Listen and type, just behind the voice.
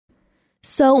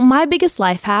So my biggest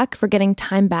life hack for getting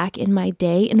time back in my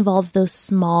day involves those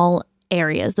small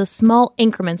areas, those small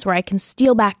increments where I can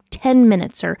steal back 10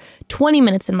 minutes or 20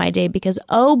 minutes in my day because,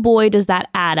 oh boy, does that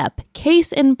add up.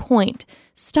 Case in point,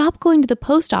 stop going to the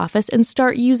post office and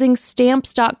start using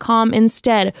stamps.com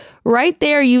instead. Right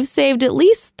there, you've saved at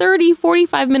least 30,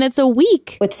 45 minutes a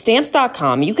week. With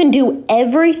stamps.com, you can do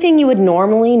everything you would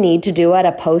normally need to do at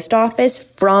a post office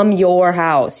from your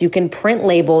house. You can print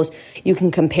labels, you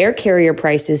can compare carrier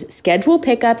prices, schedule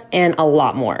pickups, and a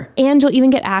lot more. And you'll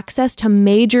even get access to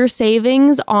major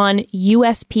savings on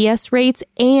USPS rates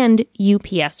and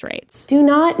UPS rates. Do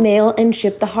not mail and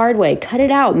ship the hard way. Cut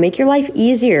it out. Make your life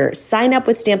easier. Sign up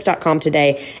with stamps.com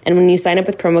today. And when you sign up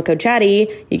with promo code Chatty,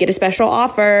 you get a special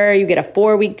offer. You get a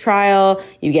 4-week trial.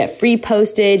 You get free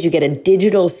postage. You get a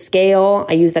digital scale.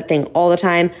 I use that thing all the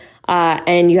time.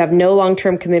 And you have no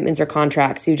long-term commitments or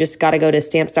contracts. You just got to go to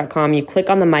stamps.com. You click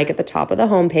on the mic at the top of the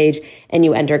homepage and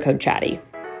you enter code Chatty.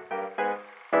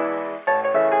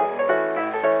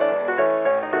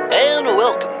 And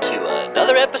welcome to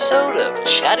another episode of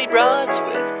Chatty Broads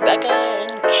with Becca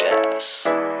and Jess.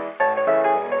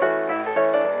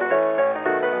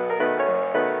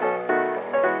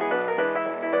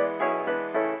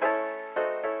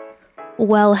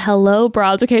 Well, hello,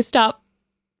 broads. Okay, stop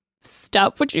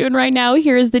what you're doing right now.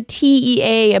 Here's the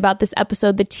TEA about this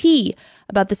episode, the T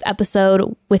about this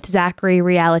episode with Zachary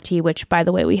Reality, which, by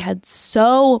the way, we had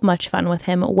so much fun with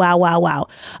him. Wow, wow, wow.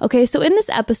 Okay, so in this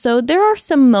episode, there are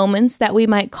some moments that we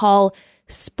might call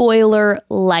spoiler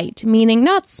light, meaning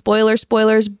not spoilers,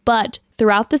 but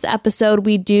throughout this episode,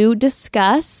 we do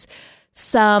discuss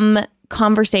some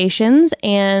conversations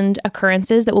and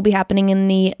occurrences that will be happening in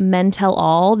the Men Tell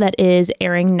All that is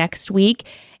airing next week.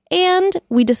 And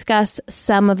we discuss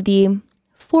some of the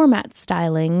format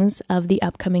stylings of the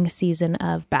upcoming season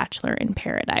of Bachelor in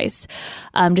Paradise.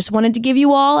 Just wanted to give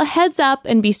you all a heads up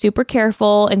and be super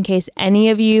careful in case any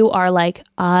of you are like,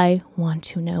 I want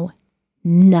to know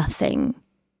nothing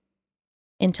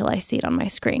until I see it on my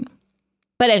screen.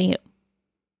 But anywho,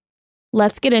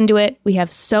 let's get into it. We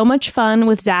have so much fun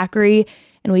with Zachary,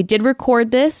 and we did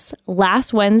record this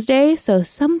last Wednesday, so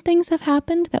some things have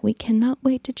happened that we cannot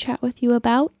wait to chat with you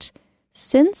about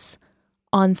since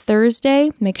on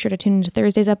Thursday. Make sure to tune into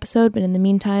Thursday's episode, but in the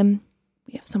meantime,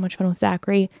 we have so much fun with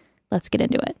Zachary. Let's get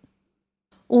into it.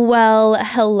 Well,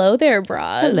 hello there,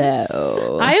 broads.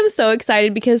 Hello. I am so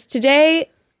excited because today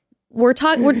we're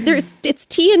talking, it's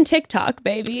tea and TikTok,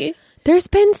 baby. There's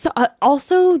been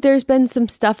there's been some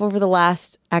stuff over the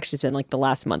last, actually it's been like the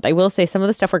last month. I will say some of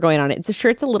the stuff we're going on, it's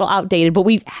a little outdated, but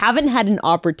we haven't had an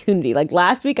opportunity. Like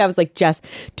last week I was like, Jess,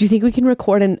 do you think we can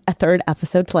record a third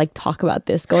episode to like talk about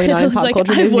this going on in pop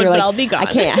culture news? I would, but I'll be gone.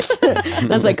 I can't.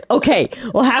 And I was like, okay,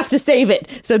 we'll have to save it.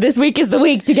 So this week is the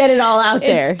week to get it all out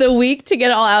there. It's the week to get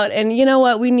it all out. And you know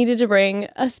what? We needed to bring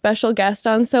a special guest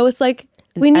on. So it's like,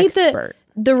 we need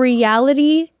the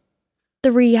reality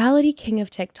king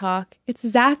of TikTok. It's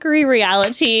Zachary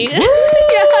Reality. Yeah.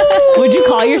 Would you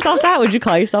call yourself that? Would you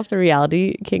call yourself the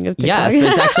reality king of TikTok? Yes, but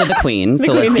it's actually the queen.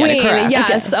 So let's get it correct.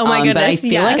 Yes. Oh my goodness. But I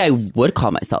feel like I would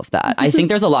call myself that. I think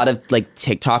there's a lot of like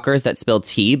TikTokers that spill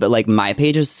tea, but like my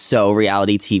page is so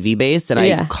reality TV based, and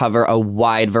I cover a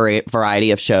wide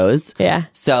variety of shows. Yeah.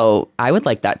 So I would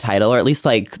like that title, or at least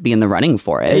like be in the running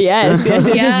for it. Yes.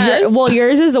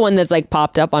 Yours is the one that's like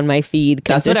popped up on my feed.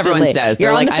 That's what everyone says.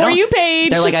 You're They're on like, the For You page.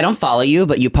 They're like, I don't follow you,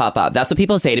 but you pop up. That's what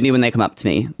people say to me when they come up to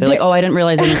me. They're like, oh, I didn't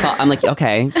realize I didn't follow. I'm like,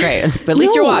 okay, great. But at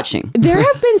least you're watching. There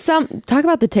have been some, talk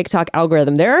about the TikTok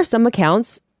algorithm. There are some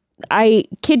accounts, I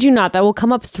kid you not, that will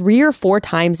come up 3 or 4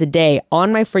 times a day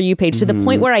on my For You page to the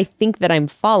point where I think that I'm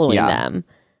following them.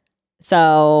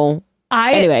 So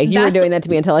anyway, you were doing that to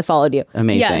me until I followed you.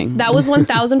 Amazing. Yes, that was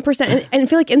 1000%. And I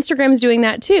feel like Instagram is doing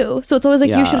that too. So it's always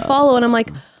like, you should follow. And I'm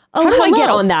like, oh, how do I get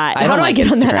on that? How do I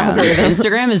get on that algorithm?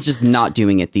 Instagram is just not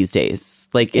doing it these days.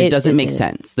 Like, it doesn't make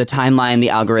sense. The timeline, the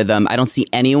algorithm, I don't see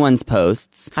anyone's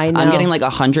posts. I know. I'm getting like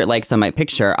 100 likes on my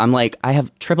picture. I'm like, I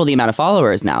have triple the amount of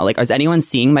followers now. Like, is anyone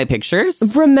seeing my pictures?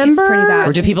 Remember? It's pretty bad.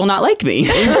 Or do people not like me?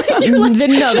 You're like,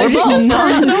 no, they're just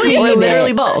personally. Or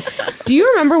literally both. Do you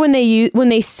remember when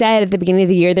they said at the beginning of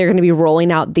the year they're going to be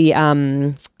rolling out the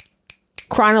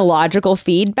chronological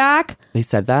feedback? They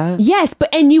said that? Yes,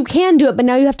 and you can do it, but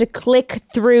now you have to click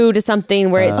through to something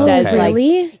where it says like,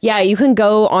 really? Yeah, you can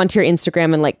go onto your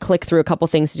Instagram and like click through a couple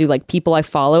things to do like people I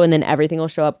follow, and then everything will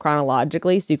show up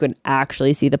chronologically, so you can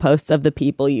actually see the posts of the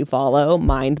people you follow.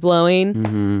 Mind blowing.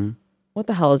 Mm-hmm. What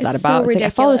the hell is that It's about? so It's like, I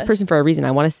follow this person for a reason.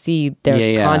 I want to see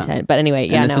their content. But anyway,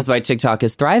 and this is why TikTok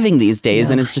is thriving these days,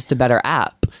 and it's just a better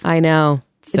app. I know.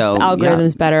 So the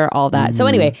algorithm's better, all that. So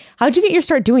anyway, how'd you get your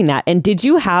start doing that? And did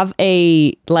you have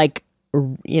a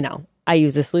I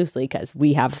use this loosely because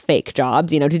we have fake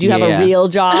jobs. Did you have a real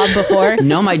job before?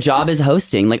 No, my job is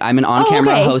hosting. Like I'm an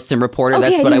on-camera host and reporter. Okay,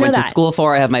 That's what I went to that. school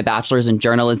for. I have my bachelor's in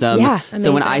journalism. Yeah,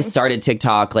 so when I started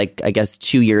TikTok, like I guess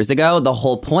 2 years ago, the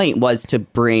whole point was to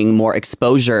bring more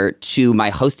exposure to my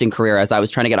hosting career as I was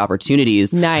trying to get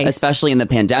opportunities. Nice. Especially in the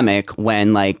pandemic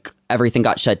when like everything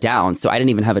got shut down. So I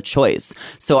didn't even have a choice.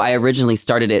 So I originally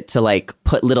started it to like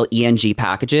put little ENG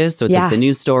packages. So it's like the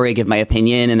news story, give my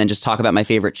opinion, and then just talk about my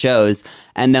favorite shows.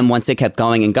 And then once it kept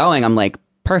going and going, I'm like,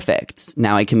 perfect.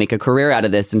 Now I can make a career out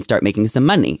of this and start making some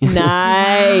money.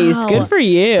 Nice. Wow. Good for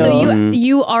you. So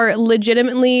you are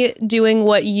legitimately doing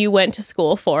what you went to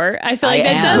school for. I feel like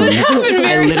that doesn't happen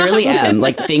very I literally often. am.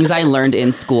 Like things I learned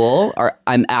in school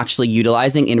I'm actually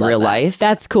utilizing in real life.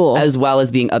 That's cool. As well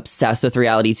as being obsessed with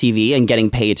reality TV and getting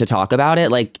paid to talk about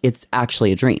it. Like it's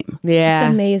actually a dream. Yeah.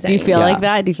 It's amazing. Do you feel like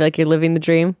that? Do you feel like you're living the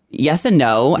dream? Yes and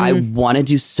no. I want to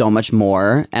do so much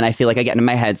more. And I feel like I get in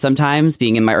my head sometimes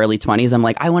being in my early 20s. I'm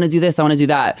like, I want to do this. I want to do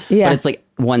that. Yeah. But it's like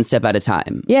one step at a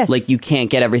time. Yes. Like you can't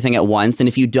get everything at once. And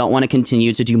if you don't want to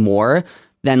continue to do more,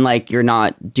 then like you're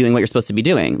not doing what you're supposed to be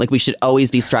doing. Like we should always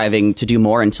be striving to do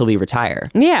more until we retire.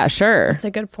 Yeah, sure. That's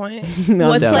a good point.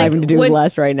 No, I'm striving to do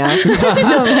less right now.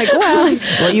 I'm like,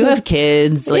 Well, you have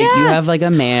kids. Like you have like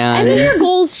a man. And then your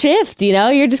goals shift,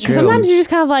 You're just sometimes you're just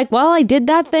kind of like, well, I did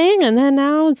that thing, and then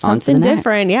now it's On to something the next.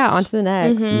 different. Yeah, on to the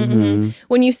next.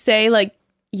 When you say like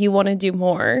you want to do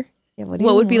more, Yeah,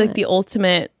 what would be like the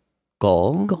ultimate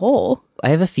goal? I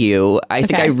have a few. I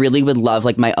think I really would love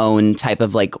like my own type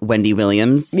of like Wendy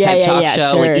Williams type talk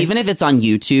show. Sure. Like even if it's on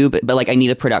YouTube, but like I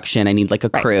need a production, I need like a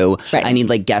crew, Right. I need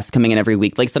like guests coming in every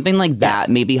week, like something like that.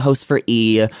 Maybe host for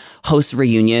host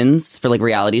reunions for like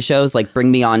reality shows, like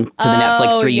bring me on to the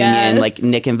Netflix reunion, like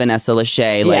Nick and Vanessa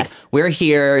Lachey, like we're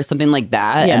here, something like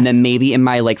that. Yes. And then maybe in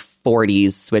my like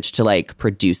 40s switch to like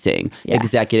producing,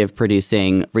 executive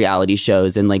producing reality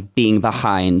shows and like being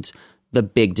behind the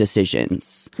big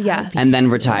decisions. Yeah. And then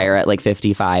retire at like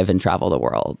 55 and travel the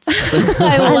world.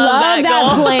 I love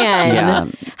that goal. plan. Yeah.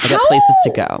 I got places to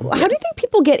go. How do you think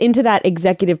people get into that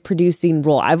executive producing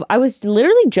role? I was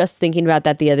literally just thinking about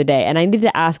that the other day, and I needed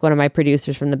to ask one of my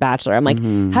producers from The Bachelor. I'm like,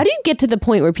 how do you get to the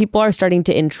point where people are starting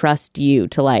to entrust you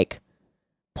to like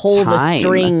pull the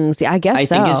strings? Yeah, I guess I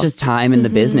think it's just time in the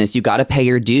business. You got to pay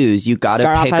your dues. You got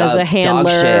to pick as up a handler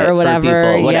dog shit or whatever.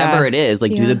 for people, whatever Yeah. it is.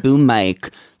 Like do the boom mic,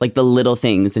 like the little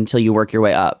things until you work your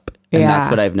way up. And that's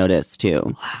what I've noticed too.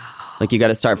 Wow. Like you got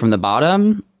to start from the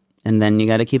bottom and then you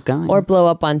got to keep going. or blow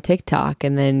up on TikTok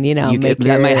and then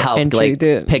that might help. entry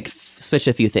Like switch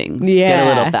a few things. Get a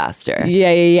little faster.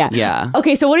 Yeah.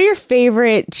 Okay, so what are your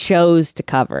favorite shows to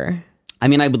cover? I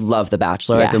mean, I would love The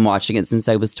Bachelor. Yeah. I've been watching it since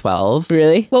I was 12.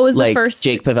 Really? What was Like the first?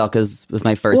 Jake Pavelka's was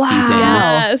my first season.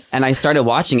 Yes. And I started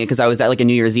watching it because I was at like a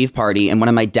New Year's Eve party and one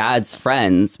of my dad's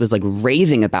friends was like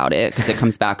raving about it because it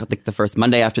comes back like the first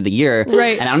Monday after the year.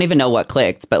 Right. And I don't even know what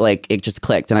clicked, but like it just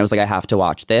clicked and I was like, I have to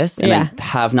watch this. And Yeah. I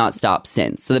have not stopped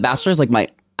since. So The Bachelor is like my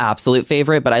absolute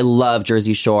favorite, but I love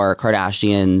Jersey Shore,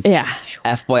 Kardashians,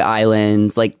 F-Boy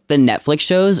Islands. Like the Netflix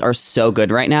shows are so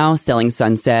good right now. Selling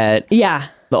Sunset. Yeah.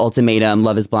 The Ultimatum,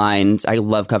 Love is Blind. I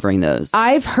love covering those.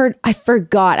 I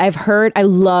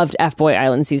loved F-Boy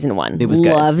Island season 1. It was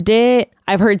good. Loved it.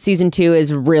 I've heard season 2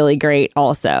 is really great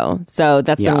also. So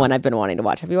that's been one I've been wanting to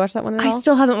watch. Have you watched that one at all? I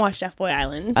still haven't watched F-Boy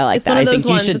Island. I like it's that. One of I those think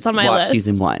you ones should that's on my watch list.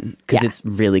 season 1 because it's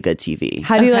really good TV.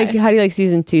 How do you like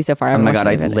season 2 so far? Oh my god,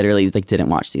 I literally like didn't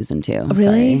watch season 2. Really?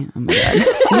 Sorry. Oh my god.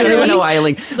 I don't even know why I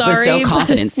like was Sorry, so but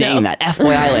confident saying no. that.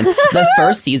 F-Boy Island. The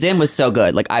first season was so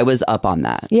good. Like I was up on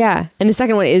that. Yeah. And the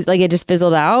second one is like it just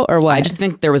fizzled out or what? I just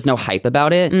think there was no hype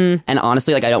about it. And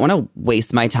honestly, like I don't want to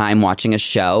waste my time watching a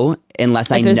show unless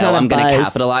I there's not know a I'm going to buzz.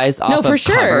 capitalize off for of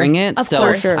sure. covering it. Of So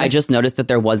course. I just noticed that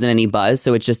there wasn't any buzz.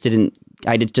 So it just didn't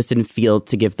feel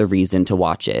to give the reason to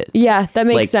watch it. Yeah, that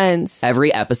makes Like, sense.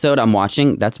 Every episode I'm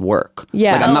watching, that's work.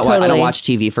 Yeah, like I'm not. I totally. don't watch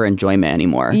TV for enjoyment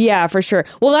anymore. Yeah, for sure.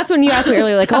 Well, that's when you asked me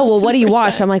earlier, like, oh, well, what do you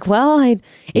watch? 1000%. I'm like, well, it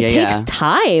takes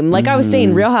time. Like I was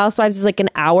saying, Real Housewives is like an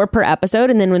hour per episode.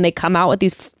 And then when they come out with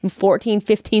these 14,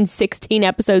 15, 16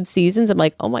 episode seasons, I'm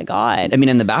like, oh my God. I mean,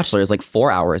 in The Bachelor is like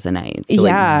 4 hours a night. So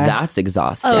Yeah. like, that's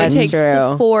exhausting. Oh, it That's takes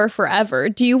true. 4 forever.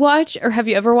 Do you watch or have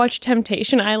you ever watched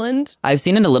Temptation Island? I've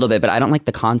seen it a little bit, but I don't like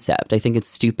the concept. I think it's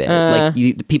stupid.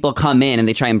 Like people come in and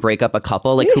they try and break up a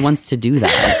couple. Like who wants to do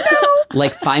that?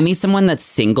 Like find me someone that's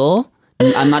single.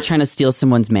 I'm not trying to steal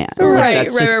someone's man. Like, Right,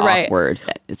 that's right, just right. awkward.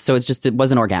 So it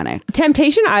wasn't organic.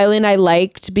 Temptation Island, I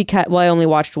liked because, well, I only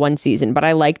watched one season, but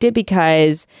I liked it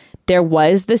because there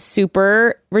was the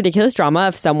super ridiculous drama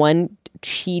of someone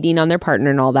cheating on their partner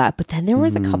and all that. But then there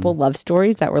was a couple love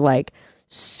stories that were like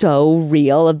so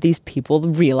real of these people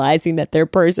realizing that their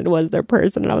person was their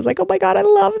person. And I was like, oh my God, I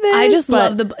love this. I just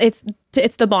love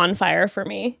it's the bonfire for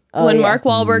me. When Mark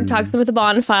Wahlberg talks to them at the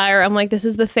bonfire, I'm like, this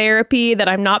is the therapy that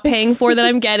I'm not paying for that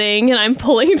I'm getting, and I'm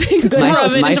pulling things from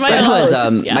it into my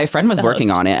host. My friend was working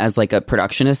on it as like a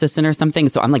production assistant or something,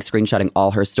 so I'm like screenshotting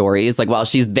all her stories like while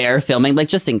she's there filming, like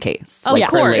just in case, like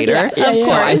for later. Of course.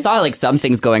 So I saw like some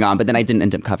things going on, but then I didn't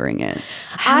end up covering it.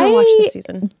 I haven't watched this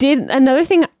season. Did another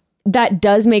thing that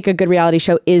does make a good reality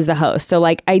show is the host. So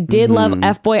like I did love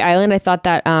F-Boy Island. I thought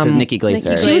that Nikki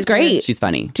Glaser. She was great. She's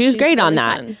funny. She was great really on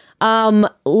that. fun.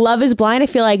 Love is Blind. I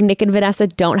feel like Nick and Vanessa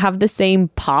don't have the same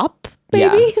pop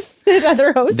maybe that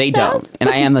other hosts They have. don't. And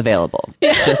I am available.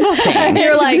 Just saying.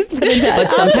 You're like, But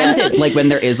sometimes it, like when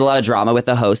there is a lot of drama with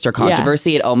the host or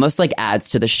controversy, it almost like adds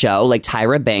to the show. Like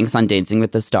Tyra Banks on Dancing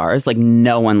with the Stars, like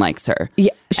no one likes her. Yeah,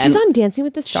 she's on Dancing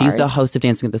with the Stars. She's the host of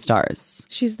Dancing with the Stars.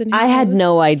 she's the new I had host.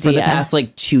 no idea. For the past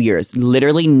like 2 years,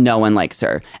 literally no one likes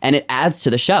her. And it adds to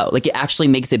the show. Like it actually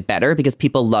makes it better because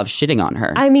people love shitting on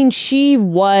her. I mean, she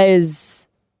was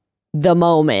the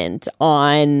moment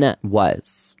on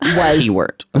Was Was.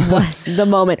 keyword. was the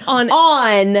moment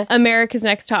On America's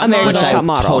Next Top America's Model. Next I Top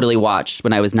Model. totally watched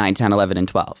when I was 9, 10, 11, and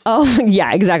 12. Oh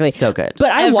yeah, exactly. So good.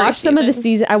 But I Every watched some of the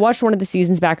season. I watched one of the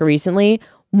seasons back recently.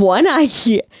 One,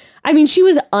 I mean, she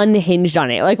was unhinged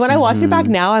on it. Like when I watch it back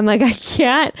now, I'm like, I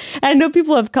can't. And I know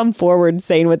people have come forward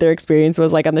saying what their experience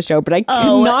was like on the show, but I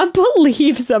cannot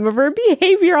believe some of her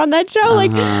behavior on that show.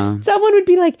 Like someone would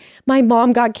be like, my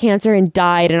mom got cancer and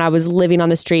died, and I was living on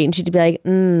the street, and she'd be like,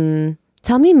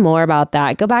 tell me more about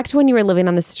that. Go back to when you were living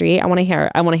on the street. I want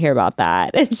to hear about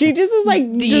that. And she just was like,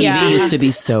 TV used to be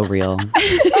so real.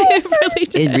 It really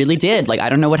did. It really did. Like, I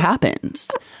don't know what happens.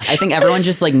 I think everyone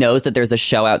just like knows that there's a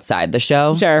show outside the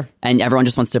show. Sure. And everyone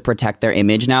just wants to protect their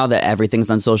image now that everything's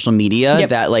on social media,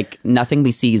 that like nothing we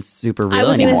see is super real I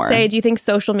was anymore. going to say, do you think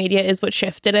social media is what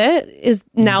shifted it? Is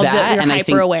now that you're and I hyper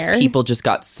think aware? people just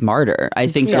got smarter. I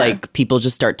think like people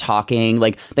just start talking.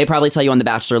 Like they probably tell you on The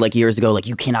Bachelor like years ago, like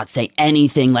you cannot say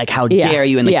anything. Like how dare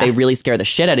you? And like they really scare the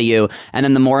shit out of you. And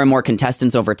then the more and more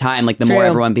contestants over time, like the more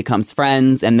everyone becomes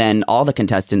friends, and then all the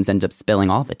contestants end up spilling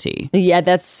all the tea. Yeah,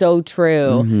 that's so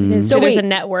true. So there's a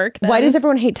network. Then. Why does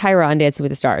everyone hate Tyra on Dancing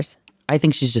with the Stars? I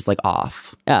think she's just like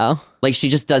off. Oh. Like she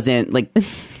just doesn't like.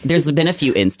 There's been a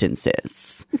few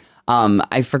instances.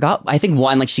 I forgot. I think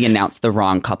one, like she announced the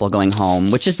wrong couple going home,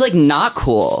 which is like not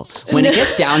cool. When it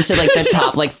gets down to like the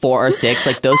top like 4 or 6,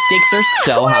 like those stakes are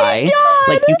so high.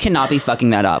 Like you cannot be fucking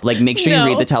that up. Like make sure you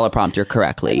read the teleprompter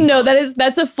correctly. No,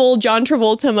 that's a full John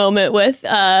Travolta moment with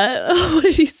what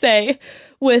did he say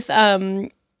with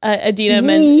Adina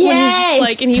when he's just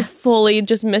like, and he fully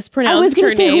just mispronounced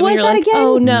her name. Who was and you're that like, again?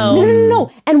 oh no.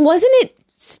 No. And wasn't it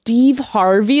Steve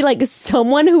Harvey, like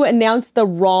someone who announced the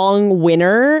wrong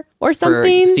winner or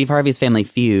something? For Steve Harvey's Family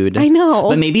Feud. I know.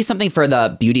 But maybe something for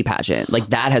the beauty pageant. Like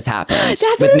that has happened. That's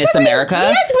with what Miss I'm America.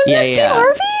 Yes, was that Steve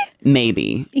Harvey?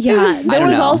 Maybe. Yeah, there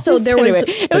was know. also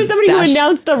It was somebody who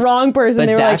announced the wrong person. But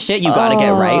they were that like, shit you gotta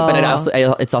get right.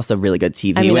 But it's also really good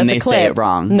TV I mean, when that's they a say clip. it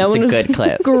wrong. No it's a one good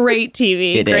clip. great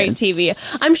TV. It Great is.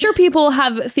 TV. I'm sure people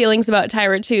have feelings about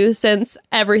Tyra too, since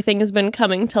everything has been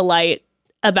coming to light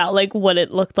about like what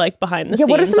it looked like behind the scenes.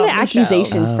 what are some of the on show.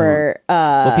 accusations for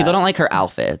Well, people don't like her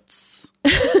outfits.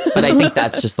 But I think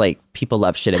that's just like people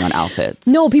love shitting on outfits.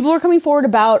 No, people were coming forward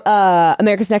about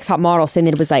America's Next Top Model, saying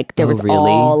that it was like there was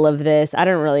really? all of this. I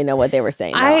don't really know what they were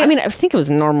saying. I mean, I think it was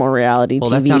normal reality Well,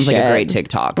 TV that sounds like a shit. great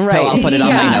TikTok. Right. So I'll put it on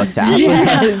my Yes. notes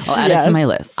app. I'll add it to my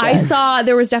list. I saw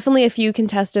there was definitely a few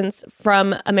contestants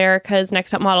from America's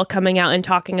Next Top Model coming out and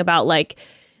talking about like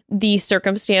the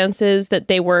circumstances that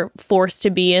they were forced to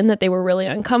be in, that they were really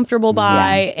uncomfortable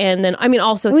by. And then, I mean,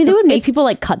 also, I mean, they would make people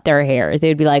like cut their hair. They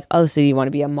would be like, "Oh, so you want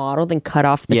to be a model? Then cut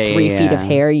off the 3 feet of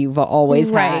hair you've always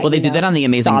had." Right. Well, they do that on The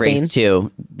Amazing sobbing. Race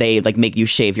too. They like make you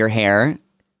shave your hair.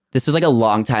 This was like a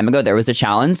long time ago. There was a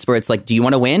challenge where it's like, do you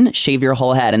want to win? Shave your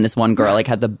whole head. And this one girl like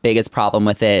had the biggest problem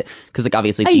with it because like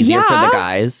obviously it's easier for the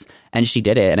guys. And she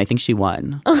did it. And I think she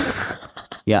won.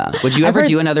 Yeah. Would you ever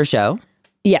do another show?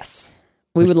 Yes.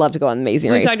 We would love to go on Amazing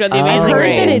we Race. talked about the Amazing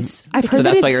Race. I've heard So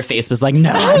that's that why it's- your face was like,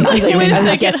 no. I'm not Wait doing a that.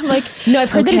 second. I'm like, No,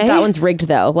 I've heard okay. that one's rigged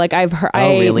though. Like I've heard,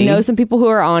 really? I know some people who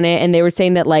are on it, and they were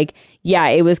saying that like, yeah,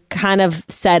 it was kind of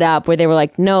set up where they were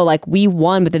like, no, like we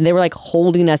won, but then they were like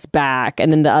holding us back,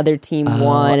 and then the other team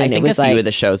won, and I it think was a few like, of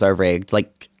the shows are rigged.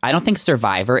 Like, I don't think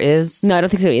Survivor is. no, I don't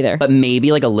think so either. But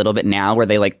maybe like a little bit now where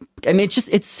they like, I mean,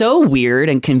 it's so weird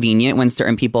and convenient when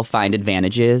certain people find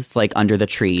advantages like under the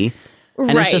tree.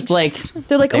 And it's just like,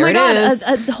 they're like, oh there my it God, is.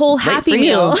 a whole Right happy for you.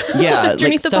 meal. Yeah, like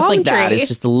underneath the stuff palm like that tree. is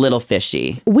just a little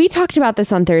fishy. We talked about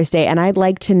this on Thursday, and I'd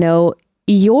like to know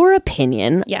your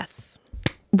opinion. Yes.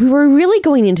 We were really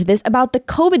going into this about the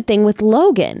COVID thing with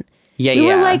Logan. Yeah, we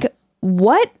yeah. were like,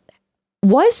 what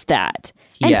was that?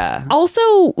 And Yeah.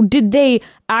 also, did they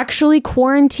actually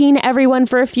quarantine everyone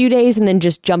for a few days and then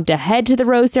just jumped ahead to the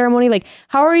rose ceremony? Like,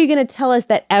 how are you going to tell us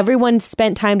that everyone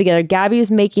spent time together? Gabby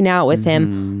was making out with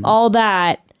him, all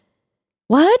that.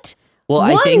 What? Well,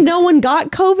 one, I think no one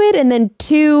got COVID, and then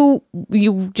two,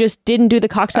 you just didn't do the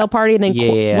cocktail party, and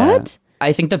then what?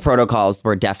 I think the protocols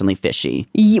were definitely fishy.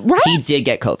 Right? He did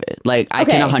get COVID. Like, I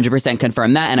Okay. can 100%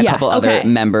 confirm that. And a Yeah, couple other okay.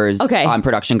 members Okay. on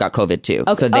production got COVID too.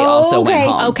 Okay. So they also went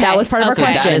home. Okay. That was part of our So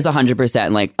question. that is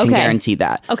 100%, like, can Okay. guarantee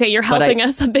that. Okay, you're But helping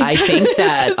us a big I time think with this,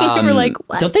 that, 'cause we were like,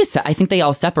 what? don't they, I think they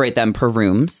all separate them per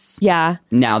rooms. Yeah.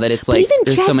 Now that it's But like, even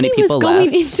there's Jesse so many people was going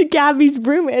left. into Gabby's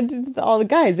room and all the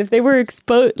guys, if they were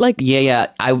exposed, like, Yeah.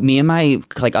 Me and my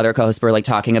like other co-hosts were like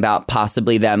talking about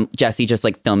possibly Jesse just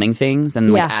like filming things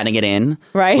and like Yeah. adding it in.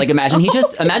 Right. Like imagine he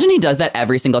does that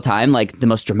every single time, like the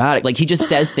most dramatic. Like he just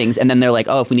says things and then they're like,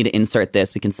 oh, if we need to insert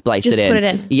this, we can splice Just it in. put it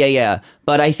in. Yeah.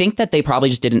 But I think that they probably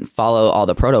just didn't follow all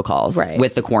the protocols Right.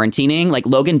 with the quarantining. Like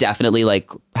Logan definitely like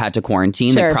had to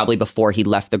quarantine Sure. like probably before he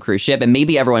left the cruise ship, and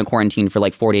maybe everyone quarantined for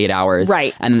like 48 hours.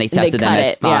 Right. And then they And they tested them. cut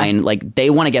It's it, yeah. fine. Like they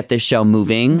want to get this show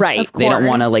moving. Right. Of They don't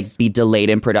want to course. like be delayed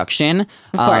in production.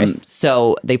 Of course.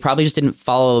 So they probably just didn't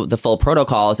follow the full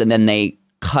protocols, and then they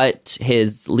cut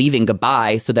his leaving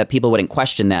goodbye so that people wouldn't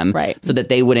question them, Right. so that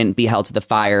they wouldn't be held to the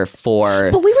fire for.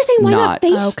 but we were saying, why not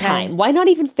FaceTime? Okay. Why not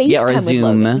even FaceTime Yeah, or with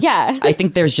Zoom. Logan? Yeah. I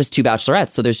think there's just 2 bachelorettes,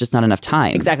 so there's just not enough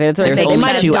time. Exactly, that's what I'm There's saying. They only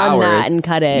might have 2 done hours that and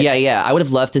cut it. Yeah. I would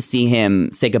have loved to see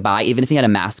him say goodbye, even if he had a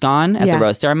mask on at Yeah. the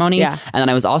rose ceremony. Yeah. And then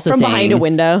I was also From saying behind a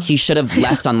window. he should have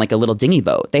left on like a little dinghy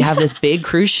boat. They have this big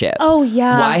cruise ship. Oh,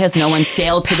 yeah. Why has no one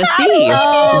sailed to the sea?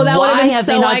 Oh, that would have Why been have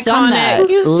so they not done that?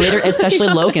 iconic. Especially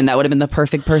Logan, that would have been the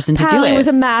perfect person to do Paddling it. with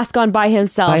a mask on by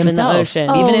himself, in the ocean.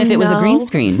 Even if it was a no. green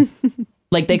screen.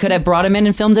 Like they could have brought him in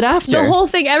and filmed it after. The whole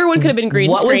thing, everyone could have been green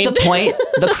What was screened. the point?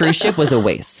 The cruise ship was a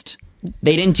waste.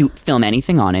 They didn't film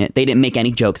anything on it. They didn't make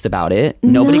any jokes about it.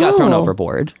 Nobody got thrown No.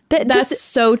 overboard. That's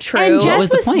so true. And Jess was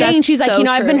the was point? saying, That's she's like, so you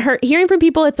know, I've been true. hearing from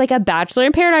people, it's like a Bachelor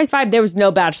in Paradise vibe. There was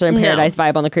no Bachelor in Paradise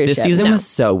vibe on the cruise This ship. season No. was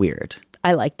so weird.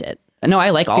 I liked it. No,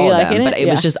 I like all You of liking them, it? but it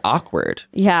Yeah. was just awkward.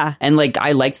 Yeah. And like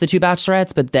I liked the 2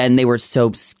 bachelorettes, but then they were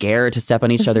so scared to step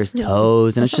on each other's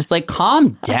toes, and it's just like,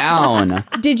 calm down.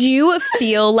 Did you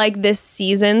feel like this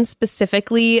season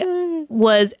specifically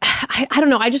was, I don't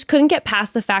know, I just couldn't get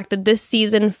past the fact that this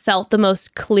season felt the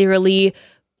most clearly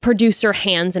producer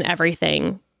hands and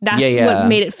everything. That's Yeah. what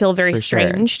made it feel very For sure.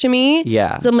 strange to me.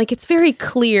 Yeah. So I'm like, it's very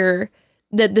clear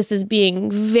that this is being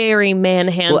very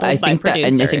manhandled Well, I by think that,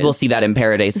 producers. and I think we'll see that in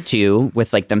Paradise too,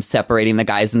 with like them separating the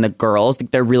guys and the girls.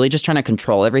 Like, they're really just trying to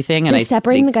control everything. And They're I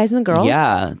separating think- the guys and the girls?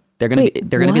 Yeah, they're gonna Wait,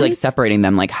 be like what? separating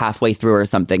them like halfway through or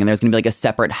something, and there's gonna be like a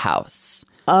separate house.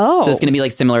 Oh. So it's gonna be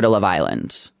like similar to Love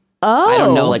Island. Oh. I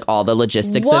don't know like all the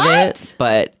logistics of What? it,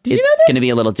 but you it's know this? gonna be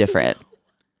a little different.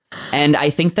 And I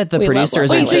think that the We love producers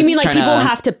Love are Island. Wait, so you just mean like trying people to,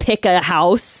 have to pick a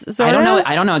house? I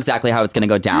don't know exactly how it's gonna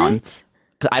go down. What?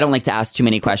 I don't like to ask too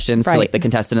many questions to Right. like the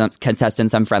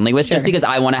contestants I'm friendly with, just because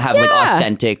I want to have like Yeah.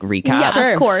 authentic recaps.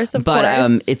 Yeah, of course, of But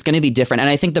course. it's going to be different, and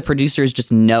I think the producers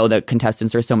just know that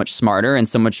contestants are so much smarter and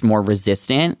so much more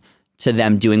resistant to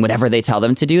them doing whatever they tell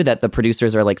them to do, that the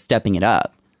producers are like stepping it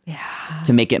up.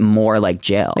 To make it more like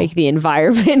jail. Make the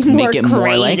environment more Make it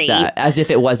more like crazy. that, as if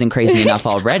it wasn't crazy enough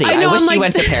already. I know, I wish I'm you like-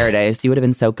 went to Paradise. You would have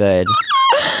been so good.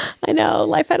 I know.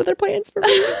 Life had other plans for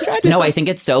me. Tragic. No, I think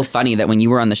it's so funny that when you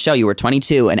were on the show, you were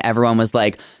 22 and everyone was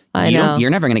like, know. you're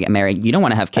never going to get married. You don't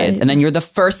want to have kids. And then you're the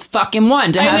first fucking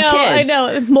one to have kids. I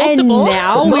know. Multiple. And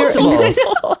now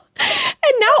Multiple.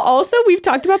 And now also we've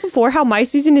talked about before how my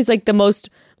season is like the most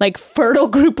like fertile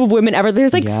group of women ever.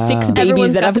 There's like Yeah. 6 babies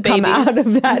Everyone's that got have the come babies. out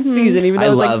of that season, even though I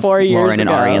it was love like 4 years Lauren and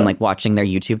ago. Ari and like watching their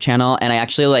YouTube channel. And I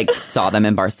actually like saw them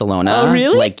in Barcelona. Oh,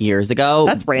 really? Like years ago.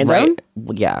 That's random. Right.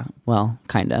 Yeah. Well,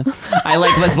 kind of. I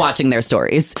like was watching their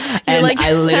stories. And like,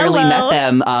 I literally hello.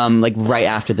 met them like right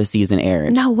after the season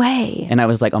aired. No way. And I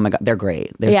was like, oh my God, they're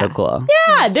great. They're so cool.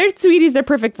 Yeah, they're sweeties. They're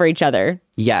perfect for each other.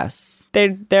 Yes.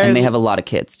 They're And they have a lot of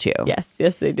kids too. yes,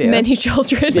 they do. Many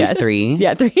children. Like 3.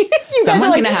 Yeah, 3. You guys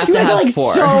Someone's are gonna have you to guys are have like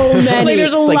 4. So many. Like,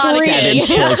 there's a It's like lot of 7 kids.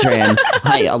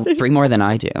 children. 3 more than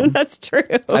I do. That's true.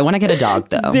 I want to get a dog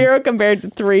though. 0 compared to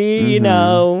 3. You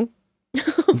know.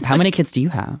 How many kids do you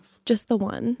have? Just the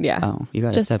one. Yeah. Oh, you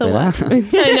gotta Just step the it one. up.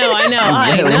 I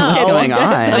know. What's going on?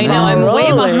 I know. I'm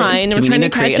way behind. Do I'm we trying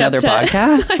need to create catch up another to,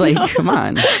 podcast? Like, come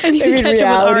on. I need to catch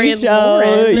up with Ari and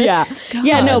Lauren. Yeah.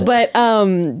 Yeah, no, but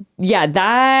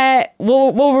that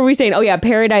what were we saying? Oh yeah,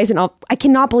 Paradise and all. I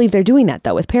cannot believe they're doing that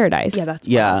though with Paradise. Yeah, that's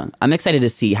Yeah, I'm excited to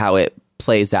see how it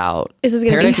plays out. This is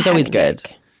gonna Paradise be is always good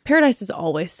hectic. Paradise is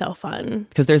always so fun.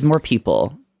 because there's more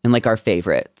people and like our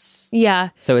favorites. Yeah.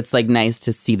 So it's like nice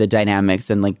to see the dynamics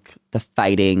and like the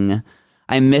fighting.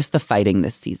 I miss the fighting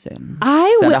this season.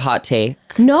 Is that a hot take?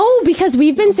 No, because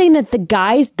we've been saying that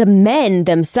the men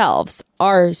themselves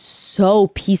are so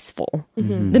peaceful.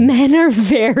 The men are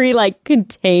very like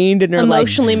contained and are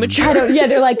Emotionally mature.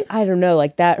 they're like, I don't know,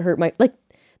 like that hurt my like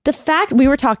the fact we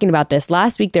were talking about this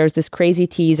last week. There was this crazy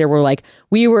teaser where like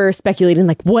we were speculating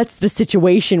like what's the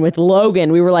situation with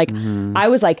Logan. We were like, I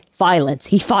was like violence.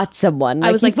 He fought someone.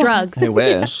 I was like drugs. I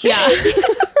wish. Yeah.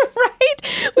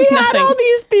 We had nothing. all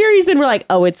these theories, and we're like,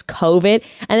 oh, it's COVID.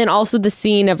 And then also the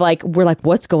scene of like, we're like,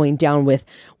 what's going down with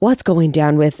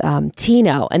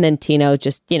Tino? And then Tino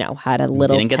just, had a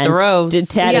little Didn't get the rose.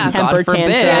 Had Yeah. a temper God forbid.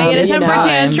 tantrum. Yeah, he had a This temper time.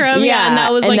 tantrum. Yeah, and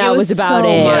that was like, that it was was about so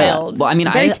it. mild. Well, I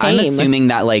mean, Very I'm tame. assuming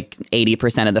that like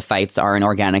 80% of the fights are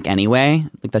inorganic anyway.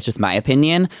 Like that's just my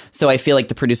opinion. So I feel like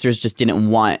the producers just didn't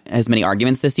want as many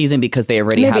arguments this season because they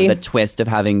already Maybe. have the twist of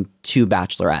having 2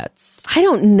 bachelorettes. I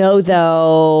don't know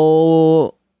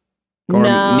though. Or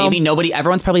No. maybe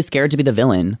everyone's probably scared to be the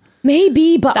villain.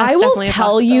 Maybe, but That's I will definitely a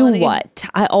tell you possibility. what.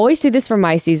 I always say this for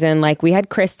my season. Like we had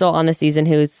Crystal on the season,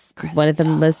 who's one of the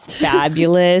most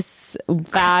fabulous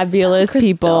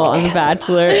people on The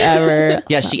Bachelor ever.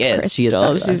 Yeah, she is. She is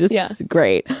Crystal, fabulous. she's just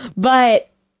great. But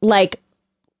like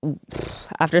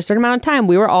after a certain amount of time,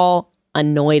 we were all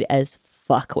annoyed as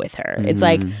fuck with her. It's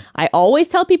like I always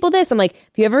tell people this. I'm like,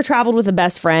 if you ever traveled with a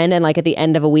best friend and like at the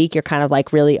end of a week you're kind of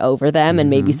like really over them and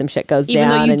maybe some shit goes Even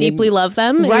down. though you and deeply love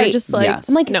them, Right. you're just like, Yes.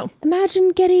 I'm like, no. Imagine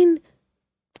getting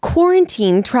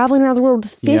quarantined, traveling around the world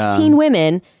with 15 Yeah.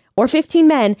 women or 15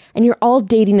 men, and you're all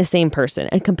dating the same person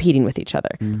and competing with each other.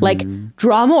 Like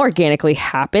drama organically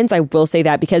happens. I will say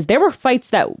that because there were fights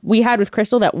that we had with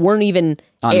Crystal that weren't even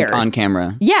aired. on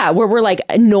camera. Yeah, where we're like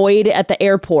annoyed at the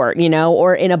airport,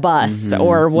 or in a bus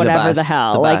or whatever the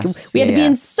hell. Like bus. we had to be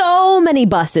in so many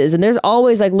buses, and there's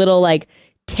always like little like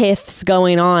tiffs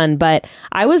going on. But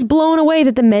I was blown away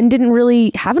that the men haven't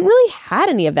really had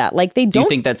any of that. Like they Do don't. you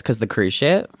think that's because the cruise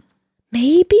ship?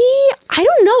 Maybe. I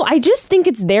don't know. I just think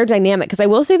it's their dynamic. Because I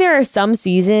will say there are some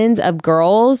seasons of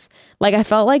girls, like I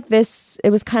felt like it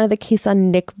was kind of the case on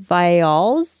Nick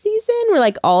Viall's season where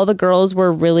like all the girls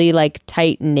were really like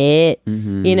tight knit.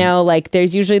 Like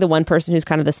there's usually the one person who's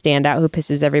kind of the standout who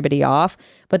pisses everybody off.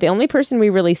 But the only person we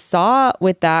really saw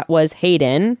with that was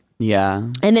Hayden. Yeah.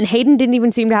 And then Hayden didn't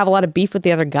even seem to have a lot of beef with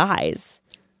the other guys.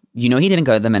 You know he didn't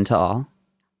go to the mental all.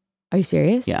 Are you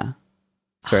serious? Yeah.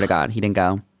 Swear to God, he didn't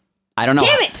go. I don't know.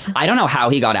 Damn it! I don't know how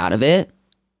he got out of it.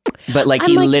 But like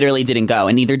he literally didn't go.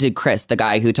 And neither did Chris, the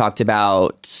guy who talked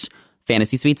about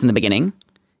fantasy suites in the beginning.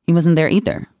 He wasn't there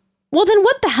either. Well, then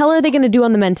what the hell are they going to do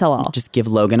on the Men Tell All? Just give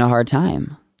Logan a hard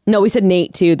time. No, we said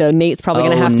Nate too, though. Nate's probably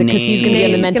going to have to because he's going to be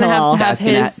on the Nate's mental gonna have all. to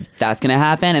have That's gonna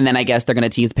happen. And then I guess they're gonna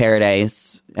tease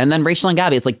Paradise. And then Rachel and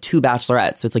Gabby, it's like 2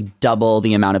 bachelorettes. So it's like double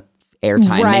the amount of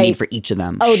airtime they need for each of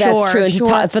them. Oh, that's Sure, true. And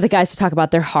sure. for the guys to talk about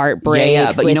their heartbreaks.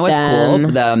 Yeah. But you know what's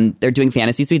them. cool? They're doing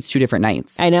fantasy suites 2 different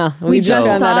nights. I know. We just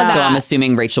found saw out. that. So I'm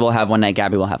assuming Rachel will have one night,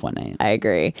 Gabby will have one night. I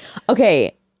agree.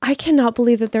 Okay. I cannot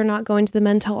believe that they're not going to the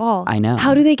Men Tell All. I know.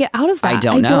 How do they get out of that? I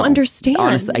don't know. I don't understand.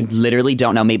 Honestly, I literally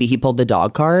don't know. Maybe he pulled the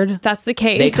dog card. That's the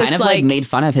case. They kind It's of like made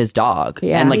fun of his dog.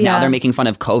 Yeah. And like now Yeah. they're making fun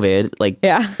of COVID. Like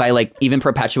by like even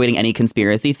perpetuating any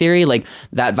conspiracy theory. Like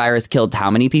that virus killed how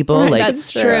many people? Like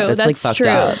That's true. That's like That's fucked true.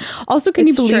 up. Also, can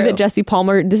you It's believe true. that Jesse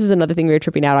Palmer, this is another thing we were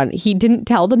tripping out on, he didn't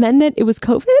tell the men that it was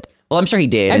COVID? Well, I'm sure he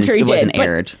did. I'm and sure he it wasn't did, but-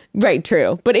 aired. Right,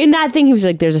 true. But in that thing, he was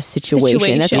like, there's a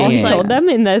situation. That's all he Situation. told them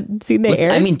in the scene they Listen,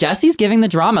 aired. I mean, Jesse's giving the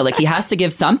drama. Like, he has to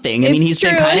give something. I mean, It's he's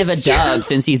been true, kind of a it's dub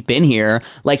since he's been here.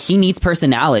 Like, he needs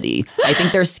personality. I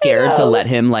think they're scared to let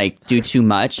him, like, do too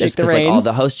much just the because, like, all reins.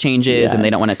 the host changes and they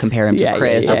don't want to compare him to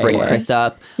Chris or bring Chris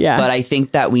up. Yeah. But I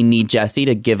think that we need Jesse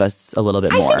to give us a little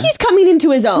bit more. I think he's coming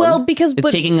into his own. well, because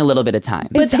it's taking a little bit of time.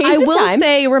 But It takes I the will time.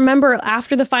 say, remember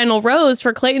after the final rose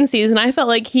for Clayton season, I felt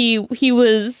like he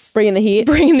was bringing the heat.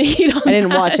 bringing the heat on. I didn't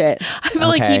that. watch it. I feel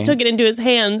like Okay. he took it into his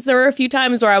hands. There were a few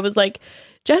times where I was like,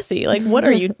 Jesse, like, what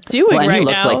are you doing Well, and right he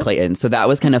looked now? like Clayton, so that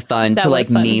was kind of fun That to was like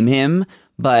fun. meme him.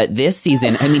 But this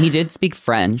season, I mean, he did speak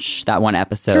French that one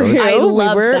episode. I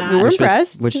loved that. We were Which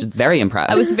impressed. was very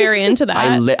impressed. I was very into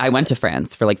that. I went to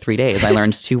France for like 3 days. I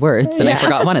learned 2 words and I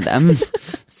forgot one of them.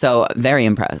 So very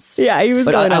impressed. Yeah, he was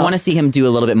But going I off. want to see him do a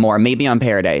little bit more. Maybe on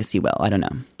Paradise he will. I don't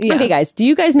know. Yeah. Okay, guys, do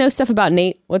you guys know stuff about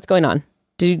Nate? What's going on?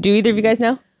 Do either of you guys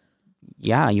know?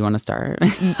 Yeah, you want to start?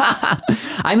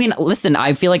 I mean, listen,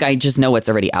 I feel like I just know what's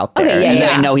already out there. Okay, yeah, and yeah.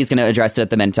 I know he's going to address it at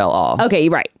the Men Tell All. Okay,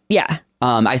 right. Yeah.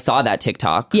 I saw that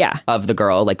TikTok Yeah. of the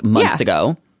girl like months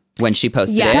ago when she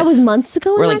posted it. That was months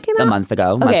ago when Or that like came a out? month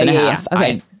ago, month Okay, and a yeah, half. yeah.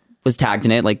 Okay. I was tagged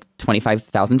in it like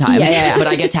 25,000 times. Yeah. But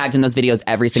I get tagged in those videos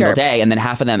every single Sure. day, and then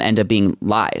half of them end up being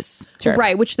lies. Sure.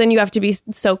 Right, which then you have to be so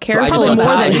So I careful. just don't more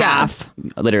talk- than I just- half.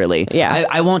 Literally. Yeah.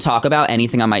 I won't talk about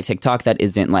anything on my TikTok that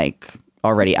isn't like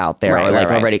already out there Right, or like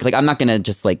right. already like I'm not gonna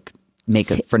just like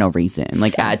make it for no reason,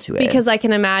 like add to it. Because I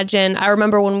can imagine, I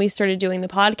remember when we started doing the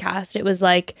podcast, it was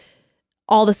like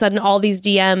all of a sudden all these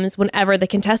DMs whenever the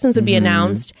contestants would be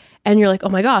announced, and you're like, oh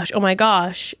my gosh,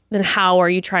 then how are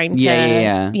you trying to,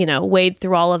 Yeah. you know, wade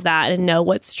through all of that and know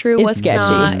what's true, It's what's sketchy.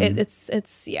 not?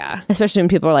 It's yeah. Especially when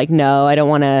people are like, no, I don't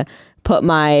want to put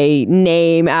my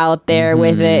name out there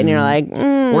with it. And you're like,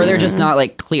 or they're just not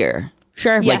like clear.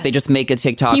 sure. Like they just make a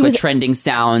TikTok He with was- trending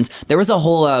sounds. There was a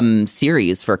whole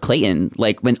series for Clayton,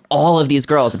 like when all of these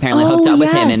girls apparently hooked up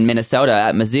with him in yes. Minnesota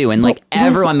at Mizzou, and like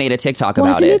everyone made a TikTok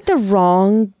about Wasn't it. it the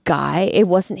wrong guy? It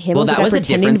wasn't him. Well, it that guy was a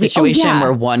pretending different to be- situation Oh, yeah.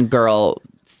 where one girl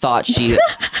thought she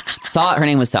thought her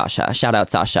name was Sasha. Shout out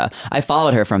Sasha. I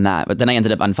followed her from that, but then I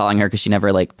ended up unfollowing her because she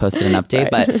never like posted an update.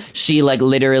 But she like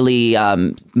literally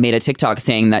made a TikTok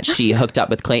saying that she hooked up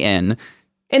with Clayton.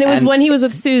 And it was And when he was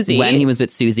with Susie. When he was with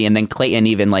Susie, and then Clayton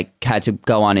even like had to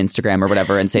go on Instagram or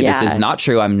whatever and say, Yeah. this is not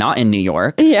true. I'm not in New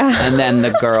York. Yeah. And then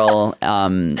the girl,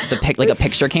 like a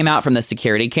picture came out from the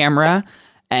security camera,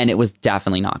 and it was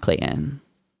definitely not Clayton.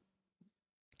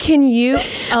 Can you?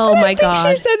 Oh my She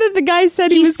god. said that the guy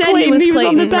said He he was said he Clayton. was on The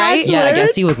Clayton, right? Bachelor. Yeah, I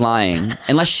guess he was lying,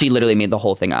 unless she literally made the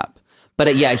whole thing up.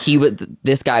 But yeah,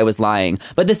 this guy was lying.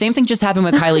 But the same thing just happened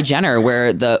with Kylie Jenner,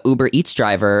 where the Uber Eats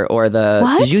driver or the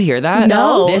What? did you hear that?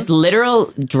 No. This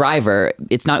literal driver.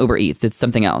 It's not Uber Eats. It's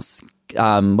something else.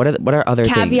 What are other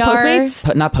Caviar. things?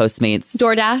 Not Postmates.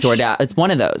 DoorDash? It's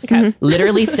one of those.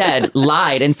 Literally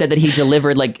lied and said that he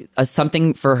delivered like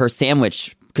something for her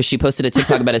sandwich because she posted a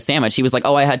TikTok about a sandwich. He was like,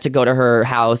 oh, I had to go to her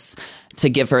house to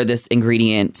give her this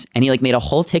ingredient, and he like made a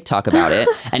whole TikTok about it.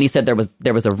 And he said there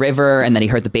was a river, and then he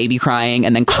heard the baby crying,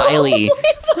 and then Kylie.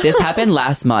 This happened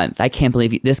last month. I can't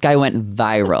believe this guy went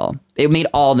viral. It made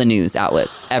all the news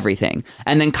outlets, everything.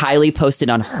 And then Kylie posted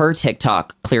on her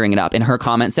TikTok clearing it up in her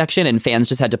comment section, and fans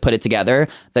just had to put it together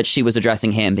that she was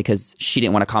addressing him because she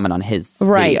didn't want to comment on his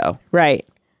video. Right.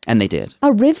 And they did.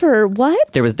 A river?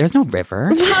 What? There's no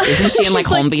river. Isn't she in like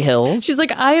She's like- Holmby Hills? She's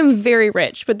like, I am very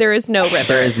rich, but there is no river.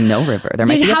 There is no river. There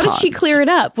might be a How did she pond. clear it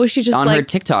up? Was she just On her like,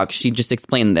 TikTok, she just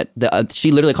explained that she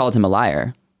literally called him a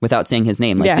liar without saying his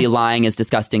name. Like, Yeah. the lying is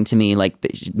disgusting to me. Like,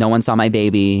 no one saw my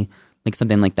baby. Like,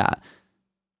 something like that.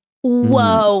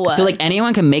 whoa? So, like,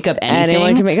 anyone can make up anything.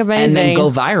 Anyone can make up And then anything.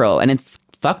 go viral. And it's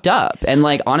fucked up. And,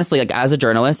 like, honestly, like, as a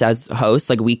journalist, as hosts,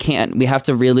 like, we have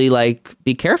to really, like,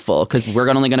 be careful because we're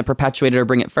only going to perpetuate it or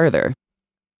bring it further.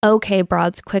 Okay,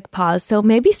 broads, quick pause. So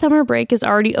maybe summer break is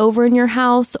already over in your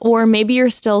house, or maybe you're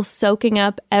still soaking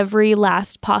up every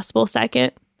last possible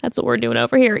second. That's what we're doing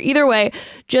over here. Either way,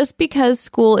 just because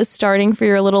school is starting for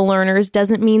your little learners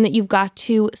doesn't mean that you've got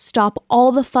to stop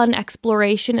all the fun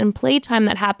exploration and playtime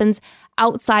that happens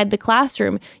outside the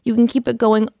classroom. You can keep it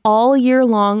going all year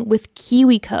long with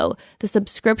KiwiCo, the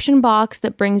subscription box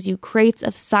that brings you crates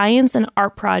of science and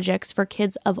art projects for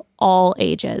kids of all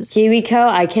ages. KiwiCo,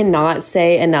 I cannot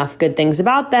say enough good things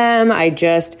about them. I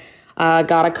just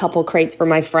got a couple crates for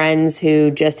my friends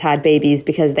who just had babies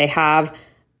because they have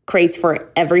crates for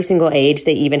every single age.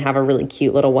 They even have a really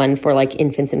cute little one for like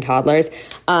infants and toddlers.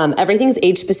 Everything's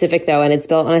age specific though, and it's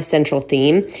built on a central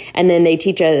theme. And then they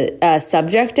teach a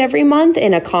subject every month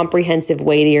in a comprehensive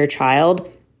way to your child.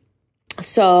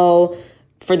 So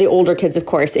for the older kids, of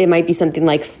course, it might be something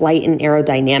like flight and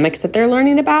aerodynamics that they're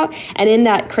learning about. And in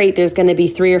that crate, there's going to be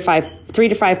 3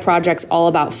 to 5 projects all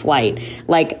about flight,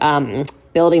 like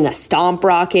building a stomp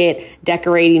rocket,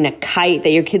 decorating a kite that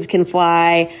your kids can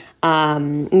fly.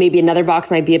 Maybe another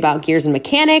box might be about gears and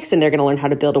mechanics, and they're going to learn how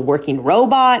to build a working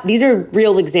robot. These are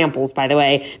real examples, by the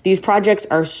way. These projects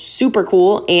are super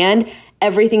cool, and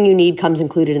everything you need comes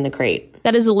included in the crate.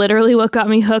 That is literally what got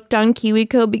me hooked on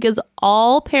KiwiCo, because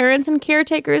all parents and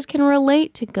caretakers can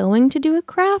relate to going to do a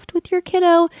craft with your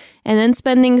kiddo and then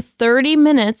spending 30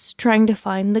 minutes trying to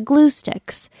find the glue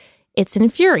sticks. It's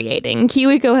infuriating.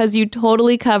 KiwiCo has you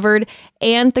totally covered,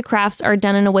 and the crafts are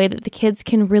done in a way that the kids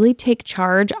can really take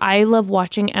charge. I love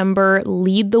watching Ember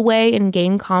lead the way and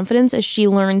gain confidence as she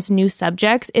learns new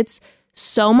subjects. It's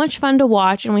so much fun to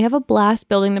watch, and we have a blast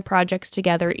building the projects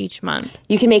together each month.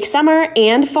 You can make summer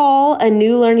and fall a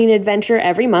new learning adventure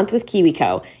every month with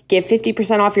KiwiCo. Get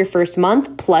 50% off your first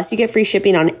month, plus you get free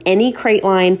shipping on any crate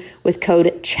line with code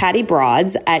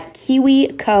ChattyBroads at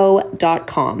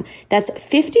KiwiCo.com. That's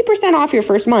 50% off your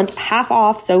first month, half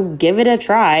off, so give it a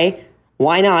try.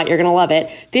 Why not? You're going to love it.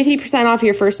 50% off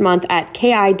your first month at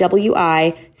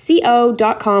KiwiCo.com,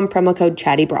 promo code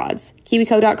ChattyBroads.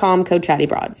 KiwiCo.com, code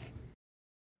ChattyBroads.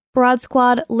 Broad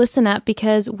Squad, listen up,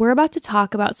 because we're about to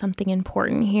talk about something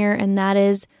important here, and that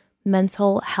is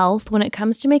mental health. When it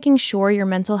comes to making sure your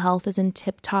mental health is in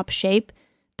tip-top shape,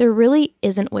 there really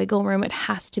isn't wiggle room. It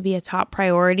has to be a top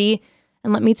priority.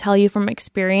 And let me tell you from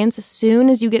experience, as soon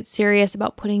as you get serious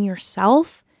about putting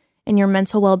yourself and your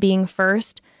mental well-being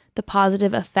first, the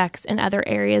positive effects in other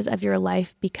areas of your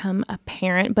life become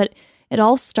apparent. But it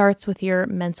all starts with your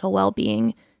mental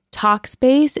well-being.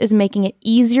 Talkspace is making it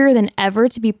easier than ever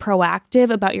to be proactive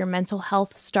about your mental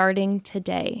health starting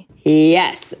today.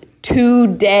 Yes,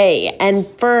 today. And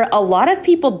for a lot of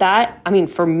people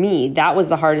for me, that was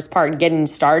the hardest part, getting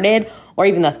started, or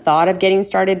even the thought of getting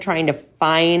started, trying to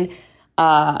find,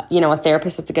 a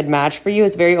therapist that's a good match for you.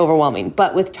 It's very overwhelming.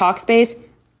 But with Talkspace,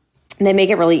 they make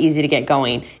it really easy to get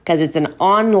going because it's an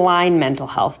online mental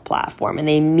health platform, and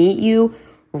they meet you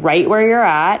right where you're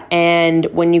at. And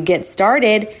when you get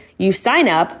started, you sign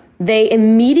up, they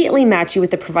immediately match you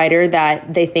with the provider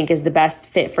that they think is the best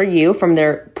fit for you from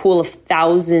their pool of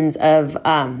thousands of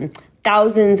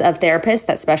therapists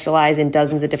that specialize in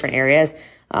dozens of different areas,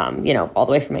 all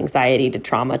the way from anxiety to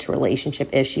trauma to relationship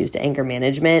issues to anger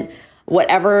management.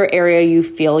 Whatever area you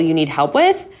feel you need help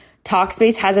with,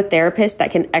 Talkspace has a therapist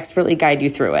that can expertly guide you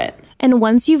through it. And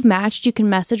once you've matched, you can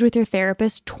message with your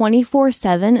therapist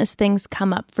 24/7 as things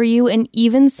come up for you, and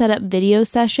even set up video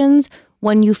sessions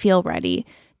when you feel ready.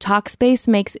 Talkspace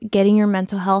makes getting your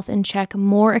mental health in check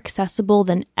more accessible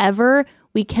than ever.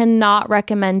 We cannot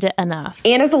recommend it enough.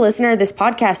 And as a listener of this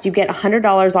podcast, you get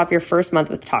 $100 off your first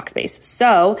month with Talkspace.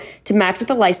 So to match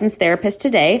with a licensed therapist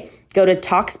today, go to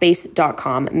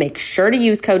Talkspace.com. Make sure to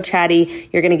use code CHATTY.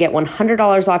 You're going to get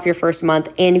 $100 off your first month,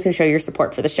 and you can show your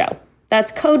support for the show.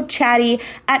 That's code CHATTY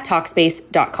at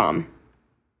Talkspace.com.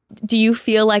 Do you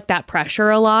feel like that pressure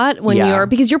a lot when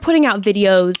because you're putting out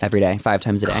videos every day, 5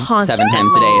 times a day, constantly. 7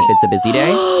 times a day if it's a busy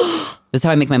day? This is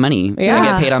how I make my money. Yeah. I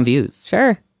get paid on views.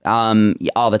 Sure.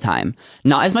 All the time.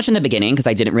 Not as much in the beginning because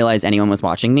I didn't realize anyone was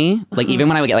watching me. Like even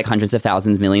when I would get like hundreds of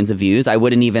thousands, millions of views, I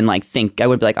wouldn't even think. I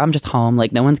would be like, I'm just home.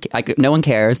 Like no one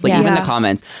cares. Like even the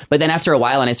comments. But then after a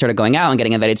while, and I started going out and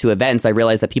getting invited to events, I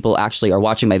realized that people actually are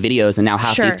watching my videos, and now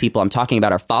half these people I'm talking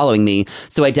about are following me.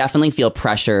 So I definitely feel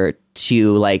pressure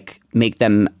to make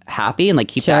them happy and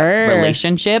keep that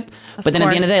relationship. But then at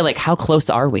the end of the day, how close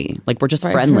are we? We're just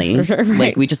friendly.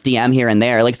 We just DM here and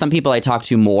there. Some people I talk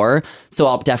to more, so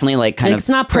I'll definitely kind of it's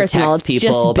not protect personal, it's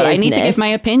people. just but I need to give my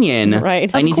opinion.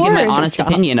 Right. I need to give my honest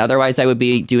opinion. Otherwise I would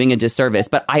be doing a disservice.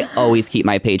 But I always keep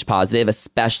my page positive,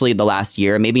 especially the last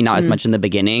year. Maybe not as much in the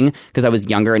beginning because I was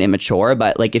younger and immature.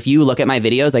 But if you look at my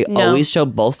videos, I always show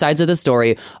both sides of the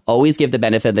story, always give the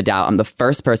benefit of the doubt. I'm the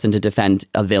first person to defend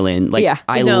a villain.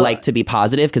 I like to be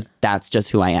positive because that's just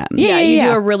who I am. Yeah, you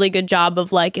do a really good job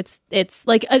of it's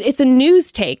a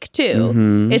news take too.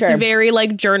 Mm-hmm. It's very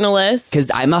journalist.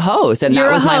 Because I'm a host, and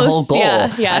that was my whole goal.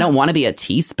 Yeah. I don't want to be a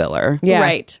tea spiller. Yeah.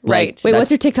 Right. Wait, what's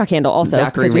your TikTok handle? Also,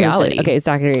 Zachary Reality. Okay,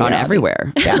 Zachary on Reality.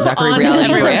 everywhere. Yeah. Zachary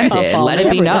Reality branded. Let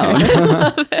it be known.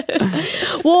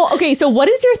 Well, okay. So, what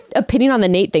is your opinion on the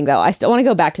Nate thing, though? I still want to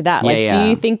go back to that. Do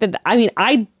you think that?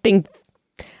 I think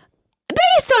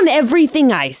based on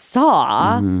everything I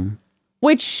saw,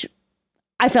 which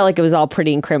I felt like it was all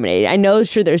pretty incriminating. I know,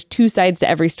 sure, there's two sides to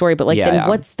every story, but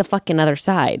what's the fucking other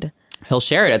side? He'll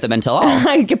share it at the mental all.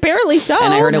 Apparently so.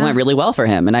 And I heard it went really well for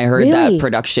him. And I heard that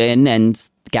production and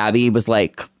Gabby was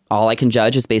like, all I can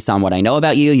judge is based on what I know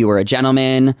about you. You were a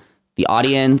gentleman. The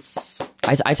audience.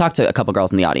 I talked to a couple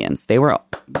girls in the audience. They were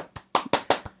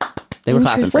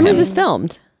clapping for him. When was this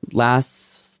filmed?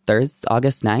 Last Thursday,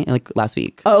 August 9th, last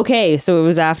week. Oh, okay, so it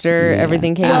was after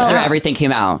everything came out. After everything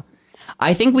came out.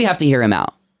 I think we have to hear him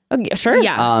out. Okay, sure.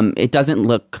 Yeah. It doesn't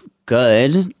look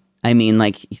good.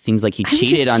 He seems like he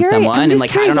cheated on someone, and I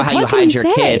don't know how you hide your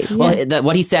kid. Yeah. Well,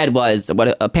 what he said was what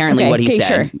he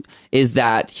said is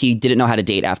that he didn't know how to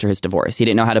date after his divorce. He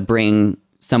didn't know how to bring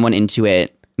someone into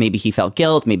it. Maybe he felt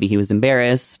guilt. Maybe he was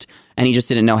embarrassed, and he just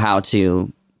didn't know how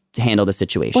to handle the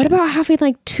situation. What about having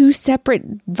like 2 separate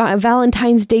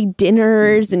Valentine's Day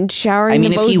dinners and showering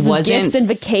them both with gifts and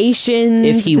vacations?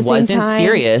 If he at the same wasn't time?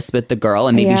 serious with the girl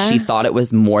and maybe she thought it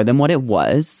was more than what it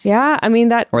was. Yeah, I mean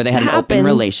that. Or they had an open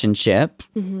relationship,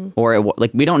 or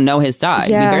like we don't know his side.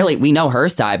 Yeah. We know her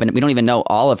side, but we don't even know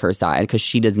all of her side because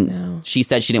she doesn't. She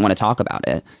said she didn't want to talk about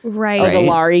it. Right. Oh, the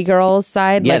Laurie girl's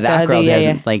side. Yeah, like that girl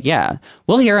doesn't. Yeah.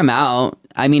 We'll hear him out.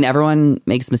 I mean, everyone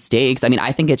makes mistakes. I mean,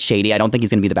 I think it's shady. I don't think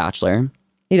he's going to be the Bachelor.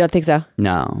 You don't think so?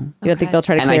 No. You don't think they'll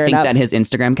try to And clear I it think up? that his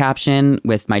Instagram caption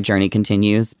with "My journey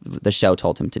continues," the show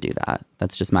told him to do that.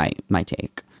 That's just my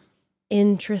take.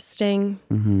 Interesting.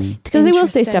 Because they will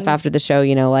say stuff Interesting. after the show,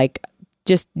 you know, like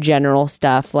just general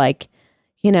stuff, like,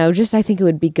 you know, just I think it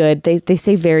would be good. They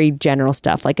say very general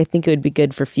stuff. Like, I think it would be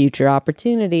good for future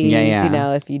opportunities, Yeah. you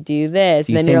know, if you do this.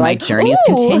 You And then say you're my like, journey is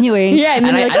 "Ooh." continuing. Yeah, and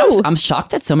then you're like, "Ooh." I'm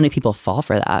shocked that so many people fall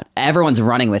for that. Everyone's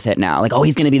running with it now. Like, oh,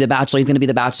 he's going to be the Bachelor. He's going to be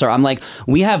the Bachelor. I'm like,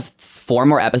 we have 4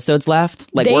 more episodes left.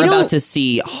 Like, They we're don't- about to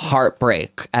see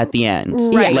heartbreak at the end.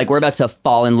 Right. Like, we're about to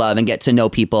fall in love and get to know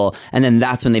people. And then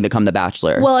that's when they become the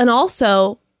Bachelor. Well, and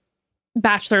also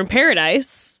Bachelor in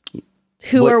Paradise.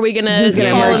 Who What- are we gonna who's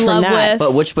gonna fall emerge in from love that? with?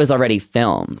 but which was already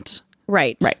filmed.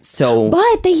 Right. So,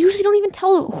 But they usually don't even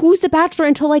tell who's the Bachelor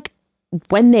until like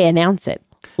when they announce it.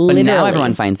 but Literally. now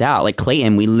everyone finds out. Like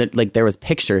Clayton, like there was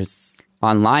pictures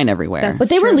online everywhere But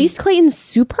they True. released Clayton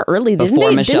super early, didn't before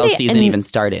they? Michelle's Didn't they? season And- even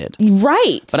started.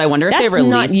 Right. But I wonder if That's they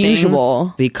release not things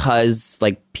usual. because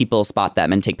like people spot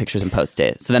them and take pictures and post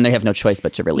it. So then they have no choice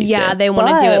but to release Yeah, it. they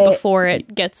want to do it But- before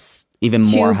it gets Even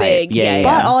too more hype. big. Yeah.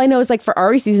 But all I know is like for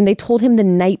Ari's season, they told him the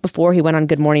night before he went on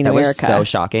Good Morning that was America. so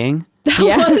shocking.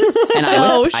 yeah. And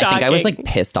so I think I was like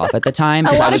pissed off at the time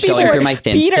because lot I of was people going were- through my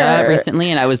Finsta Peter. recently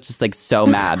and I was just like so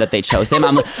mad that they chose him.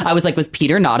 I was like, was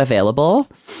Peter not available?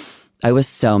 I was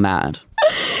so mad.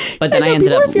 But then I ended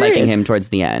people up were furious. liking him towards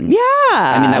the end. Yeah.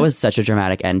 I mean, that was such a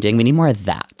dramatic ending. We need more of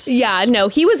that. Yeah, no,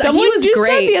 he was Someone he was just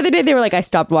great. said the other day, they were like, I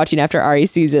stopped watching after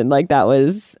Ari's season. Like that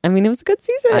was, I mean, it was a good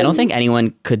season. I don't think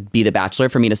anyone could be the Bachelor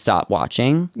for me to stop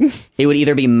watching. It would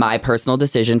either be my personal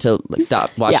decision to like,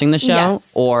 stop watching the show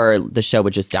Yes. or the show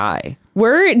would just die.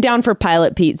 We're down for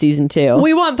Pilot Pete season 2.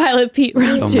 We want Pilot Pete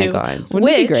round Oh 2. my God. Wouldn't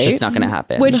it be Which great? It's not going to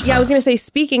happen. Which yeah, I was gonna say.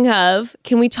 Speaking of,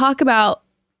 can we talk about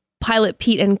Pilot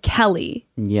Pete and Kelly?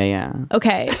 Yeah.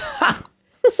 Okay.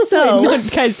 So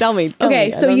guys, tell me.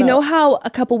 okay, so you know how a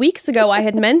couple weeks ago I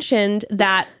had mentioned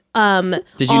that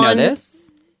Did you know this?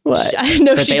 what? I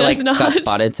know That she they does like not. got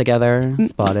spotted together.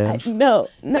 Spotted. No.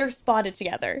 They're spotted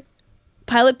together.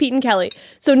 Pilot Pete and Kelly.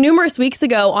 So numerous weeks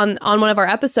ago on one of our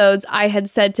episodes, I had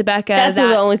said to Becca That's that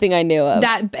the only thing I knew of.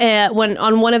 that when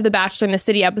on one of the Bachelor in the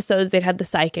City episodes, they'd had the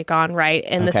psychic on, right?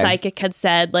 And the Okay. psychic had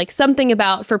said like something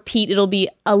about for Pete, it'll be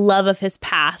a love of his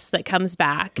past that comes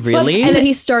back. Really? And then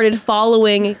he started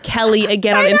following Kelly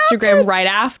again on Instagram right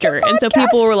after. And so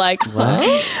people were like, What?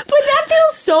 But that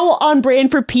feels so on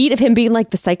brand for Pete of him being like,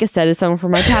 the psychic said is someone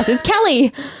from my past. It's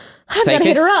Kelly. I'm going to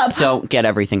hit her Psychics up. don't get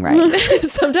everything right,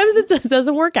 sometimes it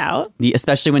doesn't work out.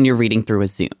 especially when you're reading through a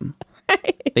Zoom.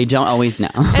 They don't always know.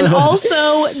 And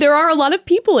also, there are a lot of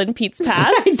people in Pete's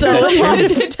past. So That's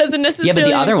true. it doesn't necessarily. Yeah, but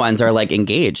the other ones are like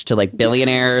engaged to like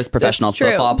billionaires, professional That's true.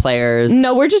 football players.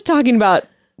 No, we're just talking about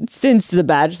since The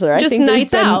Bachelor. I Just think there's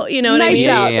nights been out, you know what I nights mean?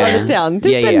 out Yeah. on the town.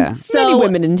 There's Yeah, been yeah. many So-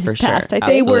 women in his For sure. past, I think.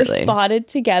 they were Absolutely. spotted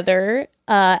together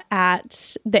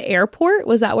at the airport.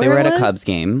 Was that where They were it at a was? Cubs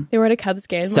game. They were at a Cubs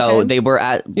game. So okay. they were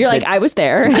at. You're like, I was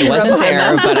there. I wasn't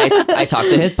there, but I talked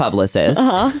to his publicist.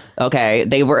 Uh-huh. Okay,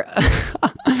 they were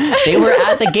they were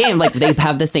at the game. Like they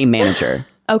have the same manager.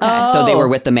 Okay. So they were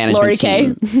with the management Lori Kay?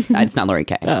 team. It's not Lori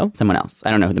Kay. Someone else.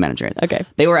 I don't know who the manager is. Okay.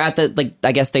 They were at the like.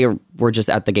 I guess they were just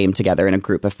at the game together in a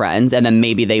group of friends, and then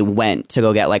maybe they went to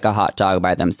go get like a hot dog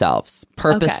by themselves,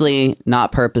 purposely,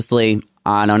 not purposely.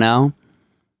 I don't know.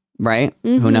 Right?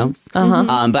 Who knows?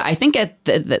 But I think at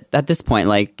this point,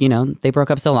 like you know, they broke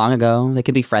up so long ago. They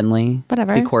could be friendly,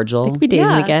 Whatever. be cordial. They could be dating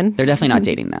Yeah. again. They're definitely not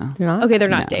dating though. They're not? Okay, they're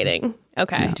not dating.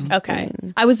 Okay. Okay.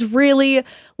 I was really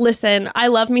I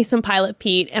love me some Pilot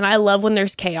Pete, and I love when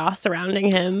there's chaos surrounding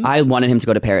him I wanted him to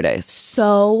go to paradise.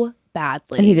 so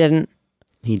badly. And he didn't.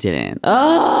 He didn't.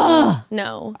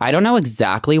 No. I don't know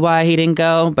exactly why he didn't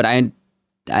go, but I mean,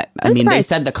 they surprised.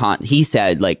 said he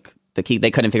said like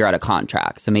they couldn't figure out a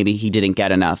contract, so maybe he didn't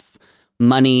get enough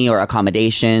money or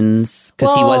accommodations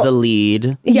because he was a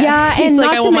lead. Yeah, he's and like,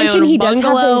 not I to want my mention own he does have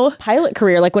bungalow. his pilot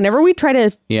career. Like whenever we try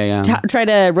to Yeah. try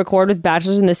to record with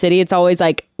Bachelors in the City, it's always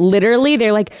like literally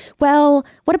they're like, well,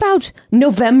 what about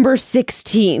November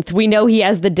 16th? We know he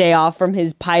has the day off from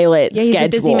his pilot Yeah, he's a schedule.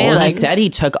 busy man. Well, he Like- said he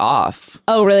took off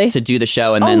Oh, really? to do the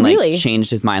show and Oh, then like really?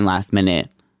 changed his mind last minute.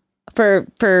 For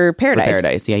Paradise. For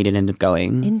Paradise, yeah, he didn't end up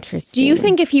going. Interesting. Do you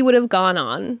think if he would have gone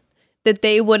on, that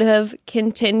they would have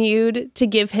continued to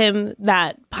give him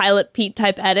that Pilot Pete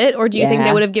type edit? Or do you think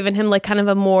they would have given him like kind of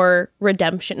a more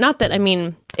redemption? Not that, I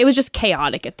mean, it was just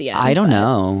chaotic at the end. I don't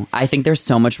know. I think there's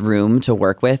so much room to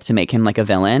work with to make him like a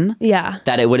villain. Yeah.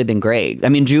 That it would have been great. I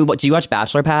mean, do you watch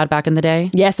Bachelor Pad back in the day?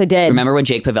 Yes, I did. Remember when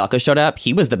Jake Pavelka showed up?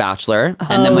 He was the Bachelor.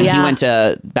 And then when he went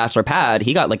to Bachelor Pad,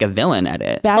 he got like a villain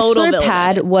edit. Bachelor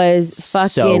Pad was fucking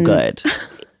so good.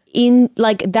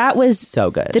 That was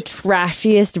so good. The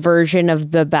trashiest version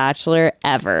of The Bachelor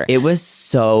ever. It was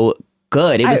so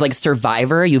good. It was like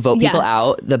Survivor. You vote people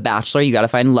out. The Bachelor, you got to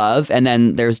find love. And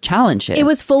then there's challenges. It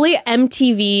was fully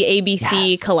MTV,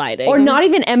 ABC colliding. Or not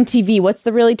even MTV. What's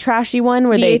the really trashy one?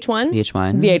 Where VH1?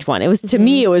 VH1. It was, to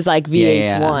me, it was like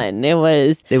VH1.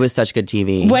 It was such good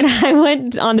TV. When I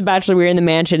went on The Bachelor, we were in the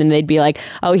mansion and they'd be like,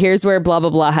 oh, here's where blah, blah,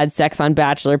 blah had sex on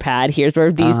Bachelor Pad. Here's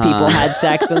where these people had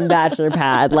sex on Bachelor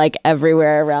Pad. Like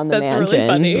everywhere around the mansion. That's really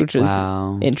funny. Which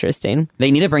was interesting.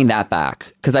 They need to bring that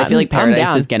back. Because I feel like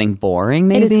Paradise is getting boring.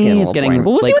 Maybe it's getting boring. But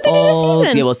we'll see what they do this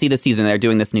season. Yeah, we'll see this season. They're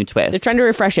doing this new twist. They're trying to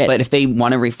refresh it. But if they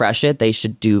want to refresh it, they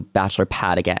should do Bachelor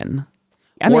Pad again.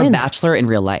 Or Bachelor in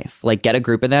real life. Like get a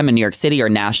group of them in New York City or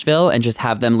Nashville and just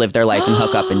have them live their life and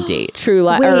hook up and date. Real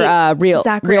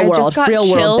world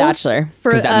Bachelor.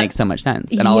 Because that makes so much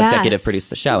sense. And I'll executive produce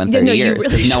the show in 30 years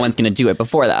because no one's going to do it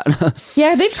before that.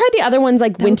 Yeah, they've tried the other ones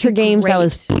like Winter Games. That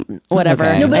was whatever.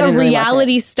 Okay. No, but a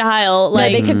reality style.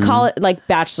 Like they could call it like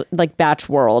Batch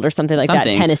World or something like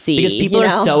that. Tennessee. Because people are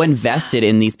so invested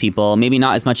in these people. Maybe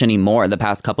not as much anymore the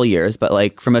past couple years, but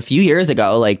like from a few years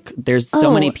ago, like there's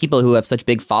so many people who have such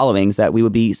big followings that we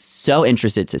would be so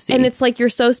interested to see. And it's like you're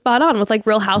so spot on with like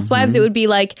Real Housewives. It would be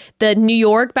like the New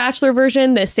York Bachelor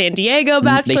version, the San Diego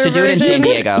Bachelor version. They should do it in San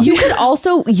Diego.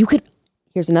 You could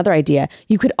here's another idea.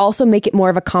 You could also make it more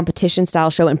of a competition style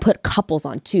show and put couples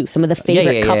on too. Some of the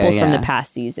favorite couples from the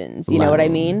past seasons. You know what I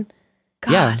mean?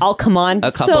 God, yeah. I'll come on.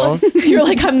 A couple. So you're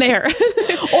like, I'm there.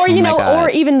 Or, or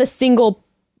even the single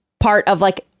part of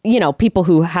like, people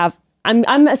who have,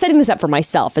 I'm setting this up for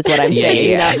myself is what I'm saying.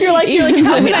 Yeah. You're like,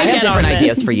 I mean, I have different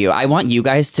ideas for you. I want you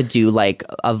guys to do like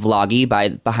a vloggy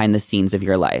behind the scenes of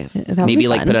your life. Maybe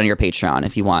like put it on your Patreon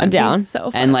if you want. I'm down. So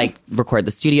fun. And like record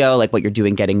the studio, like what you're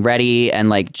doing, getting ready, and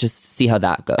like just see how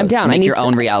that goes. I'm down. Make your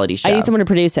own reality show. I need someone to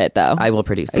produce it though. I will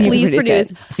produce it. Please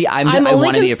produce. See, I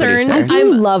want to be a producer. I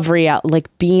do love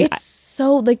being.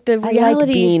 So like the reality. I like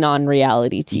being on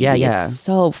reality TV. Yeah. It's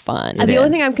so fun. The only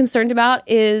thing I'm concerned about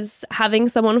is having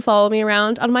someone follow me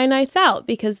around on my nights out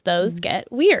because those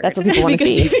get weird. That's what people want to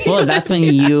see. Well, that's when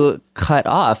you cut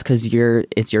off because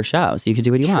it's your show, so you can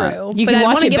do what you want. You can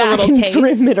watch it back and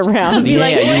trim it around. You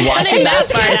watch it back.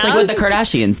 It's like what the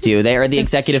Kardashians do. They are the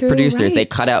executive producers. Right. They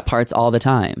cut out parts all the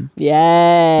time.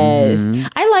 Yes.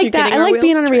 I like You're that. I like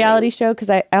being on a reality show because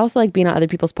I also like being on other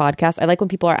people's podcasts. I like when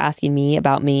people are asking me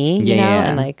about me, you know,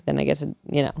 and like then I get to,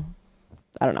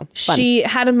 I don't know. Fun. She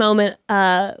had a moment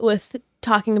with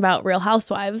talking about Real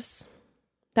Housewives.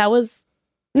 That was...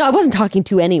 No, I wasn't talking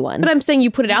to anyone. But I'm saying you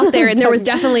put it out there and there was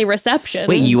definitely reception.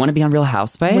 Wait, you want to be on Real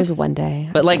Housewives? Maybe one day.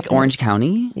 But like Orange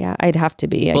County? Yeah, I'd have to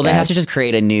be. They have to just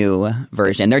create a new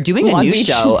version. They're doing a new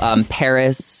show,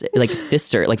 Paris, like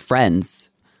sister, like Friends.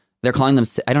 They're calling them,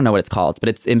 I don't know what it's called, but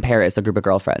it's in Paris, a group of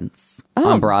girlfriends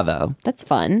on Bravo. That's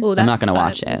fun. Ooh, I'm not going to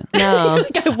watch it. No.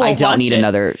 I don't need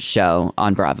another show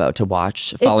on Bravo to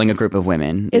watch following a group of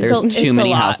women. There's too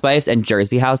many housewives, and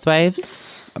Jersey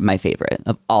Housewives, my favorite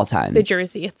of all time. The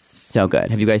Jersey. It's so good.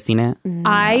 Have you guys seen it?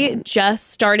 I just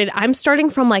started. I'm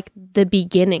starting from like the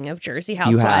beginning of Jersey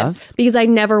Housewives because I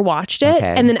never watched it.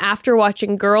 Okay. And then after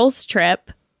watching Girls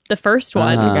Trip, the first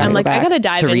one, I'm like, I gotta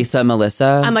dive in. Teresa,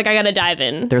 Melissa. I'm like, I gotta dive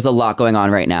in. There's a lot going on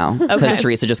right now because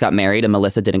Teresa just got married and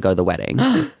Melissa didn't go to the wedding.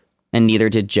 And neither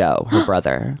did Joe, her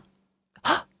brother.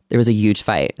 There was a huge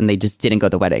fight and they just didn't go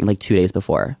to the wedding like 2 days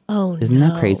before. Oh, Isn't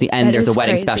that crazy? And there's a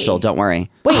wedding special. Don't worry.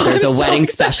 Wait, there's a wedding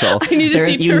special. I need to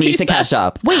see Teresa. You need to catch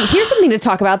up. Wait, here's something to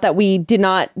talk about that we did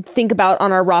not think about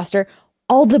on our roster.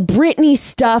 All the Britney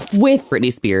stuff with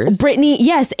Britney Spears. Britney,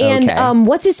 yes. And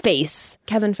what's his face?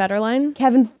 Kevin Federline.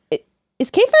 Is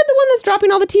K-Fed the one that's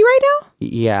dropping all the tea right now?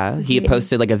 Yeah. He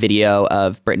posted like a video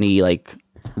of Britney like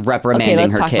reprimanding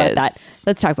her kids.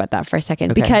 Let's talk about that for a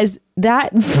second because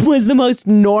that was the most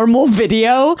normal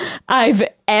video I've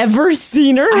ever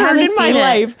seen or heard in my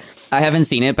life. I haven't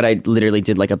seen it, but I literally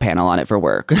did like a panel on it for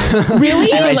work.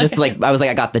 Really? And I was like,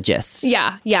 I got the gist.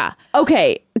 Yeah.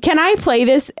 Okay, can I play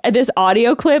this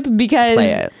audio clip because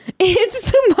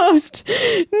it's the most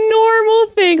normal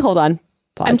thing. Hold on.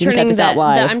 Pause. I'm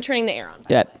turning the air on.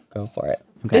 Do it. Go for it.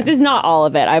 Okay. This is not all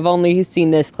of it. I've only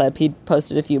seen this clip. He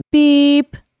posted a few.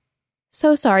 Beep.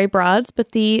 So sorry, broads,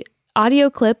 but the audio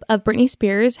clip of Britney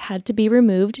Spears had to be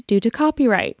removed due to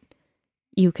copyright.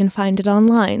 You can find it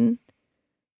online.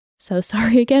 So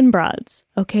sorry again, broads.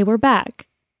 Okay, we're back.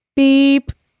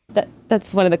 Beep.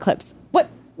 That's one of the clips.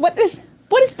 What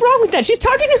is wrong with that? She's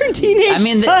talking to her teenage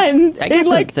son. I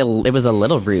guess it was a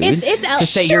little rude to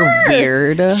say you're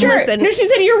weird. Sure. Listen. No, she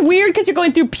said you're weird because you're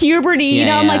going through puberty. Yeah, you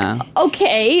know, I'm like,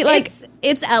 okay, like,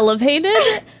 It's elevated,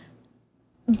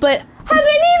 but have any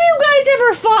of you guys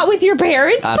ever fought with your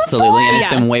parents? Absolutely, before? and it's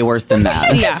been way worse than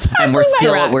that. Yeah. And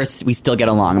we still get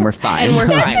along, and we're fine. And we're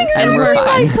fine. That's exactly And we're my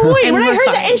fine. point. And When I we're heard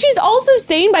that, fine. and she's also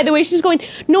saying, by the way, she's going,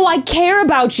 "No, I care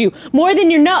about you more than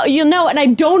you'll know, and I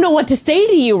don't know what to say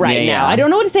to you right Yeah, now. yeah. I don't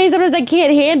know what to say. Sometimes I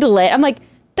can't handle it." I'm like,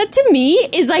 that to me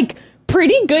is like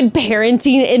pretty good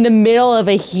parenting in the middle of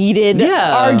a heated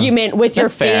argument with your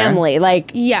That's fair. family.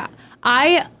 Like, yeah,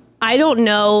 I don't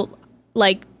know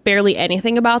like barely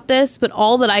anything about this, but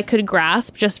all that I could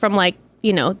grasp just from like,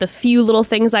 you know, the few little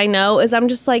things I know is I'm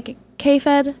just like,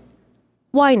 K-Fed,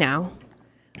 why now?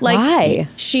 Like, why?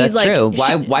 She's That's like, true.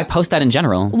 Why post that in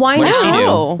general? Why what now? does she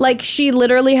do? Like, she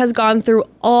literally has gone through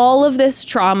all of this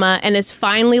trauma and is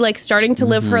finally like starting to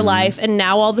live her life, and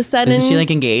now all of a sudden Isn't she like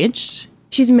engaged?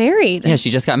 she's married. Yeah, she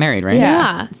just got married, right?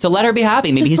 Yeah. So let her be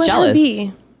happy. Maybe Just he's let her jealous.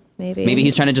 be. Maybe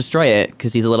He's trying to destroy it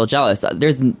because he's a little jealous.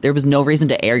 There was no reason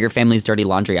to air your family's dirty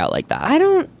laundry out like that. I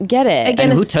don't get it. Again,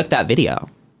 and who took that video?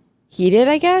 He did,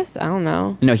 I guess. I don't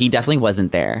know. No, he definitely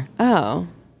wasn't there. Oh,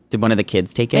 Did one of the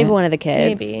kids take it? maybe one of the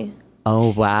kids. maybe.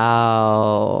 Oh,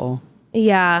 wow.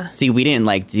 Yeah. See, we didn't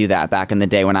like do that back in the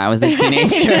day when I was a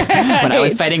teenager. When I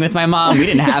was fighting with my mom, we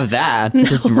didn't have that.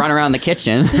 Just run around the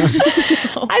kitchen.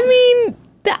 I mean,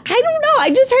 I don't know. I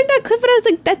just heard that clip and I was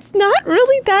like, that's not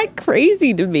really that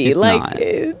crazy to me. It's like,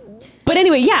 not. But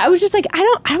anyway, yeah, I was just like,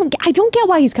 I don't get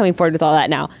why he's coming forward with all that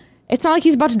now. It's not like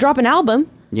he's about to drop an album.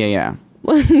 Yeah.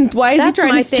 Why is he That's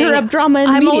trying my to stir thing. up drama in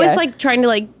the I'm media? always like trying to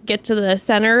like get to the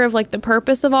center of like the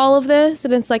purpose of all of this,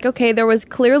 and it's like, okay, there was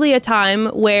clearly a time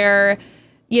where,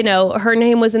 you know, her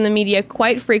name was in the media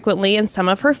quite frequently, and some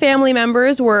of her family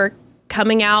members were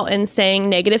coming out and saying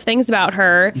negative things about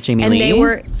her. Jamie and Lee? they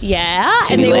were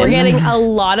Jamie they were Lynn? getting a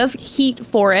lot of heat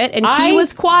for it, and he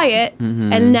was quiet,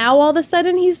 and now all of a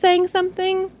sudden he's saying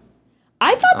something.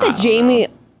 I thought that Jamie...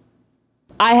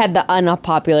 I had the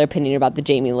unpopular opinion about the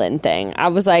Jamie Lynn thing. I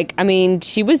was like, I mean,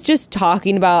 she was just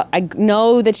talking about, I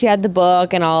know that she had the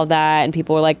book and all of that, and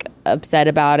people were like upset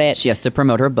about it. She has to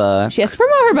promote her book. She has to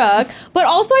promote her book, but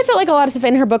also I felt like a lot of stuff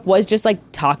in her book was just like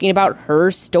talking about her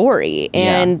story.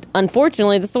 And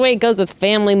unfortunately, that's the way it goes with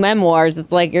family memoirs.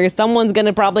 It's like someone's going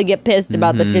to probably get pissed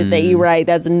about the shit that you write.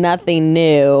 That's nothing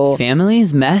new.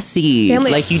 Family's messy.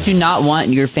 Like, you do not want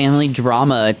your family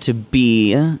drama to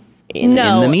be in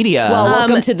the media. Well,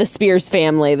 welcome to the Spears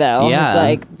family, though. Yeah. It's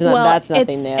like, that's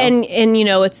nothing new. And you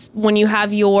know, it's when you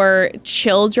have your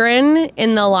children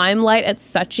in the limelight at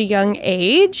such a young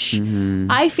age,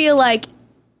 I feel like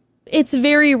it's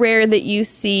very rare that you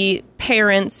see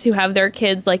parents who have their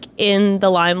kids like in the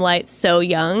limelight so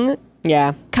young.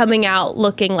 Yeah. Coming out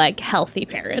looking like healthy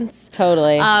parents.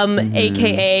 Totally.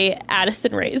 AKA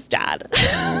Addison Rae's dad.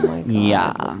 Oh my God.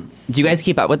 Yeah. Do you guys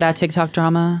keep up with that TikTok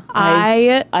drama?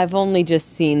 I've only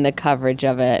just seen the coverage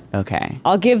of it. Okay.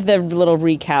 I'll give the little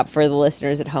recap for the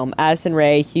listeners at home. Addison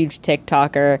Rae, huge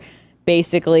TikToker.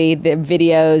 Basically, the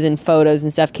videos and photos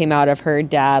and stuff came out of her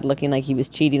dad looking like he was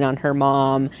cheating on her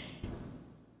mom.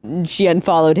 She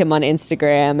unfollowed him on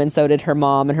Instagram, and so did her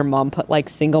mom. And her mom put like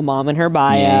single mom in her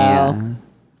bio. Yeah.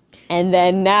 And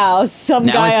then now Now it's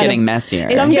getting messier.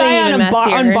 It's Some getting guy even on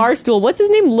messier. Barstool. What's his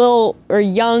name?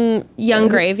 Young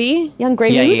Gravy. Young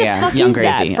Gravy. Yeah, Who yeah, the fuck Young is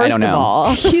that? Gravy. I First don't of know.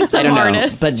 all, He's I some don't know.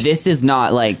 artist. But this is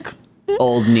not like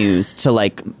old news to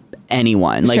like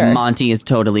anyone. Like Sure. Monty has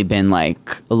totally been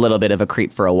like a little bit of a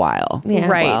creep for a while. yeah,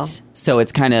 right. well. So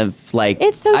it's kind of like,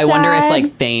 It's so I wonder if sad. like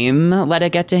fame let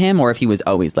it get to him or if he was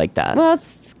always like that. Well,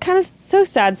 it's kind of so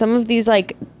sad. Some of these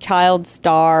like child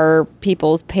star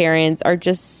people's parents are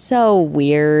just so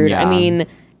weird. Yeah. I mean,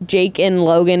 Jake and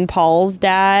Logan Paul's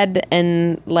dad,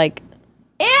 and like,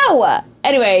 ew.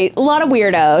 Anyway, a lot of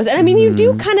weirdos. And I mean, you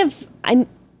do kind of.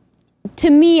 To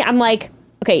me, I'm like,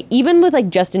 okay, even with like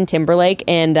Justin Timberlake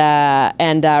and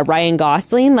Ryan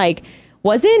Gosling, like,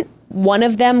 wasn't one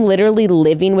of them literally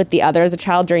living with the other as a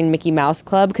child during Mickey Mouse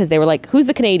Club? Because they were like, who's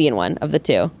the Canadian one of the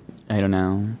two? I don't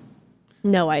know.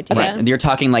 No idea. Right. You're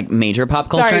talking like major pop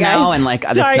culture Sorry, now, guys. and like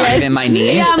that's Sorry, not guys. even my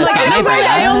niche. Yeah, I'm that's like, not my brand.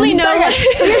 I only know.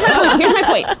 Here's my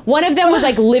point. One of them was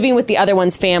like living with the other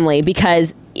one's family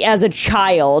because as a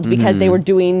child, because they were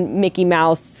doing Mickey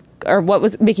Mouse or what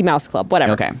was Mickey Mouse Club,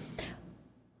 whatever. Okay.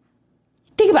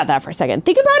 Think about that for a second.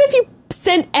 Think about if you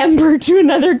sent Ember to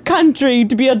another country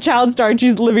to be a child star and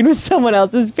she's living with someone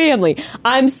else's family.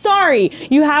 I'm sorry.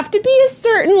 You have to be a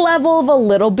certain level of a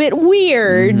little bit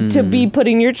weird to be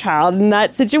putting your child in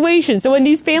that situation. So when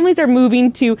these families are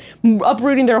moving to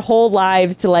uprooting their whole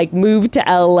lives to like move to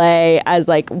LA as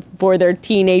like for their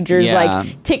teenagers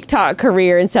like TikTok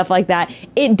career and stuff like that,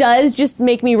 it does just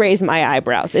make me raise my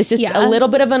eyebrows. It's just a little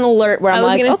bit of an alert where I'm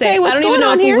like, okay, what's I don't going even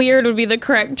know on if here? weird would be the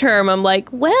correct term. I'm like,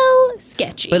 well,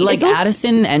 sketchy. But like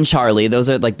Addison and Charlie, those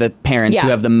are like the parents who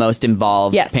have the most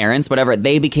involved parents, whatever.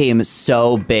 They became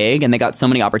so big and they got so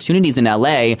many opportunities in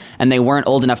LA and they weren't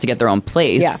old enough to get their own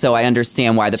place. Yeah. So I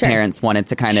understand why the parents wanted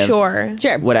to kind of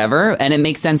whatever. And it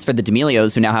makes sense for the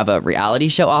D'Amelios who now have a reality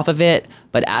show off of it.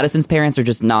 But Addison's parents are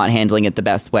just not handling it the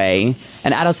best way.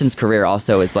 And Addison's career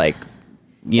also is like,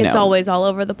 it's always all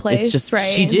over the place. It's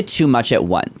just she did too much at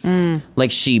once.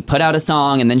 Like she put out a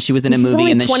song and then she was in a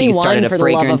movie and then she started a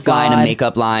fragrance line, a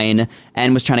makeup line,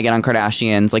 and was trying to get on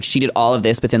Kardashians. Like she did all of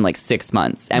this within like 6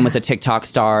 months and was a TikTok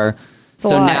star.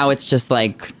 So now it's just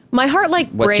like my heart like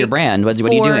what's your brand? What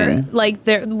are you doing? Like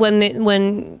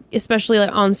when especially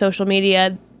like on social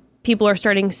media, people are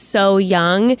starting so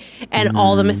young and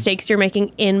all the mistakes you're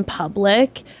making in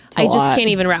public. I just can't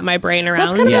even wrap my brain around.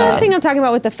 That's kind of the other thing I'm talking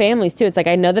about with the families too. It's like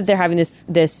I know that they're having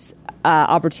this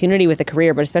opportunity with a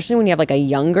career, but especially when you have like a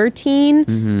younger teen,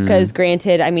 because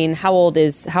granted, I mean, how old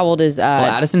is well,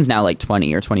 Addison's now like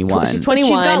 20 or 21. She's 21.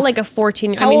 She's got like a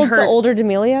 14. How old's the older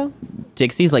D'Amelio?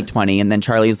 Dixie's like 20 and then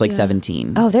Charlie's like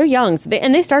 17. Oh, they're young. So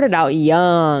they started out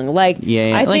young. Like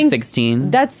I like think 16.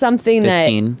 That's something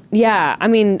 15. I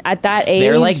mean, at that age.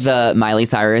 They're like the Miley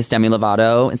Cyrus, Demi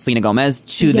Lovato, and Selena Gomez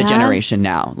to the generation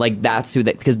now. Like that's who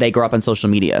because they grow up on social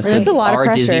media. So that's a lot of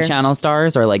pressure. Disney Channel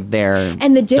stars are like their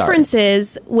And the difference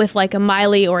is with like a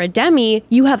Miley or a Demi,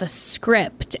 you have a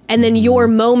script and then your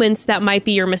moments that might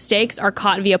be your mistakes are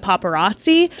caught via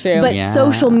paparazzi. True. But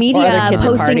social media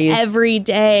posting parties. every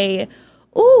day.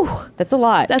 Ooh, that's a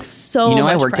lot. That's so much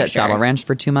I worked pressure. at Saddle Ranch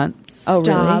for 2 months. Oh,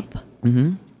 Stop.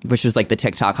 really? Which was like the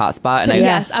TikTok hotspot. So,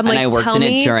 And I worked in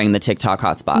it during the TikTok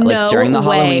hotspot. Like during the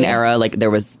Halloween era, like there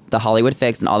was the Hollywood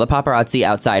Fix and all the paparazzi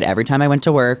outside every time I went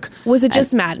to work. Was it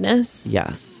just madness?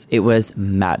 Yes, it was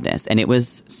madness. And it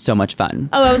was so much fun.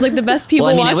 Oh, I was like the best people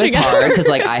watching. It was hard because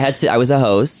like I was a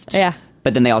host. Yeah.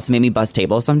 But then they also made me bus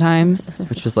tables sometimes,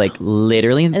 which was like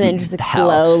literally and then just like hell.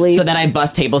 slowly. So then I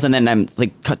bus tables and then I'm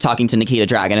like talking to Nikita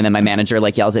Dragon and then my manager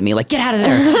like yells at me like, get out of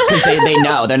there. Because they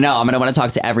know, I'm going to want to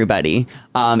talk to everybody.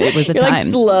 It was a You're time. like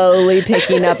slowly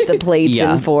picking up the plates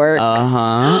and forks.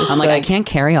 I'm like, I can't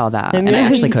carry all that. And I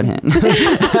actually couldn't.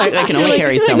 I can only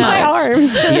carry so much. My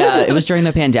arms. Yeah, it was during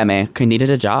the pandemic. I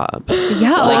needed a job.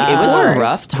 Yeah. Like it was a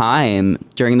rough time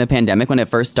during the pandemic when it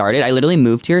first started. I literally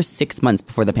moved here 6 months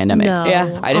before the pandemic. No.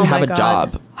 Yeah. I didn't have a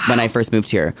job when I first moved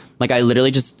here. Like I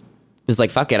literally just was like,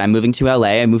 fuck it. I'm moving to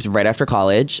LA. I moved right after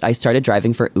college. I started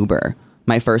driving for Uber.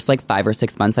 My first like 5 or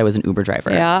 6 months, I was an Uber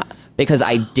driver. Yeah. Because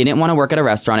I didn't want to work at a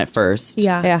restaurant at first.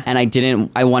 Yeah. And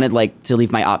I wanted like to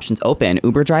leave my options open.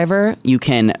 Uber driver, you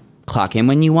can clock in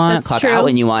when you want, clock out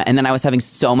when you want. And then I was having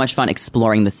so much fun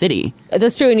exploring the city.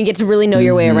 That's true. And you get to really know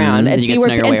your way around and see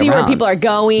where people are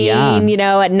going,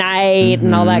 at night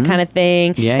and all that kind of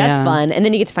thing. Yeah, that's fun. And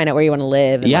then you get to find out where you want to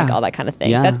live and like all that kind of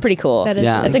thing. That's pretty cool. That is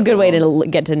That's a good way to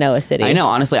get to know a city. I know.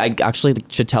 Honestly, I actually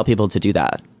should tell people to do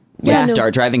that.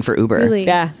 Start driving for Uber. Really?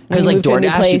 Yeah. Because like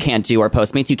DoorDash you can't do, or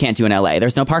Postmates you can't do in LA.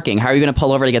 There's no parking. How are you going to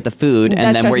pull over to get the food?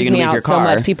 And then where are you going to leave your car?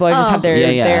 So much. People just have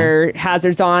their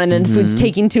hazards on and then the food's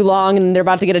taking too long and they're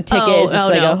about to get a ticket. It's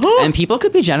just And people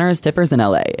could be generous tippers in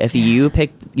LA. If you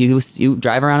you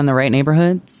drive around in the right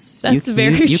neighborhoods, that's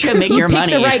very true. You can make your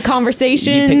money. You pick the right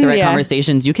conversation. You pick the right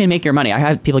conversations. You can make your money. I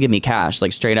had people give me cash,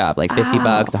 like straight up, like $50,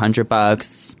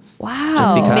 $100. Wow.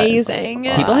 Just because. Amazing.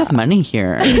 People have money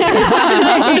here. They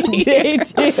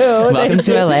do. Welcome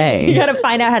to LA. You got to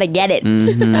find out how to get it.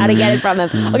 How to get it from them.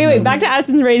 Okay, wait, back to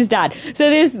Addison Rae's dad. So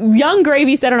this young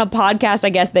Gravy said on a podcast, I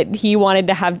guess, that he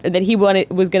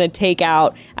was going to take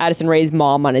out Addison Rae's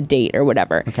mom on a date or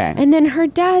whatever. Okay. And then her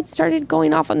dad started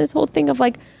going off on this whole thing of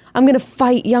like, I'm going to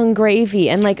fight young Gravy.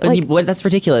 And that's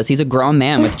ridiculous. He's a grown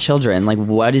man with children. Like,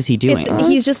 what is he doing?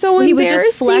 He's just so he was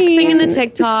just flexing in the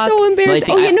TikTok. So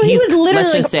embarrassing. Like, he was literally.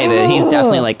 Let's just say that he's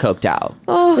definitely like coked out.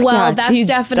 Oh, well, that's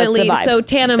definitely that's so.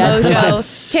 Tana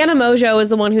Mojo is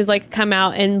the one who's like come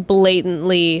out and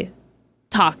blatantly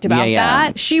talked about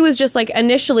that. She was just like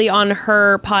initially on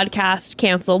her podcast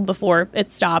canceled before it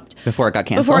stopped. Before it got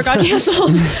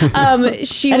canceled.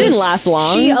 She didn't last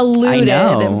long. She alluded.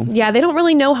 I know. Yeah, they don't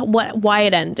really know why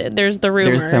it ended. There's the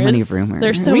rumors. There's so many rumors.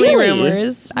 There's so many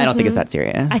rumors. I don't think it's that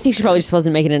serious. I think she probably just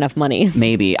wasn't making enough money.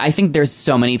 Maybe. I think there's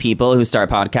so many people who start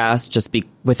podcasts just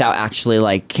without actually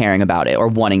like caring about it or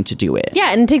wanting to do it.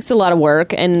 Yeah, and it takes a lot of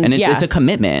work. And it's a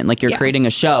commitment. Like you're creating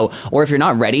a show. Or if you're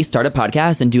not ready, start a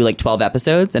podcast and do like 12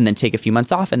 episodes and then take a few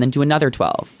months off and then do another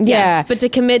 12. Yes, but to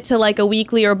commit to like a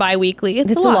weekly or bi-weekly,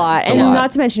 it's a lot. And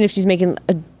not to mention if she's making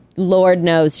Lord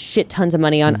knows shit tons of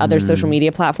money on other social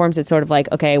media platforms, it's sort of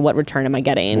like, okay, what return am I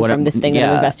getting from this thing that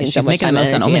I'm investing so much time and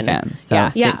energy in? She's making the most on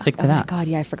OnlyFans. So stick to that. Oh my God,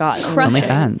 yeah, I forgot.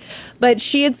 OnlyFans. But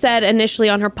she had said initially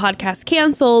on her podcast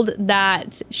Canceled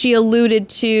that she alluded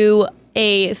to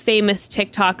a famous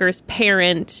TikToker's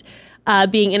parent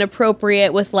being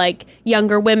inappropriate with like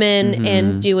younger women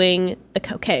and doing the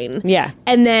cocaine. Yeah.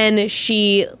 And then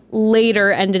she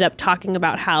later ended up talking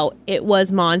about how it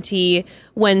was Monty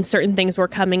when certain things were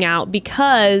coming out,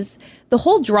 because the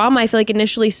whole drama I feel like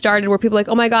initially started where people were like,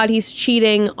 oh my God, he's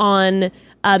cheating on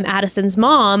Addison's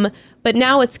mom. But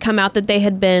now it's come out that they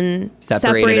had been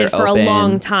separated for a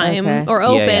long time or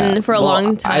open for a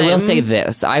long time. I will say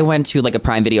this. I went to like a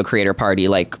Prime Video creator party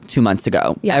like 2 months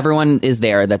ago. Yeah. Everyone is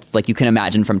there that's like you can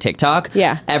imagine from TikTok.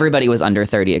 Yeah. Everybody was under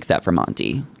 30 except for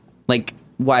Monty. Like,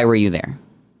 why were you there?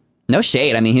 No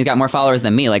shade. I mean, he's got more followers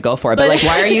than me. Like, go for it. But like,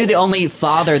 why are you the only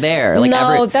father there? Like,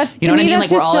 that's you know what I mean?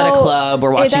 Like, we're all at a club.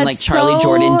 We're watching like Charlie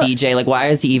Jordan DJ. Like, why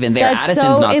is he even there?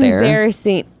 Addison's not there.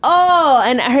 Embarrassing. Oh,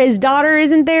 and his daughter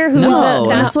isn't there.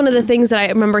 That's one of the things that I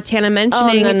remember Tana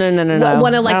mentioning. Oh, no.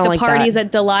 One of like the parties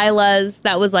at Delilah's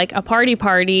that was like a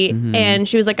party, and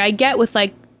she was like, I get with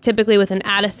like. Typically with an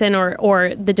Addison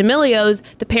or the D'Amelios,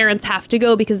 the parents have to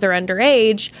go because they're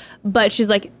underage. But she's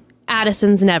like,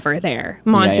 Addison's never there.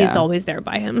 Monty's always there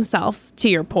by himself, to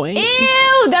your point.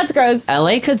 Ew, that's gross.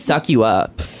 LA could suck you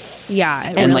up.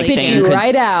 Yeah. And like spit you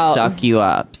right out. Suck you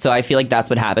up. So I feel like that's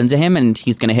what happened to him, and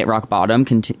he's going to hit rock bottom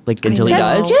until he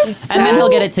does. And then he'll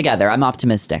get it together. I'm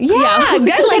optimistic. Yeah, I like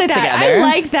get it that. together. I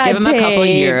like that. Give him a couple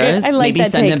years. Maybe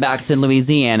send him back to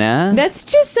Louisiana. That's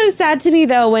just so sad to me,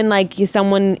 though, when like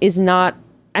someone is not.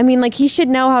 I mean, like, he should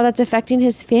know how that's affecting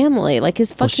his family, like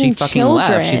his fucking children.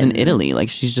 Left. She's in Italy. Like,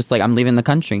 she's just like, I'm leaving the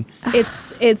country.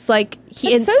 It's like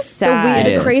it's so sad.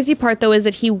 The crazy part though is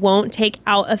that he won't take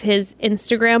out of his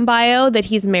Instagram bio that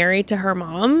he's married to her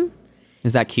mom.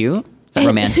 Is that cute? Is that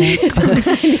romantic?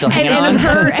 Still hanging on?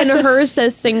 And hers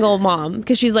says single mom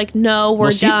because she's like, no, we're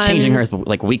done. She's changing hers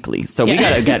like weekly, so we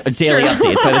gotta get daily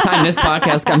updates. By the time this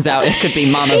podcast comes out, it could be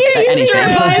mama anything.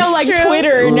 Bio like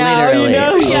Twitter now, literally, you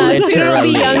know? Yes, it'll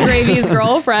be Young Gravy's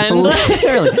girlfriend.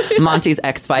 Literally, Monty's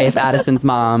ex-wife, Addison's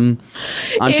mom,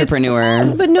 entrepreneur.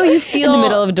 But no, you feel in the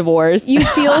middle of divorce. You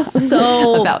feel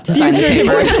so about to sign the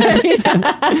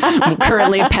papers.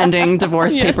 Currently pending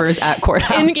divorce papers at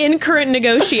courthouse. In current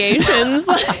negotiations.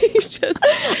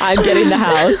 I'm getting the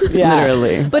house. Yeah.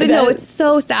 Literally. But no, it's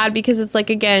so sad because it's like,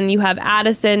 again, you have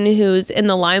Addison who's in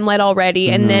the limelight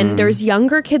already. And then there's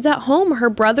younger kids at home.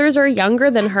 Her brothers are younger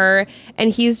than her.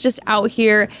 And he's just out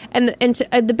here. And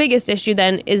the biggest issue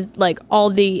then is like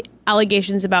all the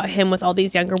allegations about him with all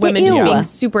these younger women just being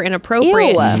super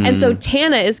inappropriate. And so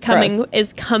Tana is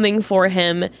coming for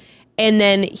him. And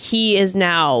then he is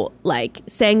now like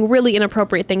saying really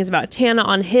inappropriate things about Tana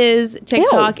on his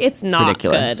TikTok. It's not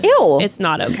ridiculous. Good. Ew. It's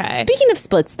not okay. Speaking of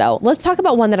splits, though, let's talk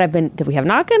about one that we have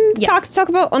not gotten to talk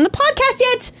about on the podcast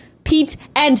yet. Pete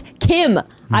and Kim.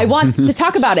 I want to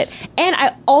talk about it. And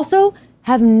I also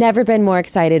have never been more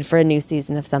excited for a new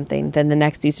season of something than the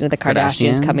next season of the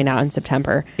Kardashians coming out in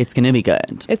September. It's going to be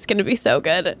good. It's going to be so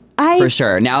good. For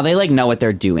sure. Now they like know what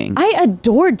they're doing. I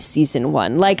adored season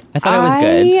 1. Like, I thought it was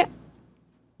good.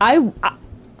 I'm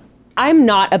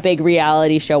not a big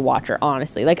reality show watcher,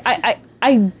 honestly. Like I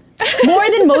more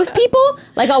than most people,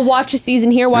 like I'll watch a season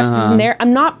here, watch a season there.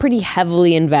 I'm not pretty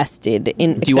heavily invested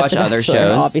in. Do you watch other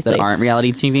shows obviously that aren't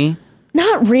reality TV?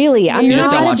 Not really. I'm you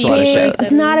just don't watch a lot of shows.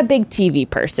 I'm not a big TV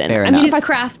person. Fair I mean, enough. she's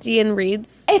crafty and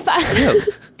reads. I'm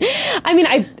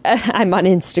on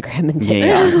Instagram and TikTok.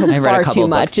 Yeah. I read far a couple too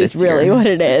much books is really year. what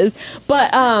it is. But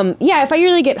if I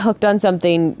really get hooked on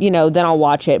something, then I'll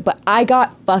watch it. But I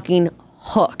got fucking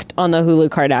hooked on the Hulu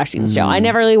Kardashians show. I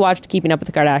never really watched Keeping Up with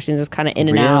the Kardashians. It was kind of in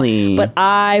and out. But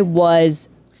I was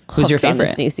hooked Who's your favorite on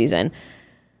this new season.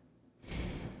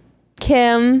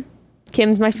 Kim.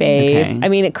 Kim's my fave. Okay. I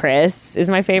mean, Chris is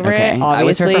my favorite. Okay. Obviously. I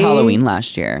was her for Halloween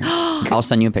last year. I'll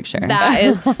send you a picture. That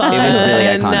is fun. It was really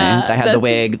iconic. I had the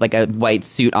wig, like a white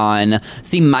suit on.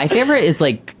 See, my favorite is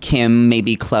like Kim,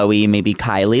 maybe Chloe, maybe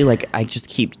Kylie. Like, I just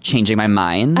keep changing my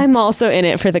mind. I'm also in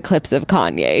it for the clips of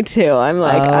Kanye too. I'm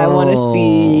like, I want to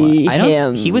see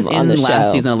him. He was on in the last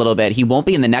show. season a little bit. He won't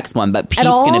be in the next one, but Pete's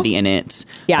all? going to be in it.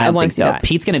 Yeah, I don't wanna think see so. that.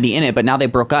 Pete's going to be in it, but now they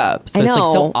broke up, so I know. it's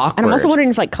like so awkward. And I'm also wondering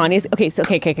if like Kanye's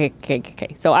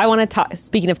okay. So I want to talk.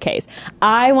 Speaking of K's,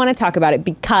 I want to talk about it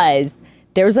because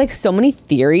there's like so many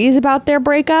theories about their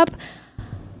breakup.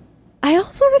 I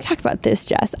also want to talk about this,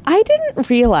 Jess. I didn't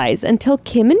realize until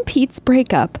Kim and Pete's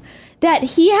breakup that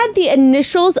he had the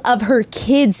initials of her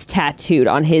kids tattooed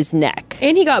on his neck.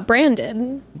 And he got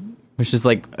branded. Which is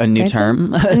like a new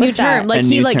term. A new term. Like A he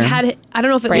new like term? had, I don't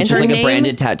know if it It's was just her like name. a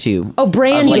branded tattoo. Oh,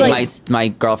 brand. Of, like Like, my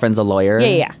girlfriend's a lawyer.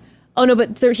 yeah. Oh no,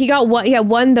 but he got one. Yeah,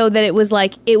 one though that it was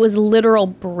like it was literal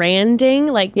branding,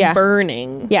 like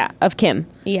burning. Yeah, of Kim.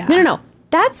 Yeah. No.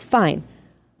 That's fine.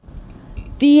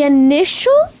 The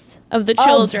initials Of the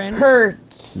children. of her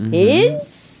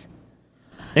kids?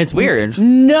 It's weird.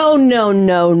 No.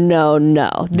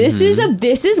 This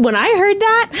is when I heard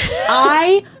that,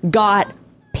 I got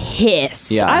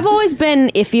pissed. Yeah. I've always been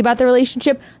iffy about the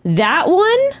relationship. That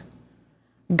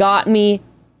one got me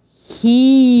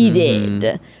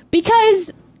heated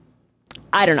because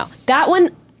I don't know. That one,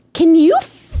 can you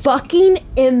fucking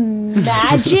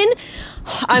imagine?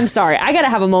 I'm sorry, I gotta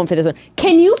have a moment for this one.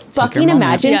 Can you fucking moment.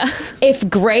 imagine Yeah. if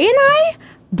Gray and I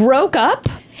broke up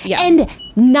Yeah. and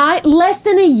not less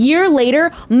than a year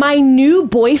later, my new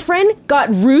boyfriend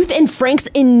got Ruth and Frank's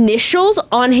initials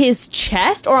on his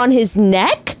chest or on his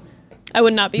neck? I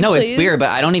would not be. No, it's pleased. weird, but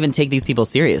I don't even take these people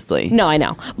seriously. No, I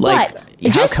know. Like, but how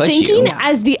just could thinking you?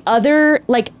 as the other,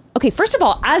 like, okay, first of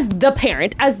all, as the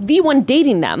parent, as the one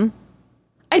dating them,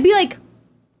 I'd be like,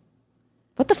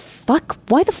 what the fuck?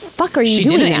 Why the fuck are you She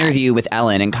doing did an that? interview with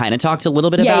Ellen and kind of talked a little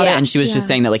bit Yeah, about yeah. it, and she was just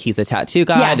saying that like he's a tattoo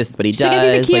guy. Yeah. This is what he She's like, I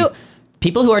think does. they're Like, cute.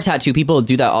 people who are tattoo people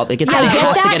do that all. They get I they get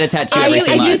have to that. get a tattoo I every just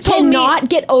few months. cannot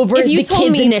get over If you the told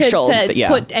kids' me initials. to Yeah.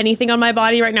 put anything on my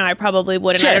body right now, I probably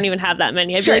wouldn't. Sure. I don't even have that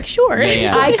many. I'd Sure. be like, sure.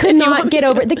 Yeah. I If could you not want get me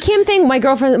over to. the Kim thing. My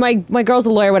girlfriend, my girl's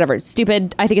a lawyer, whatever.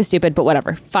 Stupid. I think it's stupid, but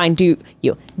whatever. Fine, do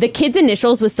you. The kids'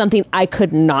 initials was something I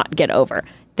could not get over.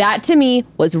 That to me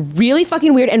was really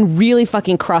fucking weird and really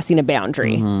fucking crossing a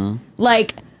boundary. Mm-hmm.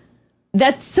 Like,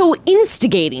 that's so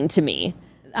instigating to me.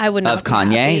 I would not Of be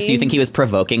Kanye, happy. so you think he was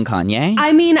provoking Kanye?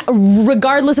 I mean,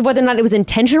 regardless of whether or not it was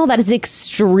intentional, that is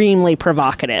extremely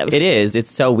provocative. It is. It's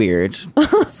so weird.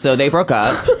 So they broke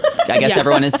up. I guess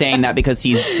everyone is saying that because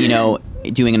he's,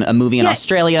 doing a movie in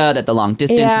Australia, that the long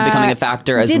distance is Yeah. becoming a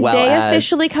factor as Did well they as...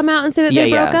 officially come out and say that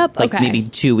they broke up? Like okay. maybe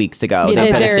 2 weeks ago. Yeah,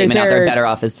 they put a they're- statement out. They're they're- better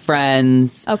off as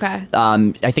friends. Okay.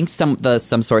 I think some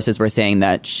sources were saying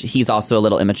that he's also a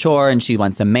little immature and she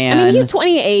wants a man. I mean, he's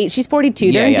 28. She's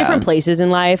 42. They're in Yeah. different places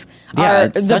in life. Yeah,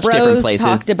 it's the such bros different places.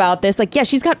 talked about this. Like, yeah,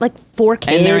 she's got like 4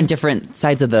 kids. And they're in different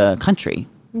sides of the country.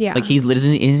 Yeah. Like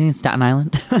isn't he in Staten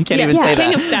Island? I can't Yeah, even say King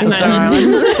that. of Staten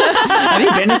Island. Have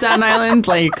you been to Staten Island?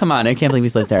 Like, come on, I can't believe he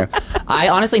lives there. I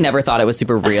honestly never thought it was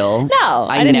super real. No, I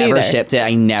I didn't never either. shipped it.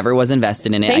 I never was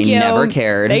invested in it. Thank I you. never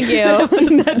cared. Thank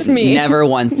you. That's me. Never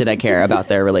once did I care about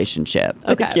their relationship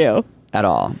Okay. Thank you. at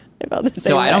all. I felt the So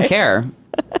same I don't way. care.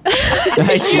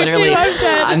 I literally,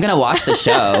 I'm gonna watch the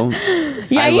show.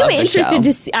 Yeah, I are you love the interested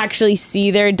show. to actually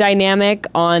see their dynamic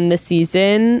on the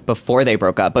season? Before they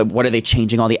broke up, but what are they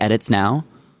changing all the edits now?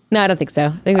 No, I don't think so. I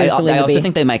think they're I just gonna leave it also be.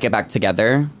 think they might get back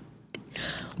together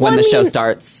Well, when I the show mean-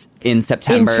 starts in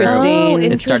September. Interesting. Oh,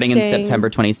 It's starting in interesting. September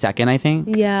 22nd, I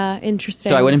think. Yeah, interesting.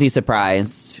 So I wouldn't be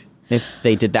surprised if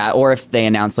they did that, or if they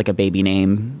announced like a baby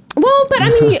name Well, but I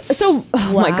mean, so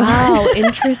oh my god, Wow,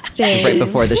 interesting. right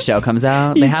before the show comes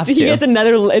out. They have he to. gets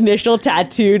another initial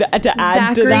tattooed to add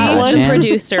to Zachary, that one. the Jen.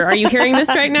 producer. Are you hearing this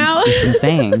right now? That's what I'm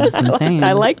saying. That's what I'm saying.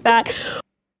 I like that.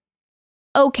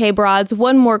 Okay, broads,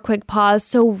 one more quick pause.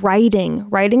 So writing.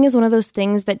 Writing is one of those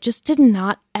things that just did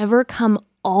not ever come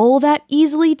all that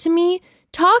easily to me.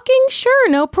 Talking, sure,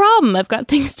 no problem. I've got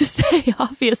things to say.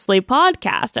 Obviously,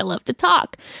 podcast. I love to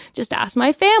talk. Just ask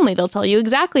my family. They'll tell you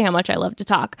exactly how much I love to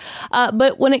talk.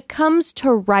 But when it comes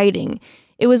to writing,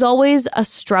 it was always a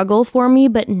struggle for me.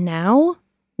 But now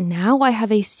I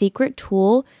have a secret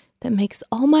tool that makes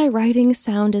all my writing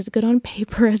sound as good on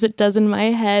paper as it does in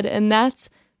my head. And that's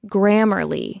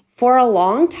Grammarly. For a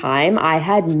long time, I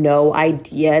had no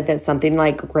idea that something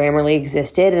like Grammarly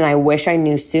existed, and I wish I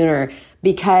knew sooner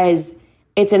because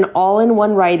it's an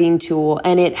all-in-one writing tool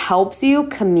and it helps you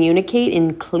communicate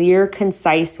in clear,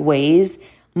 concise ways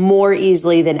more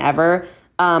easily than ever.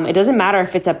 It doesn't matter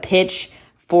if it's a pitch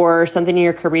for something in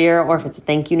your career, or if it's a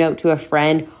thank you note to a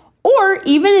friend, or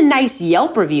even a nice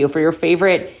Yelp review for your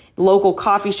favorite local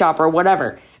coffee shop or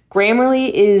whatever.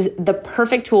 Grammarly is the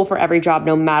perfect tool for every job,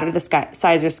 no matter the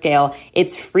size or scale.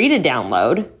 It's free to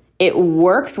download. It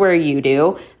works where you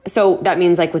do. So that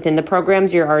means like within the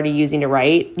programs you're already using to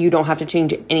write, you don't have to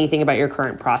change anything about your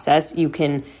current process. You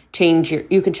can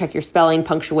check your spelling,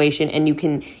 punctuation, and you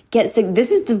can get,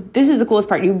 this is the coolest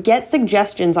part. You get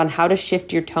suggestions on how to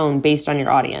shift your tone based on your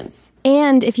audience.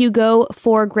 And if you go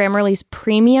for Grammarly's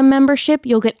premium membership,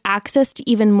 you'll get access to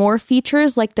even more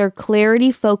features like their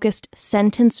clarity-focused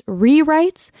sentence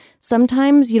rewrites.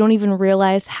 Sometimes you don't even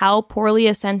realize how poorly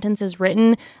a sentence is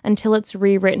written until it's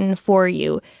rewritten for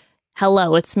you.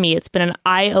 Hello, it's me. It's been an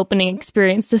eye-opening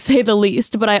experience to say the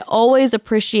least, but I always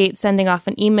appreciate sending off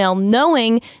an email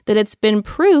knowing that it's been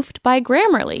proofed by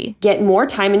Grammarly. Get more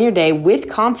time in your day with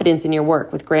confidence in your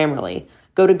work with Grammarly.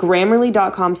 Go to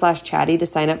Grammarly.com/chatty to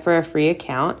sign up for a free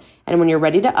account. And when you're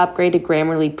ready to upgrade to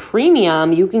Grammarly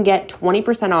Premium, you can get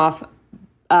 20% off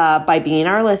by being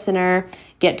our listener.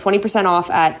 Get 20% off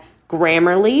at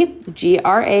Grammarly,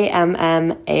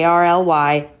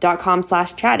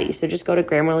 Grammarly.com/chatty. So just go to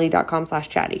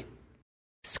Grammarly.com/chatty.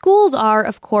 Schools are,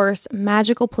 of course,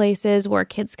 magical places where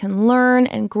kids can learn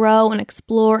and grow and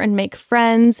explore and make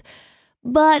friends.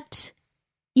 But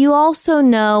you also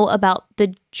know about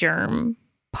the germ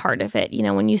part of it. You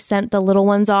know, when you sent the little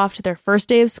ones off to their first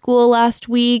day of school last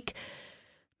week,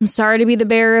 I'm sorry to be the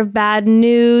bearer of bad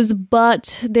news,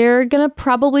 but they're going to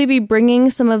probably be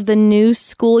bringing some of the new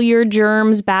school year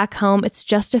germs back home. It's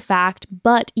just a fact,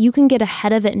 but you can get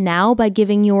ahead of it now by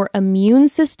giving your immune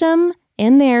system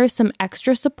and theirs some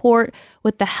extra support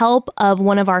with the help of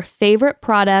one of our favorite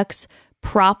products,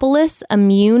 Propolis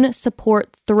Immune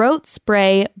Support Throat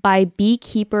Spray by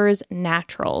Beekeepers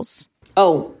Naturals.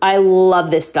 Oh, I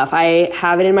love this stuff. I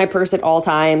have it in my purse at all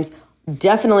times.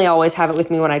 Definitely always have it with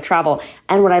me when I travel.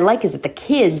 And what I like is that the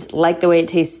kids like the way it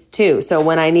tastes too. So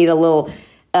when I need a little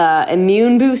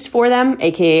immune boost for them,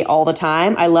 aka all the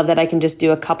time, I love that I can just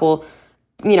do a couple,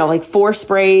 like 4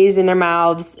 sprays in their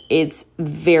mouths. It's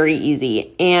very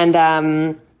easy.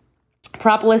 And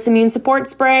Propolis Immune Support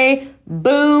Spray,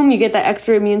 boom, you get the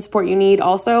extra immune support you need.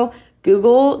 Also,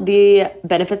 Google the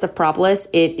benefits of Propolis.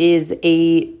 It is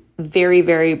a very,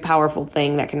 very powerful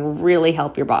thing that can really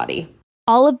help your body.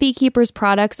 All of Beekeeper's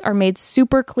products are made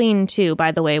super clean too,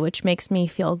 by the way, which makes me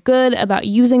feel good about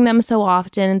using them so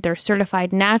often. They're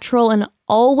certified natural and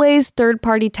always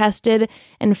third-party tested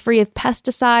and free of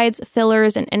pesticides,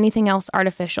 fillers, and anything else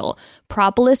artificial.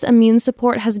 Propolis Immune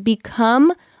Support has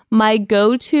become my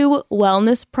go-to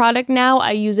wellness product now.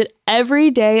 I use it every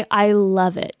day. I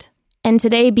love it. And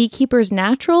today, Beekeepers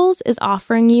Naturals is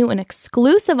offering you an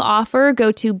exclusive offer.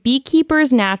 Go to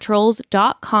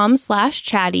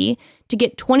beekeepersnaturals.com/chatty to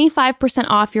get 25%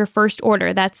 off your first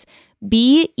order. That's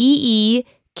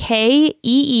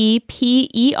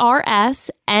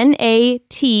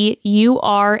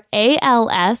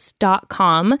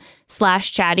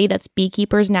BEEKEEPERSNATURALS.com/chatty. That's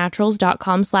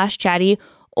beekeepersnaturals.com/chatty.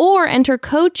 Or enter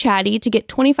code chatty to get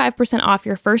 25% off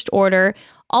your first order.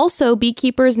 Also,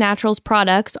 Beekeepers Naturals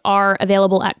products are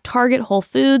available at Target, Whole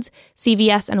Foods,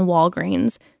 CVS, and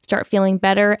Walgreens. Start feeling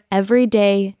better every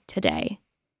day today.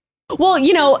 Well,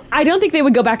 I don't think they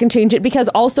would go back and change it because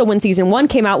also when season 1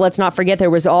 came out, let's not forget there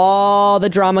was all the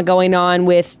drama going on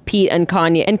with Pete and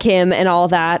Kanye and Kim and all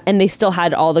that. And they still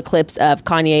had all the clips of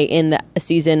Kanye in the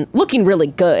season looking really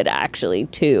good, actually,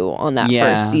 too, on that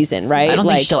first season, right? I don't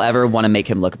think she'll ever want to make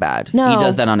him look bad. No. He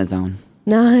does that on his own.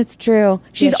 No, it's true.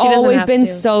 She's she always been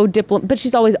so but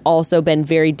she's always also been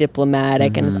very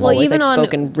diplomatic and has always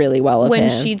spoken really well of him.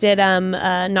 When she did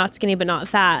Not Skinny But Not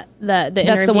Fat, the interview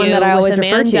That's the one that I always with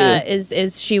refer Amanda to.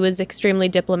 is she was extremely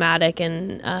diplomatic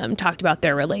and talked about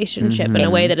their relationship in a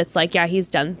way that it's like, yeah,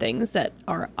 he's done things that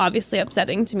are obviously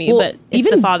upsetting to me, but it's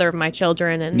the father of my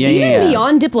children. And even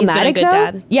beyond diplomatic, he's been a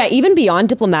though, good dad. yeah, even beyond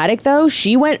diplomatic, though,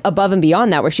 she went above and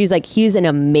beyond that, where she's like, he's an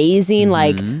amazing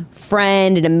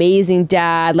friend, an amazing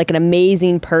dad, like an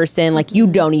amazing person. Like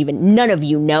none of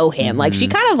you know him. Like she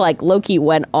kind of low-key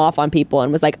went off on people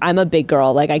and was like, I'm a big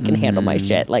girl, like I can handle my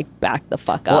shit, like back the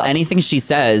fuck up. Well, anything she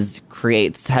says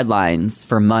creates headlines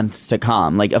for months to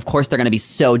come. Like, of course they're going to be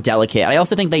so delicate. I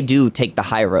also think they do take the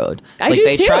high road. I do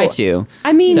they too. try to.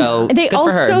 I mean, so, they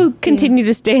also continue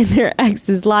to stay in their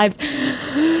exes' lives,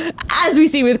 as we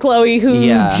see with Chloe, who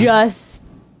just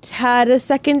had a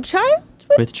second child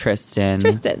with Tristan.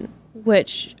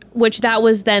 Which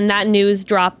that news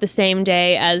dropped the same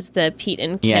day as the Pete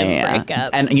and Kim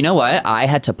breakup. And you know what? I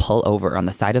had to pull over on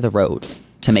the side of the road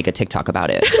to make a TikTok about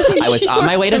it. I was on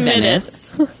my way to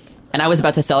Venice. And I was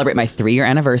about to celebrate my 3-year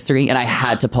anniversary, and I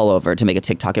had to pull over to make a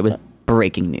TikTok. It was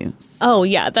breaking news. Oh,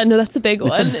 yeah. That's a big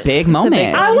one. It's a big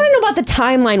moment. I want to know about the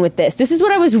timeline with this. This is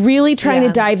what I was really trying to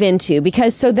dive into,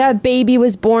 because so that baby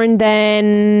was born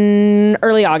then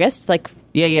early August, like.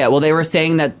 Yeah. Well, they were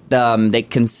saying that they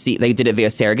did it via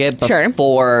surrogate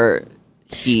before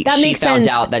she found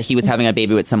out that he was having a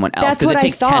baby with someone else, because it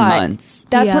takes 10 months.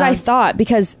 That's what I thought,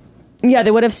 because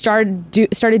they would have started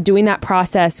doing that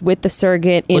process with the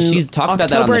surrogate in she's talked October,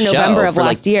 about that on the show November of for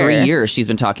last like year. 3 years. She's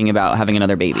been talking about having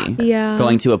another baby. Yeah.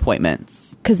 Going to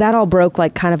appointments. Because that all broke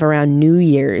like kind of around New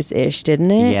Year's-ish,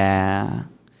 didn't it? Yeah.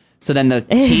 So then the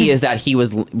tea is that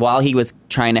while he was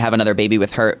trying to have another baby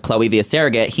with her, Chloe via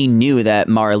surrogate, he knew that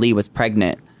Mara Lee was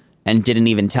pregnant and didn't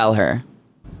even tell her.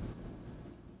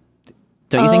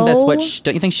 Don't you think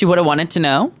don't you think she would have wanted to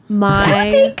know? I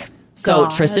think. So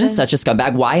Tristan is such a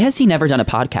scumbag. Why has he never done a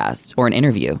podcast or an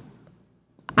interview?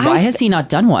 Why has he not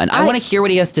done one? I want to hear what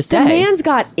he has to say. The man's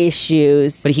got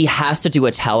issues. But he has to do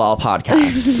a tell-all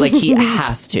podcast. Like, he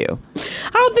has to.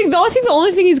 I think the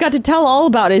only thing he's got to tell all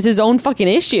about is his own fucking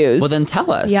issues. Well, then tell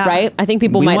us. Yeah. Right? I think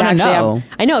people We might wanna actually know. have.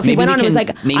 I know. If he went on and was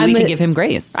like, maybe we can give him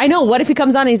grace. I know. What if he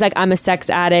comes on and he's like, I'm a sex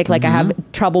addict. Like, I have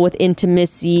trouble with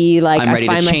intimacy. Like, I'm ready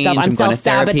to I find change. myself, I'm I'm going to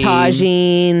therapy.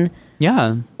 self-sabotaging.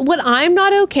 Yeah. What I'm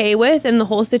not okay with in the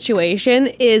whole situation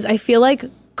is I feel like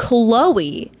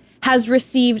Chloe has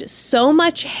received so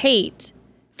much hate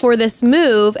for this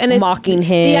move, and Mocking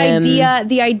him.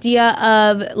 The idea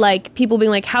of like people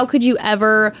being like, how could you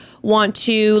ever want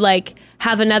to like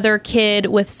have another kid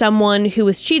with someone who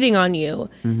was cheating on you?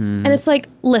 And it's like,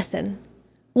 listen,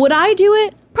 would I do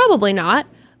it? Probably not.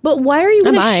 But why are you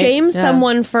going to shame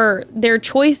someone for their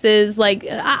choices? Like,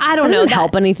 I don't know. Doesn't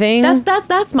help anything.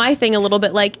 That's my thing a little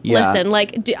bit. Like, listen,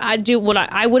 like,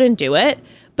 I wouldn't do it.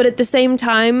 But at the same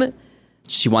time,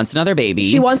 she wants another baby.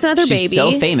 She's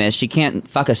so famous, she can't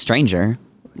fuck a stranger.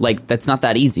 Like, that's not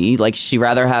that easy. Like, she'd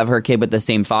rather have her kid with the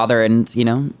same father, and, it's just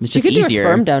easier. She could do a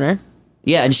sperm donor.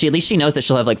 Yeah, and at least she knows that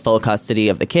she'll have, like, full custody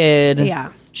of the kid.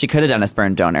 Yeah. She could have done a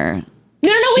sperm donor.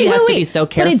 No, she has wait. to be so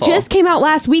careful. But it just came out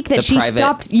last week that The she private-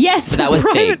 stopped. Yes, But that was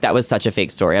fake. That was such a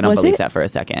fake story. I don't Was believe it? that for a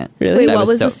second. Really? Wait, what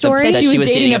was the story? That she was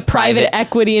dating a private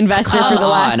equity investor for the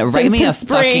last Write since me the a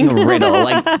spring. fucking riddle.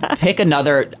 Like, pick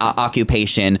another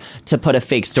occupation to put a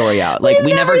fake story out. Like,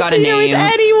 we never never got a seen her with name.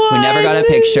 anyone. We never got a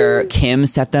picture. Kim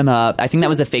set them up. I think that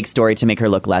was a fake story to make her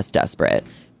look less desperate.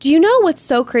 do you know what's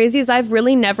so crazy is I've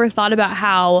really never thought about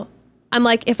how I'm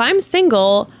like, if I'm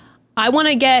single, I want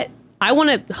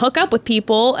to hook up with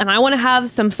people and I want to have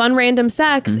some fun random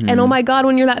sex. And oh my God,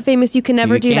 when you're that famous, you can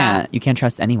never do that. You can't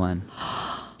trust anyone.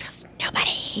 Trust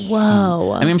nobody.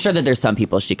 Whoa. I mean, I'm sure that there's some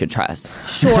people she could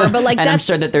trust. Sure, but like And I'm that's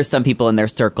sure that there's some people in their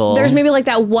circle. there's maybe like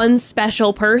that one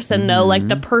special person though, like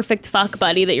the perfect fuck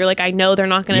buddy that you're like, I know they're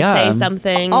not going to Yeah. say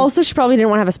something. Also, she probably didn't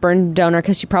want to have a sperm donor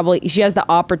because she has the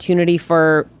opportunity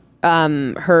for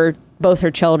both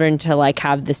her children to like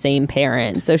have the same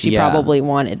parent, so she Yeah. probably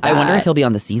wanted that. I wonder if he'll be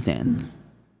on the season.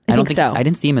 I don't think so. I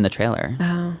didn't see him in the trailer.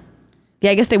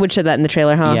 Yeah, I guess they would show that in the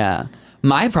trailer, huh? Yeah.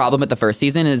 My problem with the first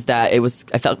season is that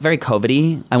I felt very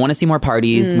COVID-y. I want to see more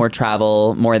parties, more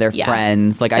travel, more of their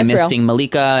friends. Like, I That's miss real. seeing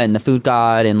Malika and the Food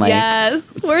God and like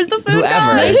yes. Where's the food?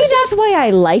 whoever. Maybe that's why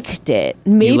I liked it.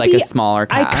 Maybe like a smaller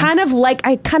I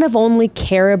kind of only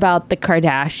care about the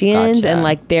Kardashians Gotcha. and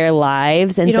like their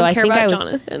lives, and You so don't I care think about I was.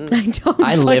 Jonathan. I don't.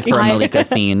 I live for a fucking- Malika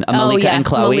scene. A Malika yes, and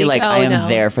Chloe. Malika. Like, Oh, I am no.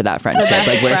 there for that friendship. best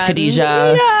Like, where's friends. Khadijah?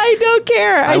 Yeah, I don't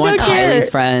care. I want don't care. Kylie's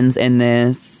friends in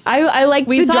this. I like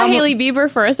We the saw drama. Haley Bieber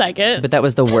for a second. But that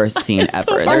was the worst scene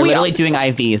ever. They're we- literally doing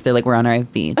IVs. They're like, we're on our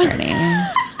IV journey.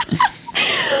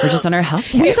 We're just on our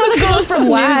healthcare. We saw the girls from Snoozy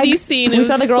Wags. scene. It We was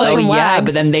saw the just girls like- from Oh yeah, Wags.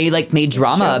 but then they like made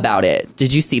drama about it.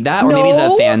 Did you see that? Or maybe the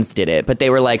No. fans did it. But they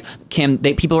were like, Kim.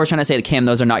 People were trying to say that Kim,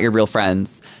 those are not your real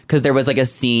friends, because there was like a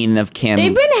scene of Kim.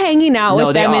 They've been hanging out No,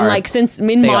 with they them in are. like since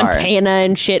in They are. Montana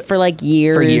and shit for like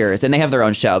years. for years, and they have their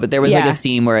own show. But there was like Yeah. a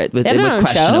scene where it was They have their own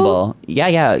questionable.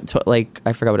 Yeah. Like,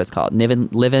 I forgot what it's called. Live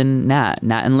and Nat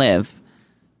and Live.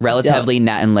 Relatively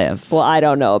Nat and Live. Well, I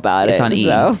don't know about it. It's on E.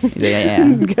 So. Yeah.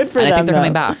 Good for and I them, think they're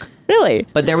coming though. back. Really?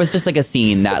 But there was just like a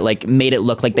scene that like made it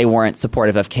look like they weren't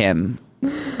supportive of Kim.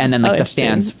 And then like the interesting.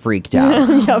 fans freaked out.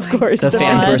 Yeah, of course. The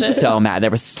fans were God. so mad. There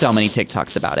were so many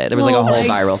TikToks about it. There was like a whole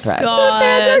viral thread.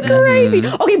 fans are crazy.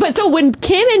 Okay, but so when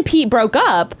Kim and Pete broke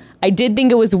up, I did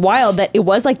think it was wild that it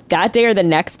was like that day or the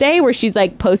next day where she's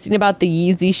like posting about the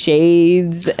Yeezy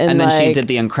shades And then she like, did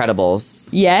the Incredibles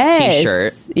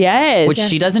t-shirt. Yes. which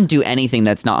she doesn't do anything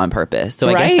that's not on purpose. So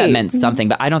I guess that Right. meant something,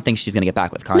 but I don't think she's going to get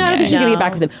back with Kanye. No, I don't think she's gonna get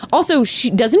back with him. Also,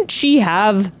 she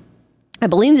have I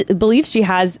believe she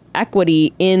has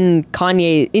equity in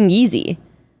Kanye in Yeezy.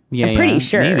 I'm pretty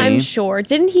sure. maybe. I'm sure.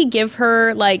 Didn't he give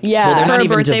her like Well, they're her not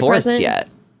even birthday divorced present? yet.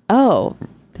 Oh,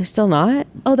 they're still not?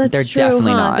 Oh, that's They're true.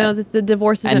 definitely huh? not. No, the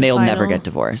divorce isn't And they'll final. never get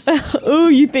divorced. Oh,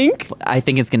 you think? I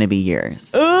think it's going to be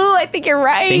years. Oh, I think you're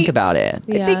right. Think about it.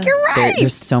 Yeah. I think you're right.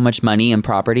 There's so much money and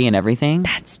property and everything.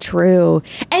 That's true.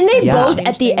 And they Yeah. both,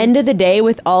 at the end of the day,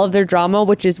 with all of their drama,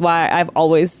 which is why I've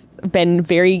always been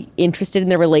very interested in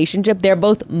their relationship, they're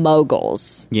both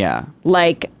moguls. Yeah.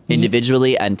 Like,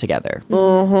 Individually and together.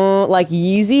 like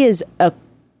Yeezy is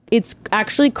it's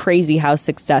actually crazy how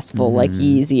successful like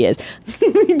Yeezy is.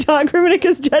 We talk for a minute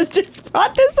because Jess just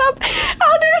brought this up.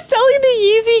 How they're selling the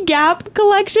Yeezy Gap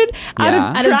collection out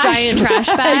Yeah. of Out of giant trash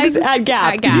bags at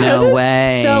Gap. at Did you know No this?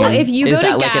 way. So if you Is go to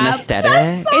that like an Gap-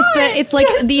 aesthetic? It's like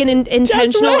the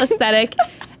intentional went. aesthetic.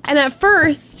 And at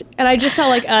first, and I just saw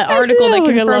like an article that know, I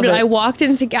confirmed love it.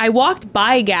 I walked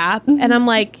by Gap, and I'm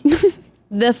like,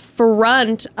 the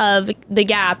front of the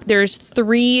Gap, there's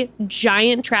 3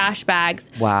 giant trash bags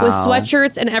Wow. with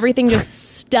sweatshirts and everything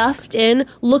just stuffed in,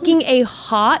 looking a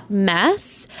hot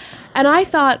mess. And I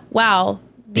thought, wow.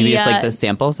 Maybe it's like the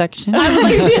sample section.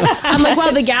 I'm like,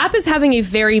 wow, the Gap is having a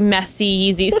very messy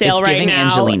Yeezy sale It's right giving now.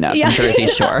 Angelina from Jersey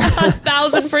Shore.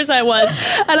 1,000% was.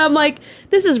 And I'm like,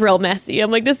 this is real messy.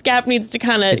 I'm like, this Gap needs to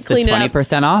kind of It's the clean it up.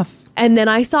 20% off. And then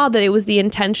I saw that it was the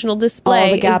intentional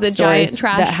display, is the giant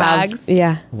trash bags.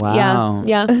 Yeah. Wow.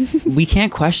 Yeah. We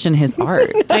can't question his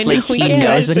art. I know, Like we he can't.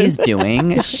 knows what he's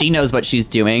doing. She knows what she's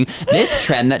doing. This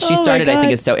trend that she started, I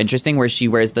think, is so interesting. Where she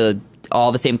wears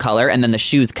all the same color, and then the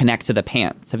shoes connect to the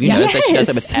pants. Have you noticed that she does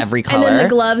it with every color? And then the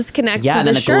gloves connect Yeah, to and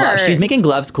the then shirt. she's making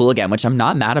gloves cool again, which I'm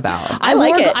not mad about. I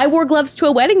like it. I wore gloves to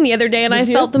a wedding the other day, and I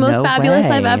felt the most No fabulous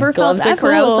I've way. ever Gloves felt are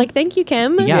ever. I was cool. like, thank you,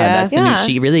 Kim. Yeah, that's the new, Yeah.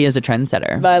 she really is a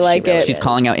trendsetter. I like it. She's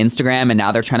calling out Instagram, and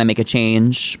now they're trying to make a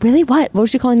change. Really? What was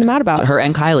she calling them out about? Her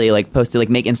and Kylie like posted like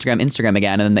make Instagram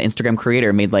again, and then the Instagram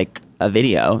creator made like a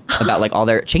video about like all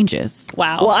their changes.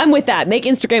 Wow. Well, I'm with that. Make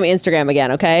Instagram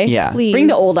again, okay? Yeah. Please. Bring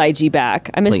the old IG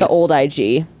back. I miss the Please. old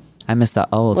IG. I miss the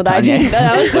old Well, Kanye.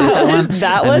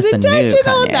 that I was miss the new intentional.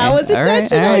 Kanye. That was All right,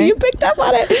 intentional. all right. You picked up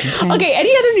on it. Okay.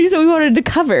 Any other news that we wanted to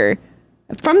cover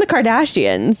from the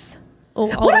Kardashians? Oh,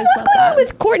 What's always going love on that.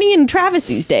 with Kourtney and Travis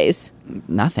these days?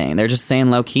 Nothing. They're just saying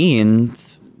low key, and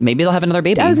maybe they'll have another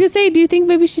baby. I was gonna say, do you think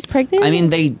maybe she's pregnant? I mean,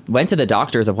 they went to the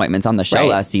doctor's appointments on the show Right.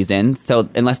 last season, so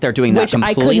unless they're doing that Which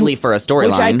I completely couldn't- for a which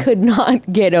I storyline, could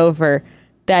not get over.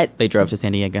 That they drove to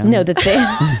San Diego. no, that they.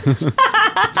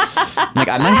 like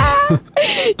I'm not.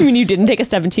 You mean you didn't take a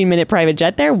 17-minute private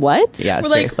jet there? What? Yeah, We're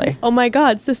like, seriously. oh my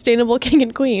God, sustainable king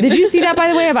and queen. Did you see that, by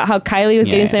the way, about how Kylie was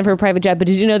getting Yeah. slammed for a private jet? But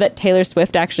did you know that Taylor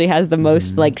Swift actually has the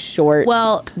most like short,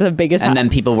 Well, the biggest? And then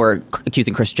people were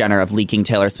accusing Kris Jenner of leaking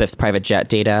Taylor Swift's private jet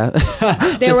data.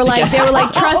 they were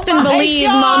like, trust and believe.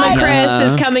 Mama Chris Uh-huh.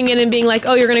 is coming in and being like,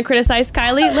 oh, you're going to criticize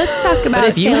Kylie? Let's talk about But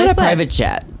if you Taylor had a Swift. private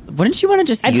jet, wouldn't you want to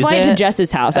just I'd use fly it? to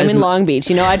Jess's house. I'm as in mu- Long Beach.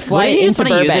 You know, I'd fly Wouldn't you just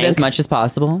into want to use Burbank. it as much as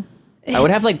possible? I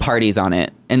would have like parties on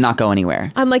it and not go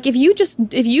anywhere. I'm like, if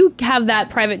you have that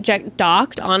private jet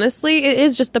docked, honestly, it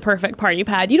is just the perfect party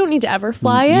pad. You don't need to ever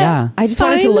fly it. Yeah. I just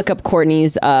wanted to Fine. look up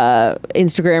Kourtney's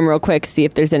Instagram real quick, see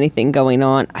if there's anything going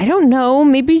on. I don't know.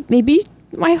 Maybe.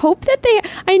 I hope that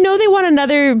I know they want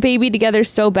another baby together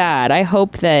so bad. I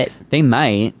hope that They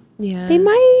might, Yeah. they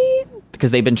might.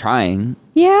 because they've been trying.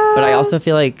 Yeah. But I also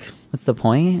feel like, what's the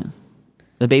point?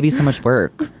 The baby's so much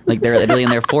work. Like they're literally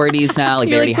in their 40s now. Like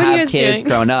they You're already like, what are you have guys kids, doing?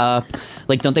 grown up.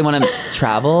 Like, don't they want to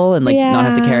travel and like not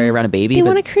have to carry around a baby? They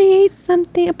But want to create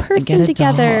something, a person a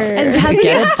together. dog. And hasn't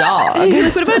get a dog.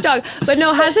 Like, what about a dog? But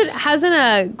no,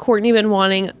 hasn't Courtney been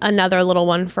wanting another little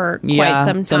one for quite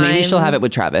some time? So maybe she'll have it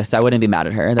with Travis. I wouldn't be mad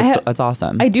at her. That's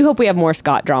awesome. I do hope we have more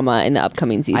Scott drama in the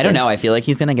upcoming season. I don't know. I feel like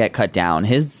he's gonna get cut down.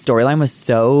 His storyline was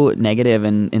so negative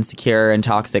and insecure and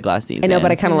toxic last season. I know,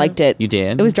 but I kind of liked it. You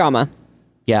did? It was drama.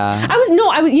 Yeah.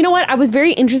 You know what? I was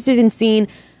very interested in seeing.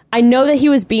 I know that he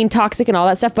was being toxic and all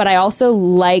that stuff, but I also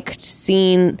liked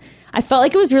seeing. I felt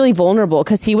like it was really vulnerable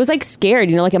because he was like scared.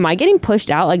 You know, like, am I getting pushed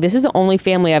out? Like, this is the only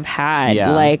family I've had.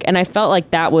 Yeah. Like, and I felt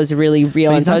like that was really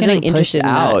real. But And he's so I not was really getting pushed interested in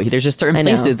out. that. There's just certain I know.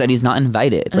 places that he's not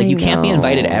invited. Like, you can't be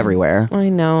invited everywhere. I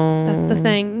know. That's the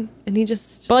thing. And he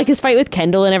just. But like his fight with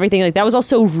Kendall and everything, like that was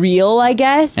also real, I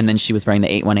guess. And then she was wearing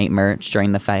the 818 merch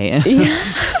during the fight.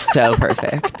 So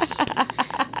perfect.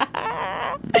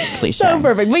 Cliche. so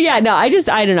perfect. But yeah, no, I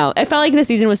don't know. I felt like the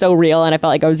season was so real, and I felt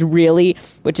like I was really,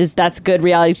 that's good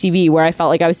reality TV, where I felt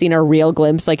like I was seeing a real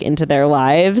glimpse like into their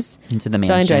lives. Into the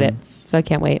So I enjoyed it. mansions. So I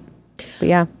can't wait. But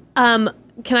yeah.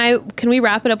 Can we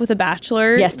wrap it up with a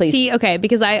Bachelor? Yes, please. tea? Okay,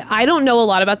 because I don't know a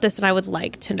lot about this and I would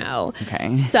like to know.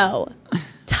 Okay. So,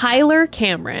 Tyler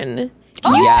Cameron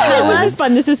Can you tell us?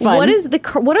 This is fun. What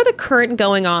are the current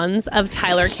going-ons of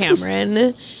Tyler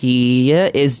Cameron? He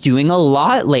is doing a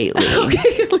lot lately.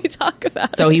 Okay, can we talk about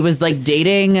So he was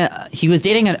dating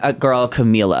a girl,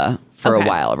 Camila, for a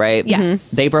while, right?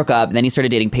 Yes. They broke up. Then he started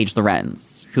dating Paige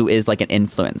Lorenz, who is like an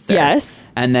influencer. Yes.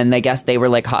 And then I guess they were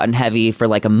like hot and heavy for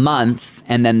like a month.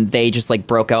 And then they just like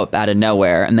broke up out of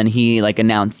nowhere. And then he like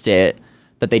announced it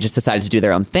that they just decided to do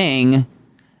their own thing.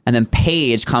 And then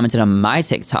Paige commented on my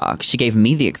TikTok. She gave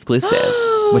me the exclusive,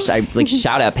 which I like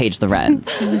shout out Paige Lorenz.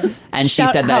 And she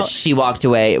said that she walked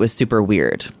away. It was super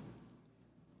weird.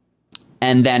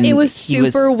 And then It was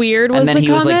super weird, was And then the he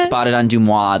was like comment? spotted on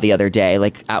Dumois the other day,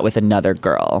 like out with another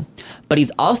girl. But he's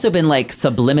also been like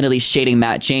subliminally shading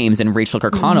Matt James and Rachel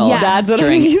Kirkconnell Yes. That's what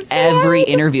during he said. every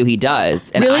interview he does.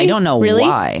 And I don't know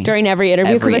why. During every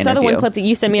interview? Because I saw the one clip that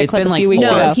you sent me a It's clip been a like few weeks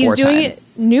four. ago. No, he's doing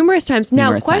times. it numerous times. Now,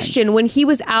 Numerous question, times. when he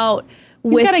was out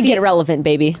He's with got to get relevant,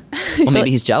 baby. Well, maybe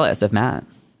he's jealous of Matt.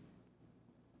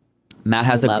 Matt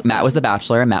was the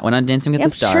Bachelor. Matt went on Dancing with Yeah,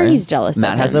 the I'm Stars. sure he's jealous of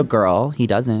Matt has him. a girl. He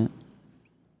doesn't.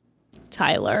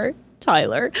 Tyler.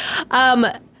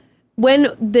 When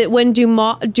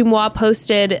Dumois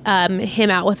posted him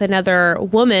out with another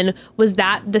woman, was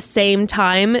that the same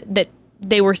time that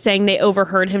they were saying they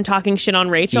overheard him talking shit on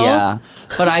Rachel? Yeah,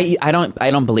 but I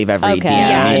don't believe every Okay. DM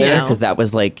Yeah, I either, know. because that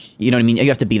was like, you know what I mean. You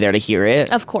have to be there to hear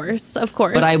it. Of course.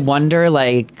 But I wonder,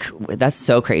 like, that's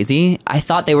so crazy. I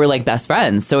thought they were like best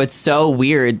friends, so it's so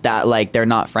weird that like they're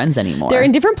not friends anymore. They're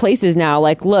in different places now.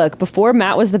 Like, look, before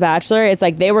Matt was the Bachelor, it's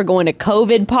like they were going to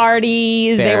COVID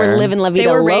parties. They Fair. were living La They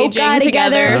Vida were Loca raging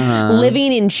together.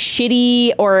 living in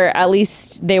shitty, or at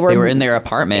least they were in their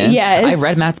apartment. Yes. I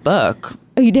read Matt's book.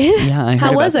 Oh, you did? Yeah, I How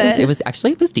heard was about this. it?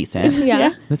 It was decent.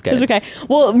 Yeah. It was good. It was okay.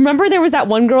 Well, remember there was that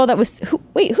one girl that was who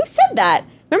said that?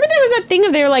 Remember there was that thing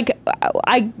of they were like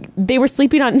they were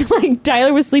sleeping on like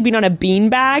Tyler was sleeping on a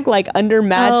beanbag like under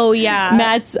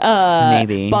Matt's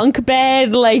Maybe. bunk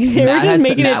bed, like they were just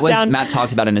making it sound. Matt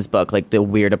talked about in his book like the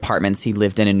weird apartments he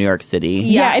lived in New York City.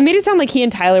 Yeah, it made it sound like he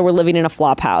and Tyler were living in a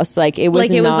flop house. Like it was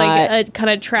was not, like a kind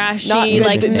of not trashy good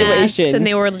like mess, situation. and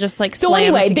they were just like so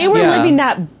slammed anyway, they were together. living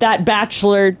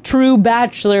that true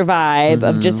bachelor vibe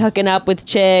of just Mm-hmm. hooking up with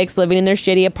chicks, living in their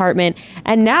shitty apartment.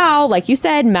 And now, like you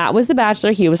said, Matt was the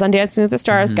Bachelor. He was on Dancing with the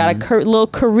Stars, got a little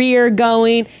career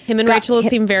going. Him and Rachel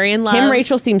seem very in love. Him and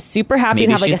Rachel seem super happy Maybe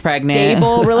and have like she's a pregnant.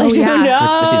 stable relationship. yeah.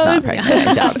 No. She's not pregnant.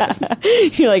 I doubt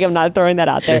it. You're like, I'm not throwing that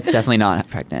out there. It's definitely not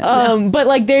pregnant. But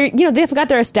like they've got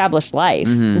their established life,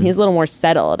 Mm-hmm. and he's a little more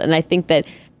settled. And I think that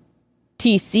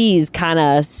TC's kind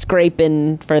of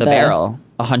scraping for the barrel.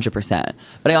 100%.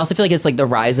 But I also feel like it's like the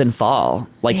rise and fall.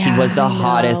 Like he was the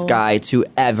hottest guy to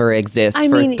ever exist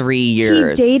for 3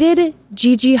 years. He dated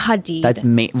Gigi Hadid. That's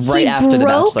right after The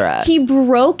Bachelorette. He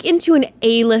broke into an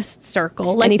A-list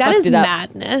circle. Like he that fucked is it up.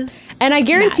 madness. And I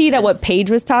guarantee that what Madness.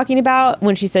 Paige was talking about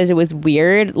when she says it was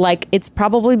weird, like it's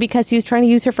probably because he was trying to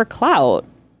use her for clout.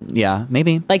 Yeah,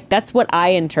 maybe. Like that's what I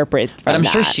interpret from But I'm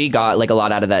sure that. she got like a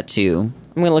lot out of that too.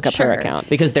 I'm gonna look up her Sure. account.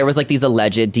 Because there was like these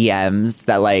alleged DMs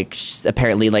that like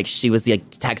apparently like she was like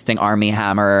texting Armie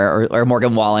Hammer or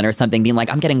Morgan Wallen or something, being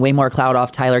like, I'm getting way more clout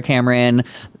off Tyler Cameron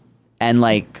and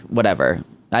like whatever.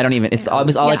 I don't even. It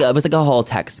was all like it was like a whole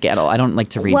text scandal. I don't like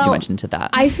to read too much into that.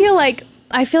 I feel like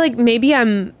maybe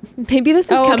this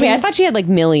is Oh, coming. okay. I thought she had like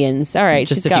millions. All right,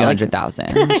 just she's a got, few like- 100,000.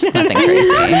 Just nothing crazy.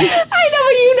 I know,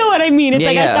 but you know what I mean. It's Yeah,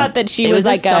 like yeah. I thought that she it was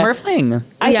like a summer fling.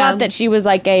 I Yeah. thought that she was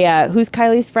like a who's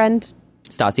Kylie's friend?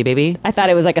 Stassi baby. I thought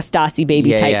it was like a Stassi baby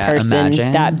Yeah, type yeah, person,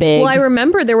 imagine. that big. Well, I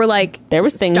remember there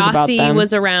was things about Stassi them.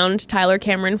 was around Tyler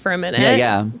Cameron for a minute.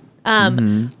 Yeah,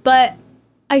 yeah. But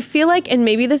I feel like, and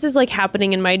maybe this is like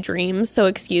happening in my dreams, so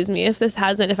excuse me if this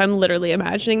hasn't, if I'm literally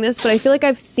imagining this, but I feel like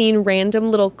I've seen random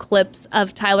little clips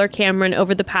of Tyler Cameron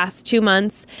over the past 2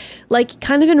 months, like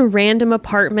kind of in random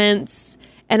apartments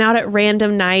and out at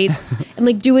random nights and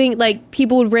like doing, like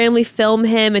people would randomly film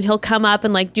him and he'll come up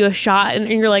and like do a shot and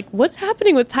you're like, what's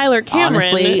happening with Tyler Cameron?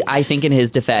 Honestly, I think in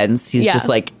his defense, he's Yeah. just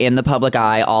like in the public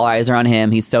eye. All eyes are on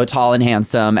him. He's so tall and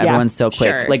handsome. Everyone's so quick.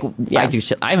 Sure. Like Yeah. I do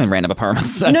shit. I'm in random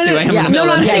apartments. No, too. no, I'm in yeah. the middle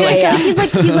No, of I'm the saying night. I feel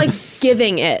like he's like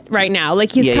giving it right now.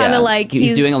 Like he's Yeah, kind of yeah. like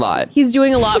He's doing a lot. He's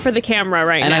doing a lot for the camera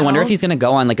right now. And I wonder if he's going to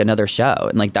go on like another show,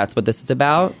 and like that's what this is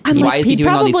about. I'm Why like, is he he'd doing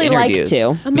all these probably like interviews?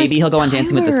 to. I'm Maybe like, he'll go on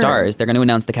Dancing with the Tyler. Stars. They're going to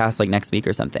announce the cast like next week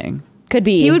or something. could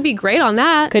be. He would be great on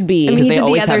that. Could be. I mean, Because he they did the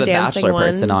always other have a dancing Bachelor one.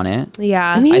 person on it.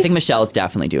 Yeah. mean, I he's- think Michelle's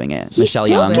definitely doing it. He Michelle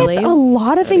still Yeoh. gets a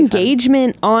lot of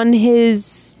engagement on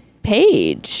his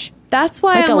page. That's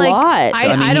why Like I'm a like, lot. I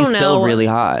mean, don't he's know. still really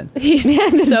hot. He's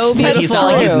so Like, beautiful. he's not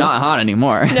like he's not hot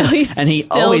anymore. No, he's and he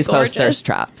still always gorgeous. posts thirst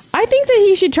traps. I think that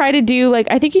he should try to do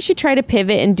I think he should try to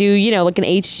pivot and do, like an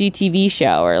HGTV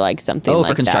show or like something like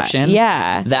for construction? that.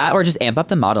 Yeah. That or just amp up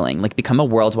the modeling. Like become a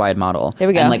worldwide model. There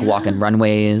we go. And like walk in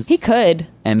runways. He could.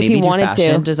 And if maybe he do wanted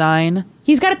fashion to. design.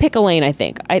 He's got to pick a lane, I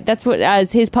think. That's what,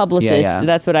 as his publicist, Yeah.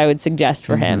 that's what I would suggest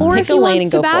for him. Or pick if he a lane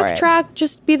wants and to go for it. backtrack,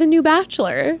 just be the new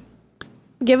Bachelor.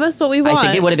 Give us what we want. I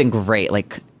think it would have been great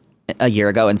like a year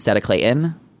ago instead of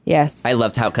Clayton. Yes. I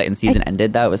loved how Clayton's season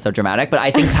ended. That was so dramatic. But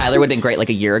I think Tyler would have been great like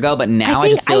a year ago. But now I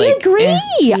just feel like agree. eh.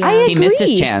 I agree. He missed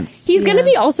his chance. He's going to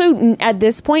be also, at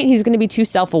this point, he's going to be too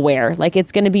self-aware. Like,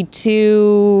 it's going to be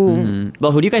too...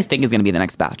 Well, who do you guys think is going to be the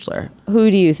next Bachelor?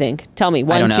 Who do you think? Tell me. I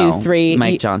One, don't know. 2, 3.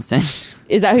 Mike Johnson.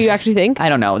 Is that who you actually think? I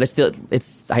don't know.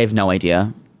 I have no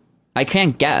idea. I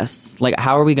can't guess. Like,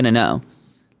 how are we going to know?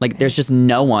 Like, there's just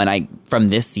no one from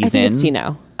this season. I think it's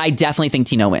Tino. I definitely think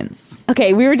Tino wins.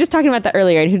 Okay, we were just talking about that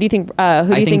earlier. And who do you think?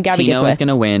 I think Gabby Tino gets with? is going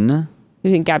to win. Who do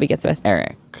you think Gabby gets with?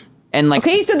 Eric. And like,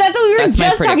 Okay, so that's what we were that's my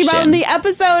just talking about in prediction. the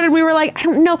episode, and we were like, I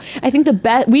don't know. I think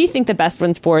we think the best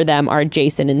ones for them are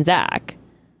Jason and Zach.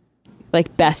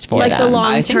 Like best for Like them. the long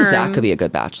I think term. Zach could be a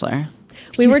good Bachelor.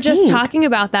 We were just think? talking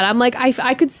about that. I'm like,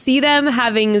 I could see them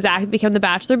having Zach become the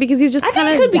Bachelor because he's just I kind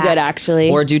think of it could be good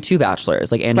actually. Or do 2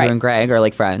 Bachelors, like Andrew Right. and Greg, are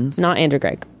like friends. Not Andrew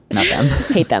Greg. Not them.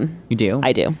 Hate them. You do?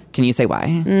 I do. Can you say why?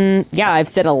 Yeah, I've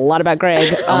said a lot about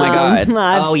Greg. Oh my God.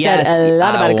 I've oh, said yes. a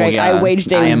lot about Greg. Yes. I waged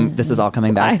This is all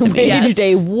coming back I to me. waged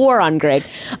a war on Greg.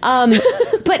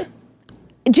 But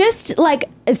just like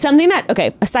something that,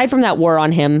 okay, aside from that war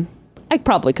on him, I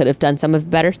probably could have done some of it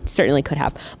better. Certainly could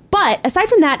have. But aside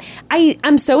from that,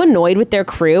 I'm so annoyed with their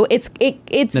crew. It's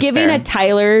giving fair. a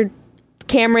Tyler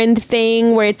Cameron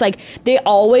thing where it's like they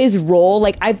always roll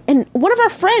and one of our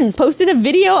friends posted a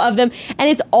video of them and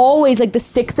it's always like the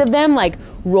 6 of them like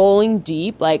rolling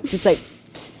deep, like just like,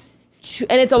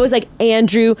 and it's always like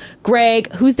Andrew,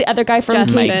 Greg, who's the other guy from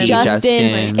Justin. Mikey,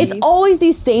 Justin. It's always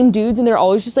these same dudes and they're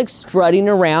always just like strutting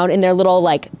around in their little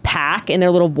like pack, in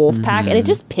their little wolf pack, and it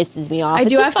just pisses me off. I It's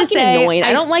do just have to fucking say, annoying. I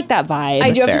I don't like that vibe. I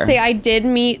do have fair. to say, I did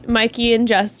meet Mikey and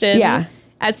Justin. Yeah.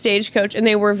 At Stagecoach, and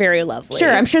they were very lovely.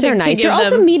 Sure, I'm sure To- they're to nice. give You're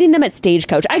also them- meeting them at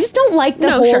Stagecoach. I just don't like the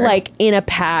No, whole sure. like in a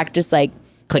pack, just like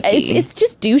Cliquey. It's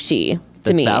just douchey to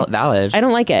That's me. valid. I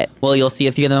don't like it. Well, you'll see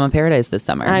a few of them on Paradise this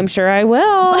summer. I'm sure I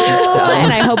will,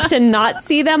 and I hope to not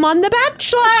see them on The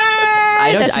Bachelor.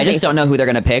 I just don't know who they're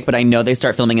going to pick, but I know they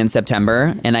start filming in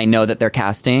September, and I know that they're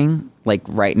casting like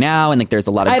right now, and like there's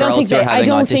a lot of girls who are having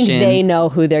auditions. think they know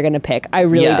who they're going to pick. I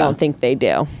really Yeah. don't think they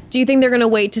do. Do you think they're going to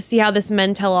wait to see how this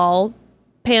Men Tell All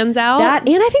pans out? That,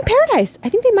 and I think Paradise. I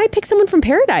think they might pick someone from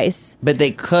Paradise. But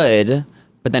they could,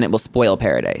 but then it will spoil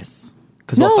Paradise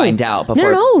because we'll find out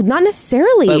before. No, not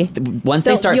necessarily. But once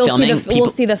they start you'll see filming, the- we'll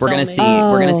see the we're gonna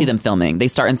filming. we're gonna see them filming. They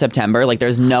start in September. Like,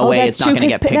 there's no way that's it's not true, gonna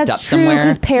get 'cause picked up that's true, somewhere.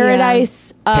 because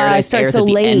Paradise, Paradise starts airs so at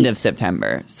the late. end of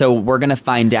September, so we're gonna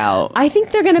find out. I think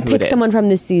they're going to who pick it someone is. from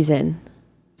this season.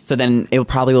 So then it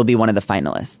probably will be one of the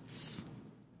finalists,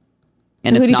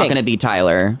 and So who it's do you not think? gonna be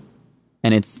Tyler.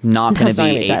 And it's not going It's to not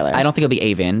be. gonna be Tyler. I don't think it'll be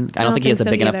Avon. I don't think he has a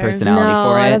so big enough either. personality No,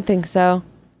 for it. I don't think so.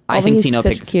 I Although think he's Tino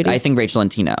such a picks. cutie. I think Rachel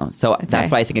and Tino. So that's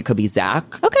why I think it could be Zach.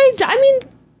 Okay, I mean,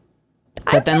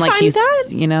 But then, like, he's,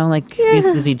 you know, like,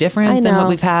 is he different I than what know.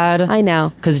 we've had? I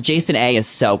know. Because Jason A is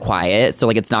so quiet, so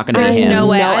like it's not going to be There's him. no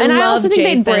way. No, I and I love also think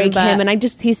Jason, they'd break but- him, and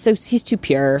he's too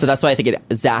pure. So that's why I think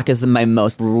Zach is my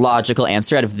most logical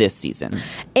answer out of this season.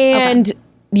 And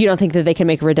you don't think that they can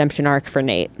make a redemption arc for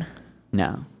Nate?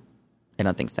 No, I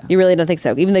don't think so. You really don't think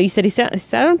so? Even though you said he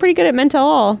sounded pretty good at mental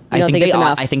all. You don't think it's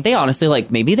enough? I think they honestly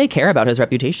maybe they care about his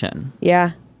reputation.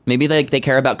 Yeah. Maybe they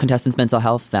care about contestants' mental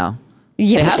health now.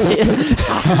 Yeah. They have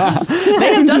to.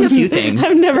 They have done a few things.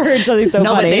 I've never heard something so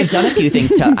No, funny. but they've done a few things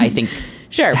to, I think,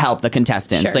 Sure. help the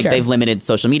contestants. Sure, like sure. they've limited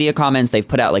social media comments. They've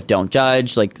put out like "Don't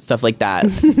judge," like stuff like that.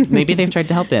 Maybe they've tried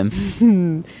to help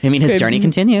him. I mean, his journey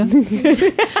continues.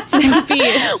 Well,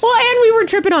 and we were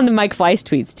tripping on the Mike Fleiss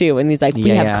tweets too, and he's like, "We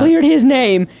Yeah, have yeah. cleared his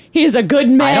name. He is a good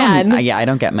man." I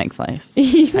don't get Mike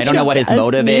Fleiss. I don't know what his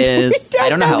motive is. I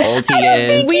don't know how old he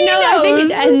is. We know. I think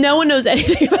knows. and no one knows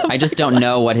anything about. I just don't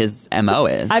know what his MO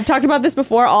is. I've talked about this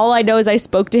before. All I know is I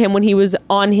spoke to him when he was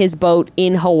on his boat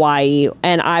in Hawaii,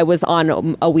 and I was on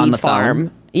a weed On the farm.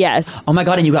 phone? Yes. Oh my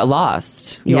God, and you got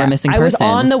lost. You were a missing I person.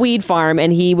 was on the weed farm,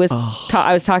 and he was.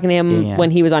 I was talking to him when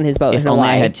he was on his boat. If in only I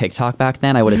Hawaii. had TikTok back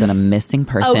then, I would have done a missing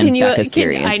person Becca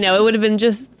series. I know, it would have been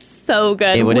just so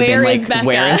good. It would have been like, Becca?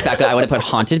 where is Becca? I would have put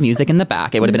haunted music in the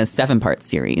back. It would have been a 7-part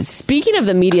series. Speaking of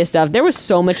the media stuff, there was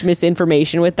so much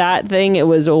misinformation with that thing. It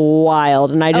was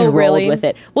wild, and I just rolled with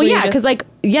it. Well, yeah, because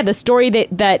the story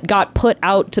that got put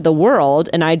out to the world,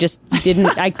 and I just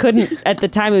didn't. I couldn't at the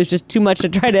time. It was just too much to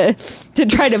try to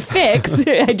fix.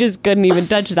 I just couldn't even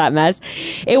touch that mess.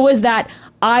 It was that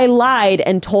I lied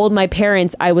and told my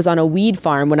parents I was on a weed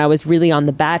farm when I was really on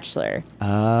The Bachelor.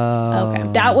 Oh,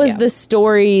 okay. That was the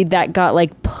story that got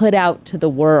like put out to the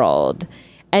world.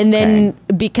 And then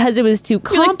because it was too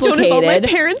complicated, don't involve my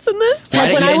parents in this. Why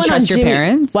when you I didn't went trust on your Jimmy-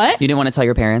 parents? What? You didn't want to tell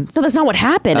your parents? No, that's not what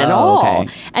happened at all.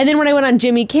 Okay. And then when I went on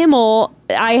Jimmy Kimmel,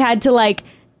 I had to like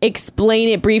explain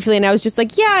it briefly, and I was just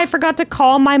like, yeah, I forgot to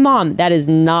call my mom. That is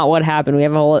not what happened. We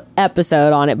have a whole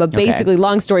episode on it. But basically,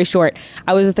 long story short,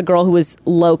 I was with a girl who was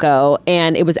loco,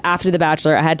 and it was after The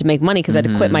Bachelor. I had to make money because I had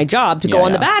to quit my job to go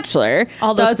on The Bachelor.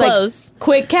 All so those I was clothes. like,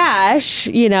 quick cash,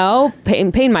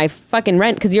 paying my fucking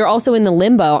rent, because you're also in the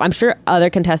limbo. I'm sure other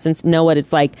contestants know what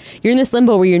it's like. You're in this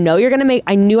limbo where you're going to make,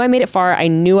 I knew I made it far. I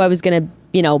knew I was going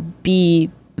to, be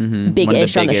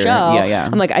big-ish on the show.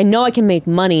 I'm like, I know I can make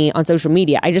money on social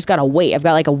media. I just gotta wait. I've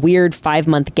got like a weird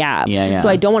 5-month gap. So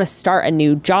I don't want to start a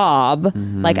new job.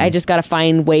 Like I just gotta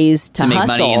find ways to make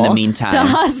hustle money in the meantime. To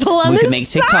hustle on we the could make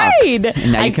side. TikToks.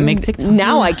 And now you can make TikToks.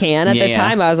 Now I can. At the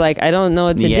time, I was like, I don't know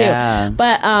what to do.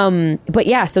 But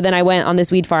yeah. So then I went on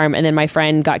this weed farm, and then my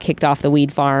friend got kicked off the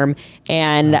weed farm,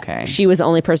 and she was the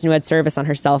only person who had service on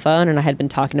her cell phone, and I had been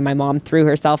talking to my mom through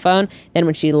her cell phone. Then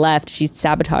when she left, she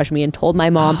sabotaged me and told my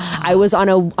mom I was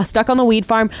on stuck on the weed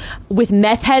farm with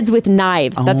meth heads with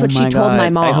knives. That's what she told my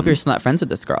mom. I hope you're still not friends with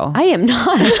this girl. I am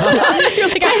not. You're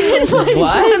like,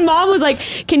 what? My mom was like,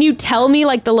 can you tell me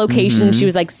like the location? And she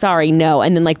was like, sorry, no.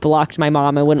 And then like blocked my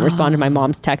mom. I wouldn't respond to my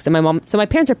mom's text. And so my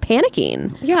parents are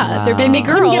panicking. Yeah, they're baby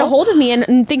girl. Couldn't get a hold of me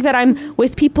and think that I'm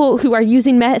with people who are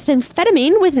using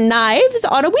methamphetamine with knives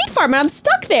on a weed farm, and I'm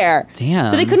stuck there. Damn.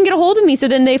 So they couldn't get a hold of me. So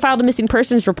then they filed a missing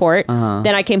persons report.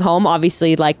 Then I came home.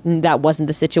 Obviously, like that wasn't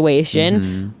the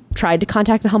situation. Tried to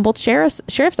contact the Humboldt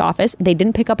Sheriff's Office. They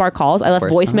didn't pick up our calls. I left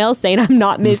voicemails saying I'm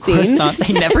not missing. Of course not.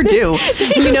 They never do.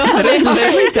 You know how they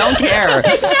literally don't care. They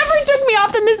never took me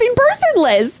off the missing person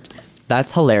list.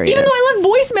 That's hilarious. Even though I left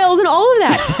voicemails and all of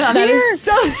that. They're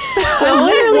so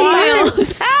literally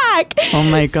wild. Back. Oh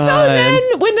my God. So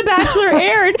then when The Bachelor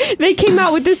aired, they came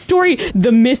out with this story,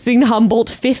 The Missing Humboldt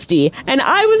 50. And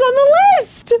I was on the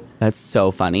list. That's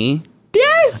so funny.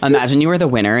 Yes. Imagine you were the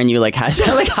winner and you like had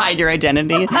to like hide your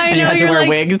identity and you had to wear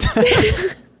wigs.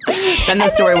 Then the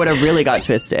story would have really got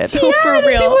twisted. For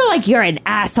real. People were like, you're an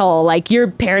asshole. Like, your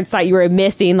parents thought you were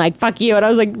missing. Like, fuck you. And I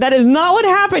was like, that is not what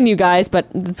happened, you guys. But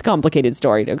it's a complicated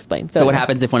story to explain. So what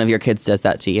happens if one of your kids does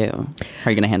that to you? How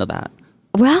are you going to handle that?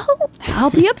 Well, I'll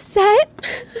be upset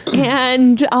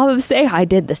and I'll say I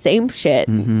did the same shit.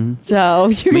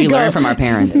 So we learn from our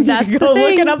parents. That's the Go thing.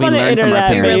 look it up on the learn from our internet.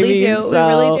 parents. We really do.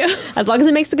 So, We really do. As long as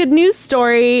it makes a good news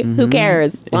story, who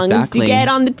cares? As long as you get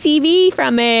on the TV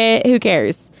from it, who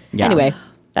cares? Yeah. Anyway,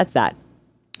 that's that.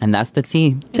 And that's the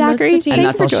tea. Zachary, tea. And thanks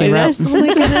that's for all she joining wrote. us. Oh my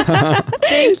goodness.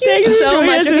 Thank you Thanks for so joining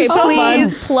much. us. It Okay, was so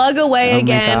please fun. plug away Oh my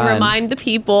again. God. Remind the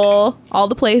people all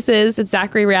the places. It's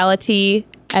Zachary Reality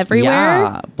everywhere.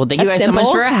 Yeah. Well, thank you That's guys so much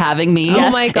simple. for having me. Yes.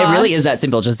 Oh my It gosh. really is that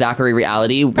simple. Just Zachary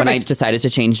Reality. When I decided to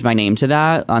change my name to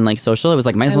that on like social, it was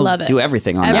like, might as well love it. do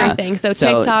everything on Everything. that.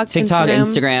 So TikTok,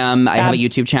 Instagram. I have a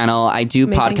YouTube channel. I do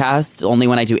Amazing. podcasts only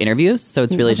when I do interviews. So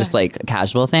it's really just like a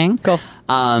casual thing. Cool.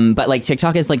 But like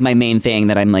TikTok is like my main thing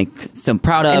that I'm like so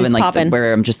proud of, And and it's like poppin'.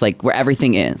 where I'm just like where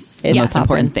everything is. The most poppin'.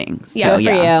 important things. Yeah. So, Good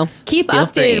for you. Keep Feel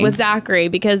updated free. with Zachary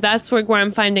because that's where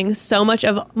I'm finding so much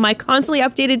of my constantly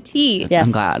updated tea. Yes.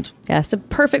 I'm glad. Yes. It's a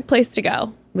perfect place to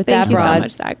go. With Thank that, you so broads. much,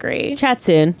 Zachary. Chat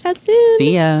soon. Chat soon.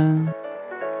 See ya.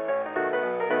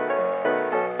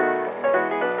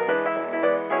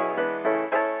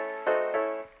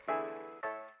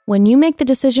 When you make the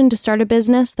decision to start a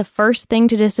business, the first thing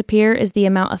to disappear is the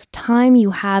amount of time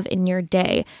you have in your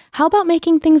day. How about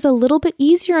making things a little bit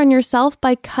easier on yourself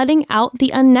by cutting out the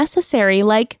unnecessary,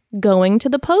 like going to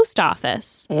the post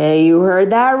office? Hey, you heard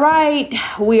that right.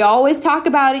 We always talk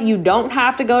about it. You don't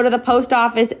have to go to the post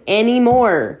office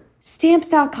anymore.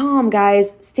 Stamps.com,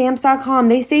 guys. Stamps.com.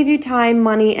 They save you time,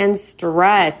 money, and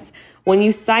stress. When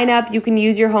you sign up, you can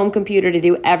use your home computer to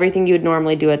do everything you would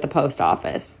normally do at the post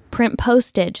office. Print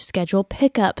postage, schedule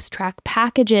pickups, track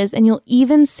packages, and you'll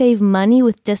even save money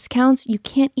with discounts you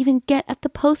can't even get at the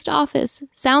post office.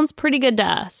 Sounds pretty good to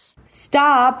us.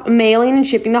 Stop mailing and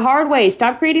shipping the hard way.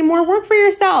 Stop creating more work for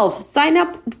yourself. Sign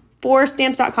up for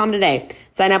Stamps.com today.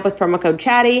 Sign up with promo code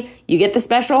Chatty. You get the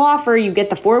special offer. You get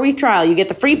the 4-week trial. You get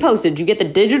the free postage. You get the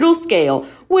digital scale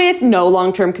with no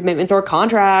long-term commitments or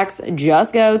contracts.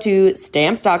 Just go to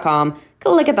Stamps.com,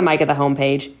 click at the mic at the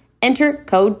homepage, enter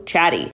code Chatty.